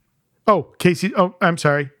it? Oh, Casey. Oh, I'm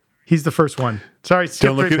sorry. He's the first one. Sorry,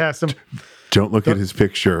 skipped right past him. Don't look at his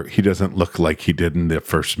picture. He doesn't look like he did in the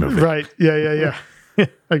first movie. Right. Yeah.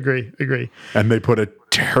 Agree. And they put a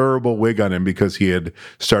terrible wig on him because he had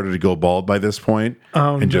started to go bald by this point.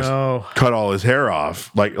 And just cut all his hair off.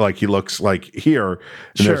 Like he looks like here.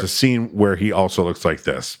 And there's a scene where he also looks like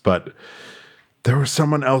this. But there was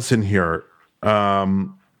someone else in here that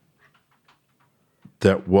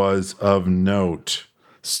was of note.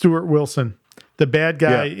 Stuart Wilson, the bad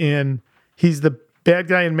guy he's the bad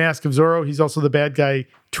guy in Mask of Zorro. He's also the bad guy,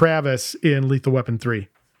 Travis, in Lethal Weapon 3.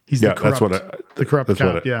 He's the corrupt, the corrupt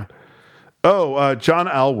cop. Oh, John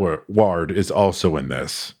Alward is also in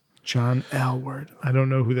this. John Alward. I don't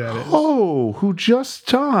know who that is. Oh, who just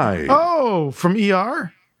died. Oh, from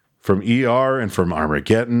ER? From ER and from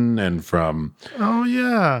Armageddon and from... Oh,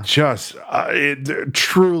 yeah. Just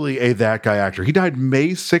truly a that guy actor. He died May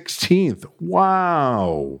 16th.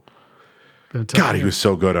 Wow. God, he was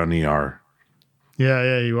so good on ER.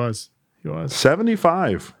 Yeah, he was.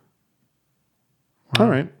 75. Wow.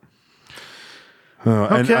 All right.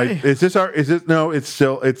 Okay. It's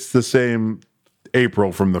the same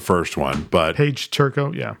April from the first one, but Paige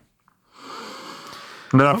Turco, yeah.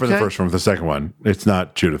 Not for the first one, for the second one. It's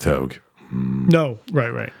not Judith Hogue. No,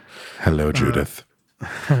 right. Hello, Judith.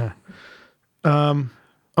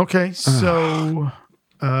 Okay, so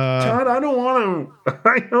Todd, I don't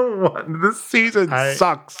want this season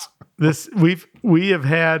sucks. We've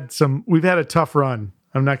had a tough run.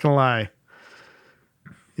 I'm not gonna lie.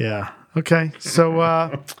 Yeah. Okay.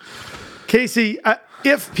 So Casey,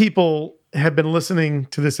 if people have been listening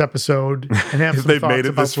to this episode and have some they've thoughts made it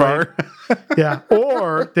about this far. yeah,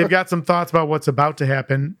 or they've got some thoughts about what's about to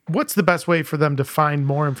happen, what's the best way for them to find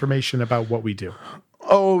more information about what we do?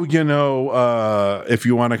 Oh, if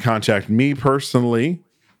you want to contact me personally,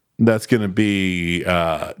 that's going to be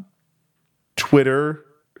Twitter,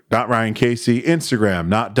 .Ryan Casey,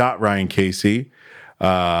 Instagram, .Ryan Casey.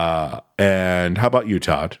 And how about you,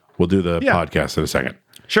 Todd? We'll do the podcast in a second.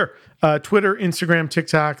 Sure. Twitter, Instagram,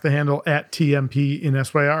 TikTok, the handle @TMP in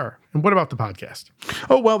SYR. And what about the podcast?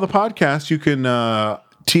 Oh, well, the podcast, you can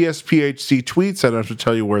TSPHC tweets. I don't have to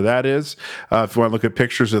tell you where that is. If you want to look at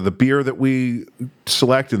pictures of the beer that we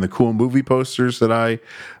select and the cool movie posters that I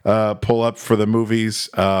pull up for the movies,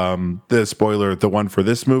 the one for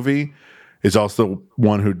this movie is also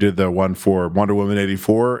one who did the one for Wonder Woman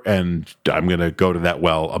 84, and I'm going to go to that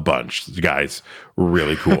well a bunch. The guy's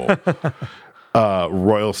really cool.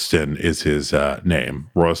 Royalston is his name.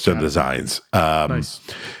 Royalston Designs. Nice.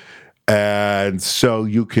 And so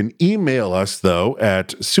you can email us, though, at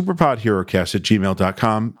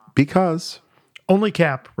superpodherocast@gmail.com because only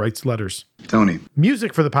Cap writes letters. Tony.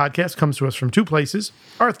 Music for the podcast comes to us from two places.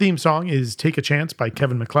 Our theme song is Take a Chance by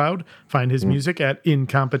Kevin MacLeod. Find his music at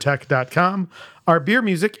incompetech.com. Our beer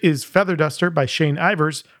music is Feather Duster by Shane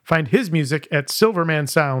Ivers. Find his music at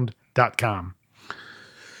silvermansound.com.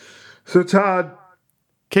 So, Todd,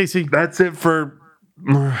 Casey, that's it for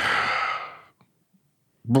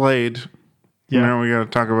Blade. Yeah. Now we got to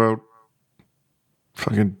talk about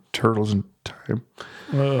fucking turtles in time.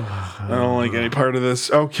 I don't like any part of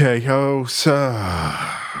this. Okay.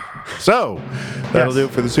 So that'll do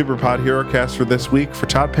it for the Super Pod Hero Cast for this week. For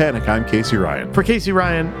Todd Panic, I'm Casey Ryan. For Casey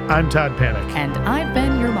Ryan, I'm Todd Panic. And I've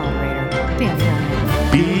been your moderator, Dan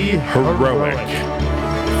Ryan. Be heroic.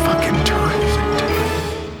 Fucking turtles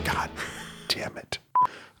in time. God damn it.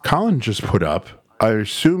 Colin just put up, I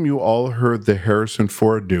assume you all heard the Harrison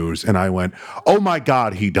Ford news, and I went, oh my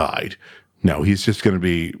God, he died. No, he's just going to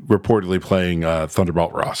be reportedly playing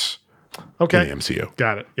Thunderbolt Ross in the MCU.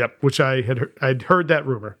 Got it. Yep. Which I'd heard that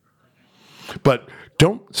rumor. But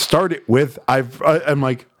don't start it with, I'm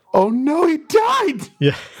like, oh no, he died.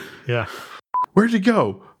 Yeah. Where'd he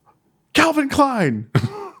go? Calvin Klein.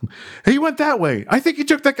 He went that way. I think he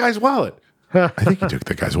took that guy's wallet.